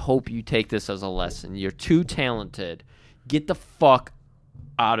 "Boy, I hope you take this as a lesson. You're too talented. Get the fuck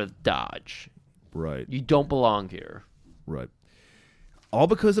out of Dodge. right, You don't belong here." right. All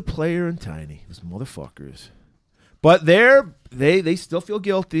because of Player and Tiny, those motherfuckers. But they still feel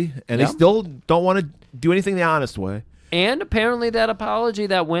guilty, and Yeah. they still don't want to do anything the honest way. And apparently, that apology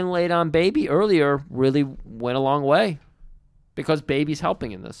that Win laid on Baby earlier really went a long way, because Baby's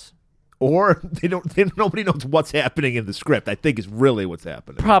helping in this. Or nobody knows what's happening in the script. I think is really what's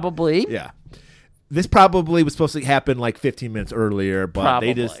happening. Probably. Yeah. This probably was supposed to happen like 15 minutes earlier, but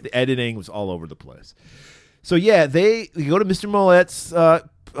the editing was all over the place. So yeah, they go to Mr. Millett's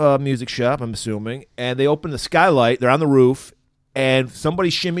music shop, I'm assuming, and they open the skylight. They're on the roof, and somebody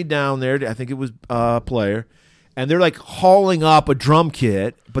shimmied down there. I think it was Player, and they're like hauling up a drum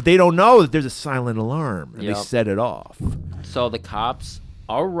kit, but they don't know that there's a silent alarm, and Yep. they set it off. So the cops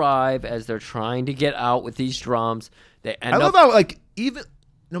arrive as they're trying to get out with these drums. They end I up love how like even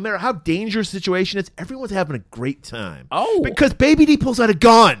no matter how dangerous the situation is, everyone's having a great time. Oh. Because Baby D pulls out a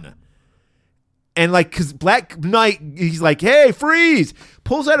gun. And like, because Black Knight, he's like, hey, freeze.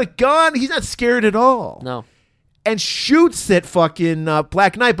 Pulls out a gun. He's not scared at all. No. And shoots at fucking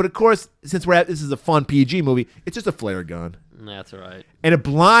Black Knight. But of course, since this is a fun PG movie, it's just a flare gun. That's right. And it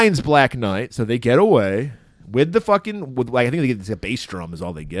blinds Black Knight, so they get away with the fucking, I think they get a bass drum is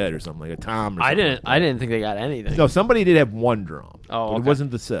all they get or something, like a tom or something. I didn't think they got anything. No, somebody did have one drum. Oh, but okay. it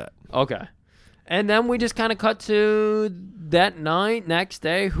wasn't the set. Okay. And then we just kind of cut to that night, next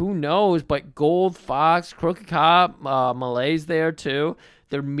day, who knows, but Gold, Fox, Crooked Cop, Malay's there too.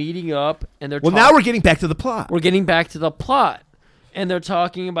 They're meeting up, and they're Now we're getting back to the plot. We're getting back to the plot, and they're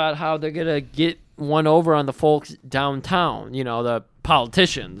talking about how they're going to get one over on the folks downtown, the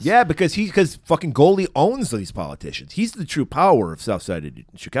politicians. Yeah, because fucking Goldie owns these politicians. He's the true power of Southside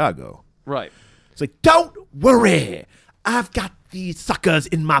Chicago. Right. It's like, don't worry. I've got these suckers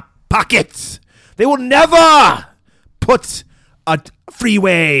in my pockets. They will never put a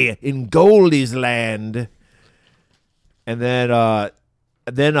freeway in Goldie's land. And then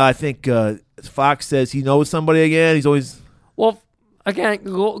I think Fox says he knows somebody again. He's always... Well, again,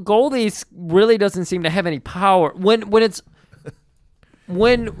 Goldie really doesn't seem to have any power.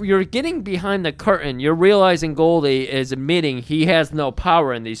 When you're getting behind the curtain, you're realizing Goldie is admitting he has no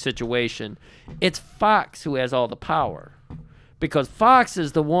power in these situations. It's Fox who has all the power. Because Fox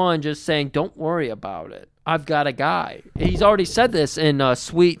is the one just saying, don't worry about it. I've got a guy. He's already said this in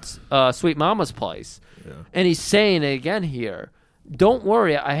Sweet Mama's Place. Yeah. And he's saying it again here. Don't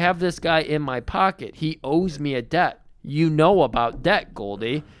worry, I have this guy in my pocket. He owes me a debt. You know about debt,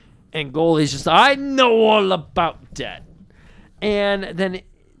 Goldie. And Goldie's just, I know all about debt. And then,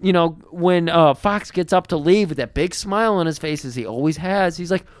 when Fox gets up to leave with that big smile on his face, as he always has,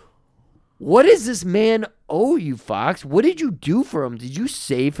 he's like, what does this man owe you, Fox? What did you do for him? Did you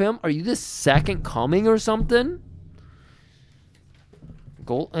save him? Are you the second coming or something?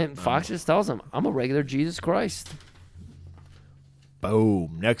 And Fox just tells him, I'm a regular Jesus Christ.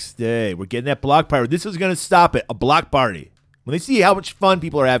 Boom. Next day, we're getting that block party. This is going to stop it. A block party. When they see how much fun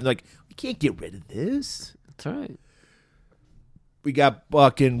people are having, they're like, we can't get rid of this. That's right. We got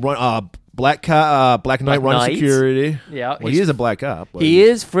fucking Black Knight running security. Yeah. Well, he is a black cop. But he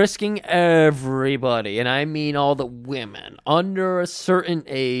is frisking everybody, and I mean all the women under a certain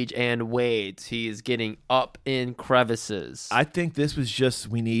age and weight. He is getting up in crevices. I think this was just,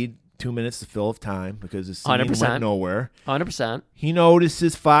 we need 2 minutes to fill of time because the scene 100%. went nowhere. 100%. He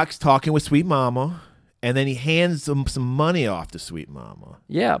notices Fox talking with Sweet Mama, and then he hands him some money off to Sweet Mama.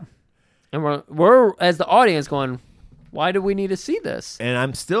 Yeah. And we're as the audience going, why do we need to see this? And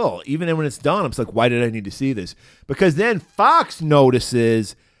I'm still, even when it's done, I'm just like, why did I need to see this? Because then Fox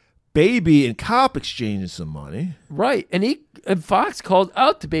notices Baby and Cop exchanging some money. Right. And Fox called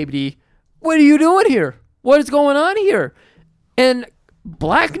out to Baby D, what are you doing here? What is going on here? And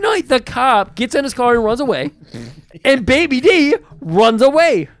Black Knight, the cop, gets in his car and runs away. And Baby D runs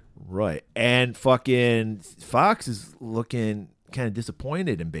away. Right. And fucking Fox is looking kind of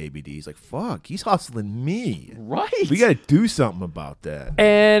disappointed in Baby D. He's like, fuck, he's hustling me. Right. We got to do something about that.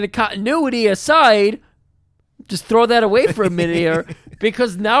 And continuity aside, just throw that away for a minute here,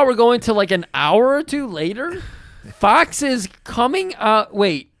 because now we're going to like an hour or two later. Fox is coming out.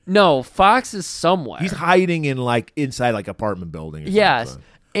 Wait, No, Fox is somewhere. He's hiding in like inside like apartment building. Or yes, something.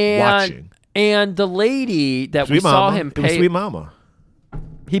 and Watching. and the lady that Sweet we saw Mama. him It was pay. Sweet Mama.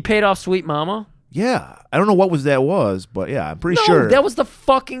 He paid off Sweet Mama. Yeah, I don't know what that was, but yeah, I'm pretty No, sure that was the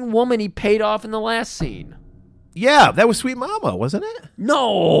fucking woman he paid off in the last scene. Yeah, that was Sweet Mama, wasn't it?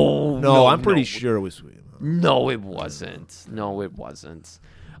 No, I'm pretty sure it was Sweet Mama. No, it wasn't. No, it wasn't.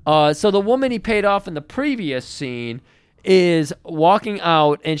 So the woman he paid off in the previous scene is walking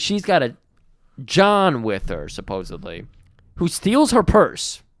out, and she's got a John with her, supposedly, who steals her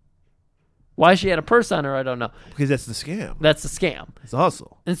purse. Why she had a purse on her, I don't know. Because that's the scam. That's the scam. It's a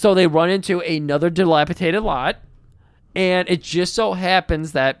hustle. And so they run into another dilapidated lot, and it just so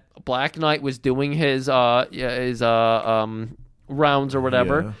happens that Black Knight was doing his rounds or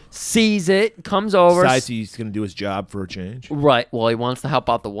whatever, Yeah. sees it, comes over. Decides he's going to do his job for a change. Right. Well, he wants to help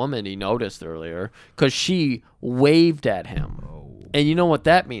out the woman he noticed earlier because she waved at him. Oh. And you know what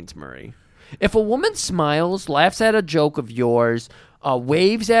that means, Murray? If a woman smiles, laughs at a joke of yours,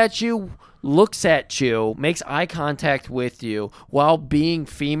 waves at you, looks at you, makes eye contact with you while being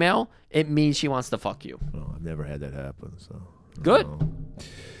female, it means she wants to fuck you. Oh, I've never had that happen. So Good.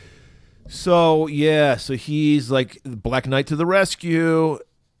 So yeah, so he's like Black Knight to the rescue,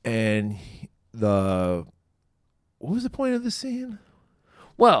 and what was the point of the scene?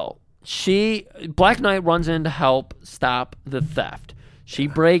 Well, Black Knight runs in to help stop the theft. He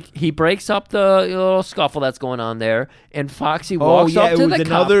breaks up the little scuffle that's going on there, and Foxy walks up to it was the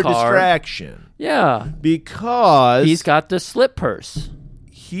another cop car. distraction. Yeah, Because he's got the slip purse.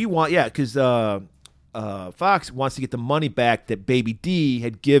 because Fox wants to get the money back that Baby D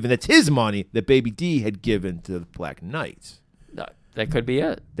had given. That's his money that Baby D had given to the Black Knight. That could be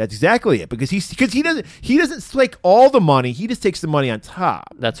it. That's exactly it. Because he doesn't take all the money. He just takes the money on top.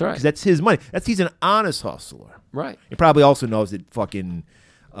 That's right. Because that's his money. He's an honest hustler. Right. He probably also knows that fucking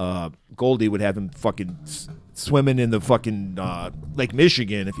Goldie would have him fucking swimming in the fucking Lake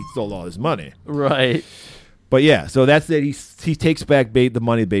Michigan if he stole all his money. Right. But yeah, so that's it. He takes back the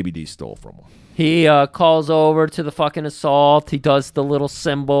money Baby D stole from him. He calls over to the fucking assault. He does the little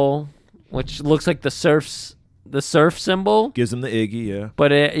symbol, which looks like the surf symbol. Gives him the Iggy, yeah.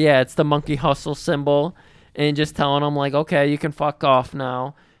 But it's the monkey hustle symbol, and just telling him like, okay, you can fuck off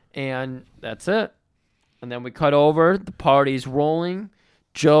now, and that's it. And then we cut over. The party's rolling.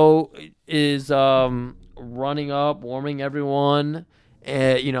 Joe is running up, warming everyone,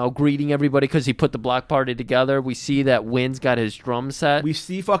 greeting everybody because he put the block party together. We see that Wynn's got his drum set. We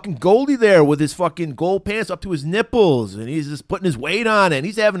see fucking Goldie there with his fucking gold pants up to his nipples, and he's just putting his weight on it, and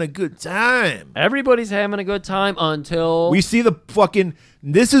he's having a good time. Everybody's having a good time until we see the fucking.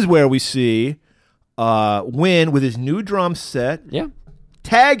 This is where we see Wynn with his new drum set. Yeah.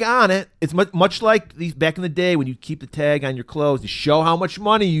 Tag on it. It's much like these back in the day when you keep the tag on your clothes to show how much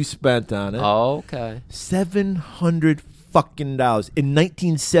money you spent on it. Oh, okay. $700 fucking in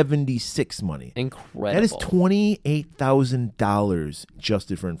 1976 money. Incredible. That is $28,000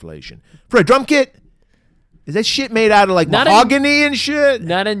 adjusted for inflation for a drum kit. Is that shit made out of like mahogany and shit?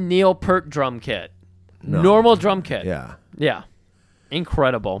 Not a Neil Peart drum kit. No. Normal drum kit. Yeah. Yeah.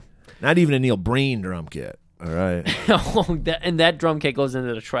 Incredible. Not even a Neil Breen drum kit. All right. And that drum kit goes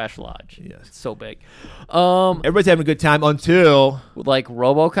into the trash lodge. Yes. It's so big. Everybody's having a good time until like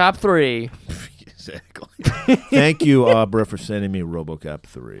RoboCop 3. Exactly. Thank you, Abra, for sending me RoboCop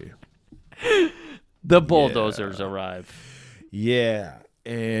 3. The bulldozers arrive. Yeah.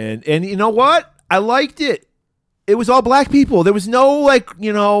 And you know what? I liked it. It was all black people. There was no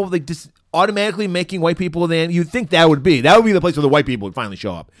just automatically making white people then you'd think that would be the place where the white people would finally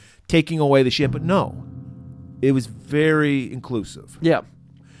show up, taking away the shit, but no. It was very inclusive. Yeah.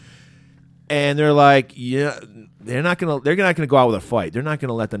 And they're like, yeah, they're not gonna go out with a fight. They're not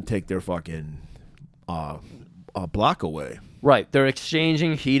gonna let them take their fucking block away. Right. They're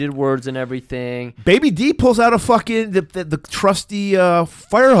exchanging heated words and everything. Baby D pulls out a fucking the trusty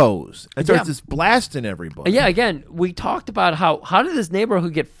fire hose and starts just blasting everybody. Yeah, again, we talked about how did this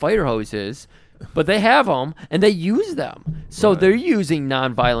neighborhood get fire hoses, but they have them and they use them. So they're using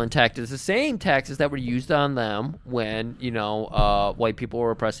nonviolent tactics, the same tactics that were used on them when white people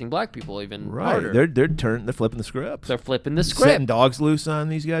were oppressing black people even harder. They're flipping the script. They're flipping the script. Setting dogs loose on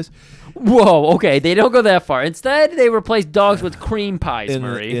these guys. Whoa, okay, they don't go that far. Instead, they replace dogs with cream pies,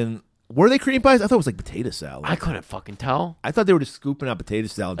 Murray. Were they cream pies? I thought it was like potato salad. I couldn't fucking tell. I thought they were just scooping out potato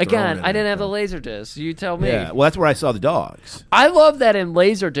salad. Again, I didn't have the Laserdisc. You tell me. Yeah, well, that's where I saw the dogs. I love that in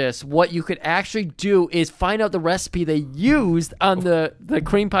Laserdisc, what you could actually do is find out the recipe they used on the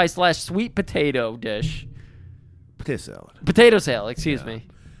cream pie / sweet potato dish. Potato salad. Potato salad, excuse me.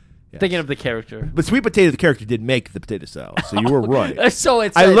 Thinking of the character. But Sweet Potato, the character, did make the potato salad, so you were right. So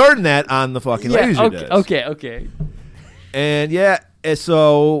it's I learned that on the fucking Laser okay, Disc. okay. And and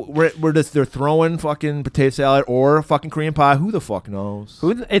so they're throwing fucking potato salad or fucking Korean pie. Who the fuck knows?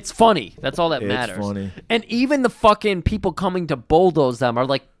 It's funny. That's all that It's matters. funny. And even the fucking people coming to bulldoze them are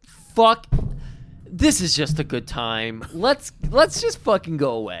like, fuck. This is just a good time. Let's just fucking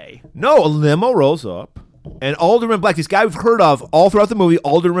go away. No, a limo rolls up, and Alderman Black, this guy we've heard of all throughout the movie,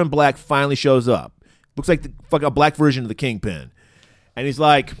 Alderman Black finally shows up. Looks like the fucking a black version of the Kingpin. And he's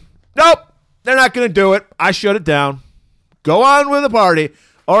like, nope, they're not going to do it. I shut it down. Go on with the party.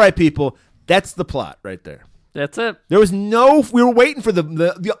 All right, people, that's the plot right there. That's it. There was we were waiting for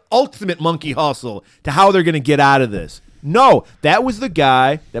the ultimate monkey hustle to how they're going to get out of this. No, that was the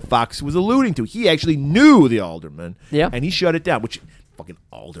guy that Fox was alluding to. He actually knew the alderman, and he shut it down, which fucking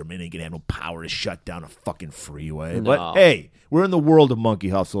alderman ain't going to have no power to shut down a fucking freeway. No. But, hey, we're in the world of monkey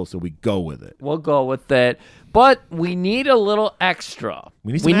hustle, so we go with it. We'll go with it. But we need a little extra.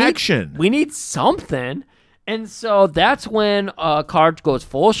 We need some action. We need something. And so that's when a car goes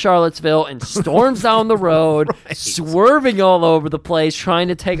full Charlottesville and storms down the road, swerving all over the place, trying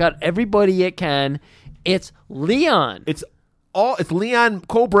to take out everybody it can. It's Leon. It's Leon,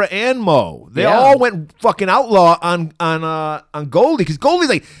 Cobra, and Mo. They all went fucking outlaw on Goldie, because Goldie's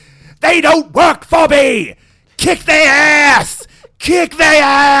like, they don't work for me. Kick their ass. Kick their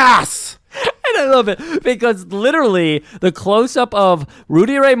ass. And I love it because literally the close-up of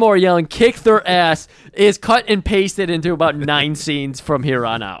Rudy Ray Moore yelling "kick their ass" is cut and pasted into about 9 scenes from here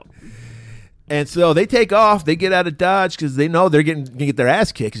on out. And so they take off. They get out of Dodge because they know they're going to get their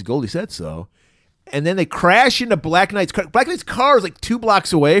ass kicked because Goldie said so. And then they crash into Black Knight's car. Black Knight's car is like 2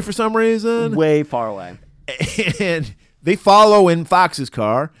 blocks away for some reason. Way far away. And they follow in Fox's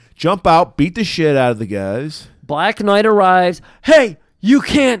car, jump out, beat the shit out of the guys. Black Knight arrives. Hey, you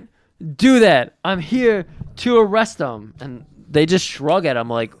can't do that. I'm here to arrest them. And they just shrug at him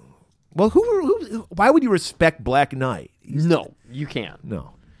like, well, why would you respect Black Knight? No, you can't.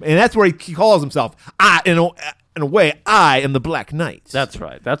 No. And that's where he calls himself, in a way, I am the Black Knight. That's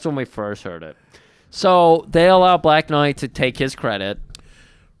right. That's when we first heard it. So they allow Black Knight to take his credit.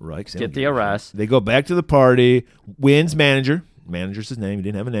 Right. Get the arrest. They go back to the party. Wynn's manager's his name, he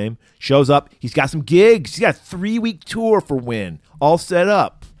didn't have a name, shows up. He's got some gigs. He's got a 3-week tour for Wynn, all set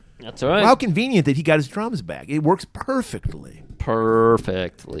up. That's right. Well, how convenient that he got his drums back. It works perfectly.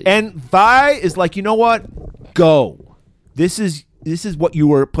 And Vi is like, you know what? Go. This is what you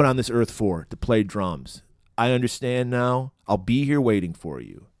were put on this earth for, to play drums. I understand now. I'll be here waiting for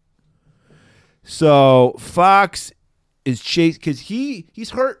you. So Fox is chased because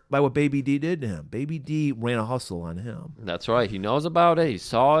he's hurt by what Baby D did to him. Baby D ran a hustle on him. That's right. He knows about it. He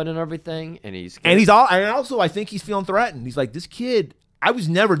saw it and everything, and I think he's feeling threatened. He's like, this kid, I was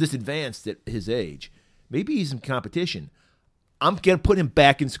never this advanced at his age. Maybe he's in competition. I'm gonna put him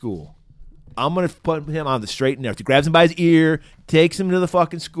back in school. I'm gonna put him on the straight and narrow. He grabs him by his ear, takes him to the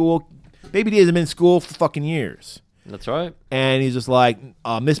fucking school. Baby D hasn't been in school for fucking years. That's right. And he's just like,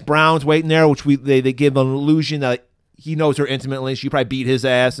 Miss Brown's waiting there, which they give an illusion that he knows her intimately. She probably beat his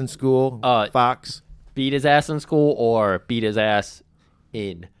ass in school. Fox. Beat his ass in school or beat his ass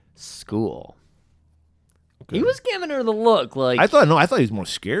in school. Okay. He was giving her the look like... I thought he was more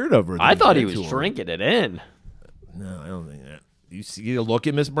scared of her. I thought he was drinking it in. No, I don't think that. You see a look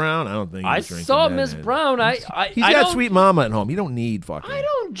at Miss Brown? I don't think I saw Miss Brown. He's got sweet mama at home. You don't need fucking... I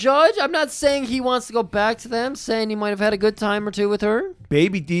don't judge. I'm not saying he wants to go back to them, saying he might have had a good time or two with her.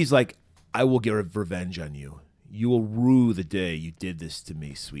 Baby D's like, I will get revenge on you. You will rue the day you did this to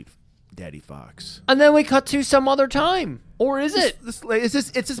me, sweet Daddy Fox. And then we cut to some other time. Or is it? It's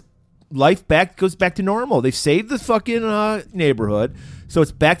just life goes back to normal. They've saved the fucking neighborhood, so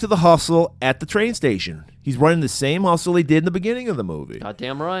it's back to the hustle at the train station. He's running the same hustle he did in the beginning of the movie.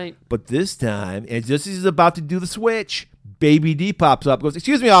 Goddamn right. But this time, and just as he's about to do the switch, Baby D pops up, goes,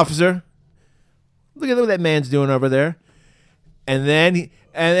 "Excuse me, officer. Look at what that man's doing over there." And then,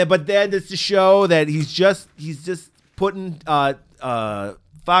 but then it's to show that he's just putting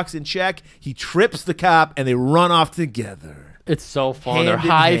Fox in check. He trips the cop, and they run off together. It's so fun. They're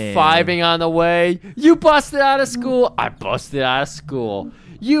high-fiving on the way. You busted out of school. I busted out of school.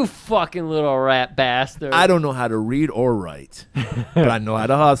 You fucking little rat bastard. I don't know how to read or write, but I know how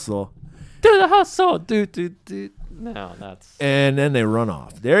to hustle. Do the hustle. Do. No, that's... And then they run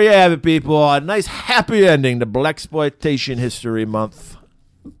off. There you have it, people. A nice happy ending to Blaxploitation History Month.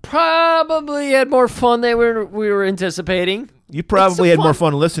 Probably had more fun than we were anticipating. You probably had more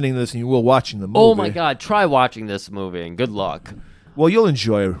fun listening to this than you will watching the movie. Oh, my God. Try watching this movie, and good luck. Well, you'll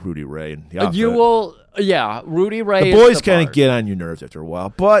enjoy Rudy Ray. And the you will... Yeah, Rudy Ray. The boys is the kind of part. get on your nerves after a while,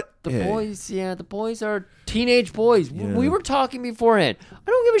 but The hey, boys are teenage boys. Yeah. We were talking beforehand. I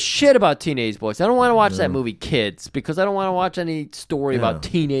don't give a shit about teenage boys. I don't want to watch that movie Kids because I don't want to watch any story about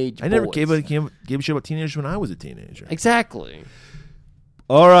teenage I never boys. gave a shit about teenagers when I was a teenager. Exactly.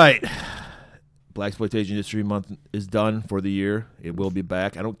 All right. Blaxploitation History Month is done for the year. It will be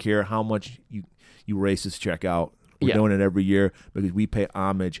back. I don't care how much you racists check out. We're doing it every year because we pay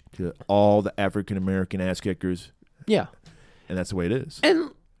homage to all the African American ass kickers, Yeah. and that's the way it is. And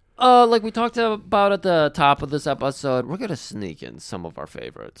like we talked about at the top of this episode, we're gonna sneak in some of our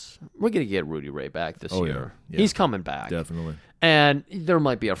favorites. We're gonna get Rudy Ray back this year. Yeah. He's coming back. Definitely. And there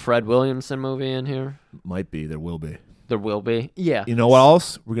might be a Fred Williamson movie in here. Might be. There will be. There will be. Yeah. You know what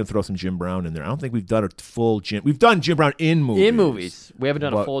else? We're going to throw some Jim Brown in there. I don't think we've done a full Jim. We've done Jim Brown in movies. In movies. We haven't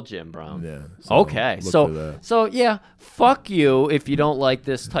done a But- full Jim Brown. Yeah. Okay. look for that. So yeah, fuck you if you don't like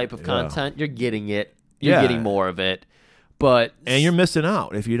this type of content. You're getting it. You're Yeah. getting more of it. But And you're missing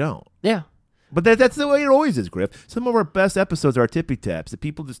out if you don't. yeah. But that's the way it always is, Griff. Some of our best episodes are Tippy Taps. The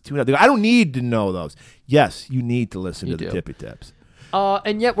people just tune out. They go, I don't need to know those. Yes, you need to listen You to the do. Tippy Taps.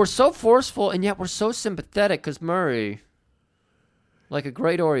 And yet we're so forceful and yet we're so sympathetic because Murray, like a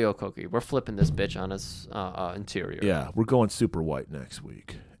great Oreo cookie, we're flipping this bitch on his interior. Yeah, we're going super white next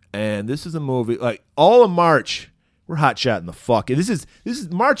week. And this is a movie, like, all of March, we're hot shotting the fuck. This is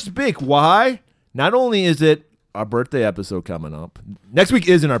March is big. Why? Not only is it our birthday episode coming up. Next week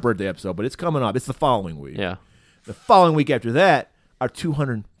isn't our birthday episode, but it's coming up. It's the following week. Yeah. The following week after that, our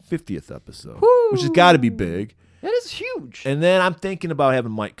 250th episode, which has got to be big. That is huge. And then I'm thinking about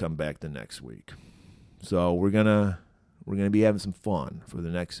having Mike come back the next week. So we're gonna be having some fun for the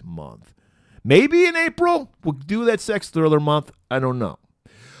next month. Maybe in April we'll do that sex thriller month. I don't know.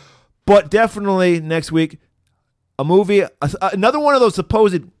 But definitely next week, a movie, another one of those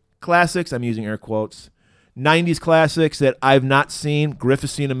supposed classics, I'm using air quotes, 90s classics that I've not seen. Griff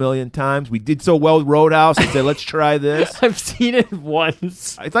has seen a million times. We did so well with Roadhouse. I said, let's try this. I've seen it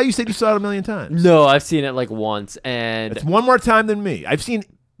once. I thought you said you saw it a million times. No, I've seen it like once. And It's one more time than me. I've seen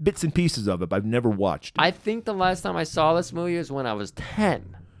bits and pieces of it, but I've never watched it. I think the last time I saw this movie was when I was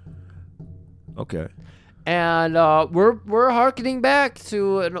 10. Okay. And we're harkening back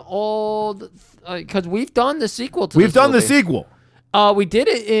to an old, because we've done the sequel to We've this done the movie. sequel. We did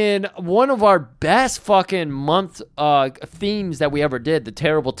it in one of our best fucking month themes that we ever did, the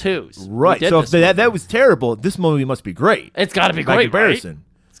Terrible Twos. We Right. did So if this movie. that was terrible, this movie must be great. It's got to be By great, comparison.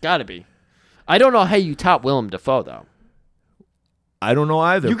 right? It's got to be. I don't know how you top Willem Dafoe, though. I don't know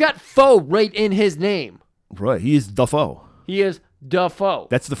either. You got Foe right in his name. Right. He is Dafoe. He is Dafoe.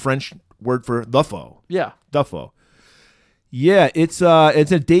 That's the French word for the foe. Yeah. Dafoe. Yeah, it's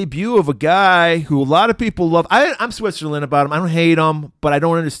a debut of a guy who a lot of people love. I'm Switzerland about him. I don't hate him, but I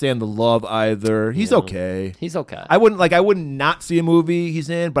don't understand the love either. He's okay. He's okay. I wouldn't not see a movie he's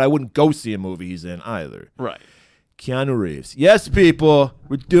in, but I wouldn't go see a movie he's in either. Right. Keanu Reeves. Yes, people,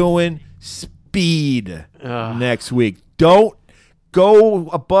 we're doing Speed next week. Don't go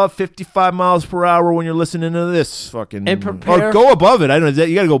above 55 miles per hour when you're listening to this fucking. And prepare- or go above it. I don't know.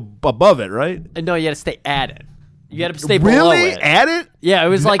 You got to go above it, right? No, you got to stay at it. You got to stay below Really? it. At it? Yeah, it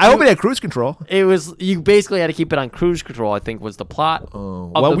was like I hope it had cruise control. it was. You basically had to keep it on cruise control. I think was the plot.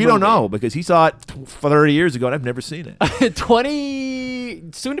 of Well, the we don't movie. know because he saw it 30 years ago and I've never seen it. 20,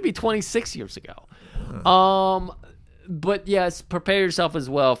 soon to be 26 years ago. But yes, prepare yourself as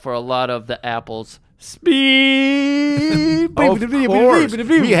well for a lot of the Apple's Speed. Of course.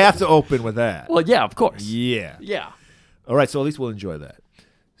 We have to open with that. Well, yeah, of course. Yeah. Yeah. All right, so at least we'll enjoy that.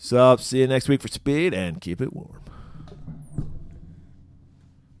 So see you next week for Speed and keep it warm.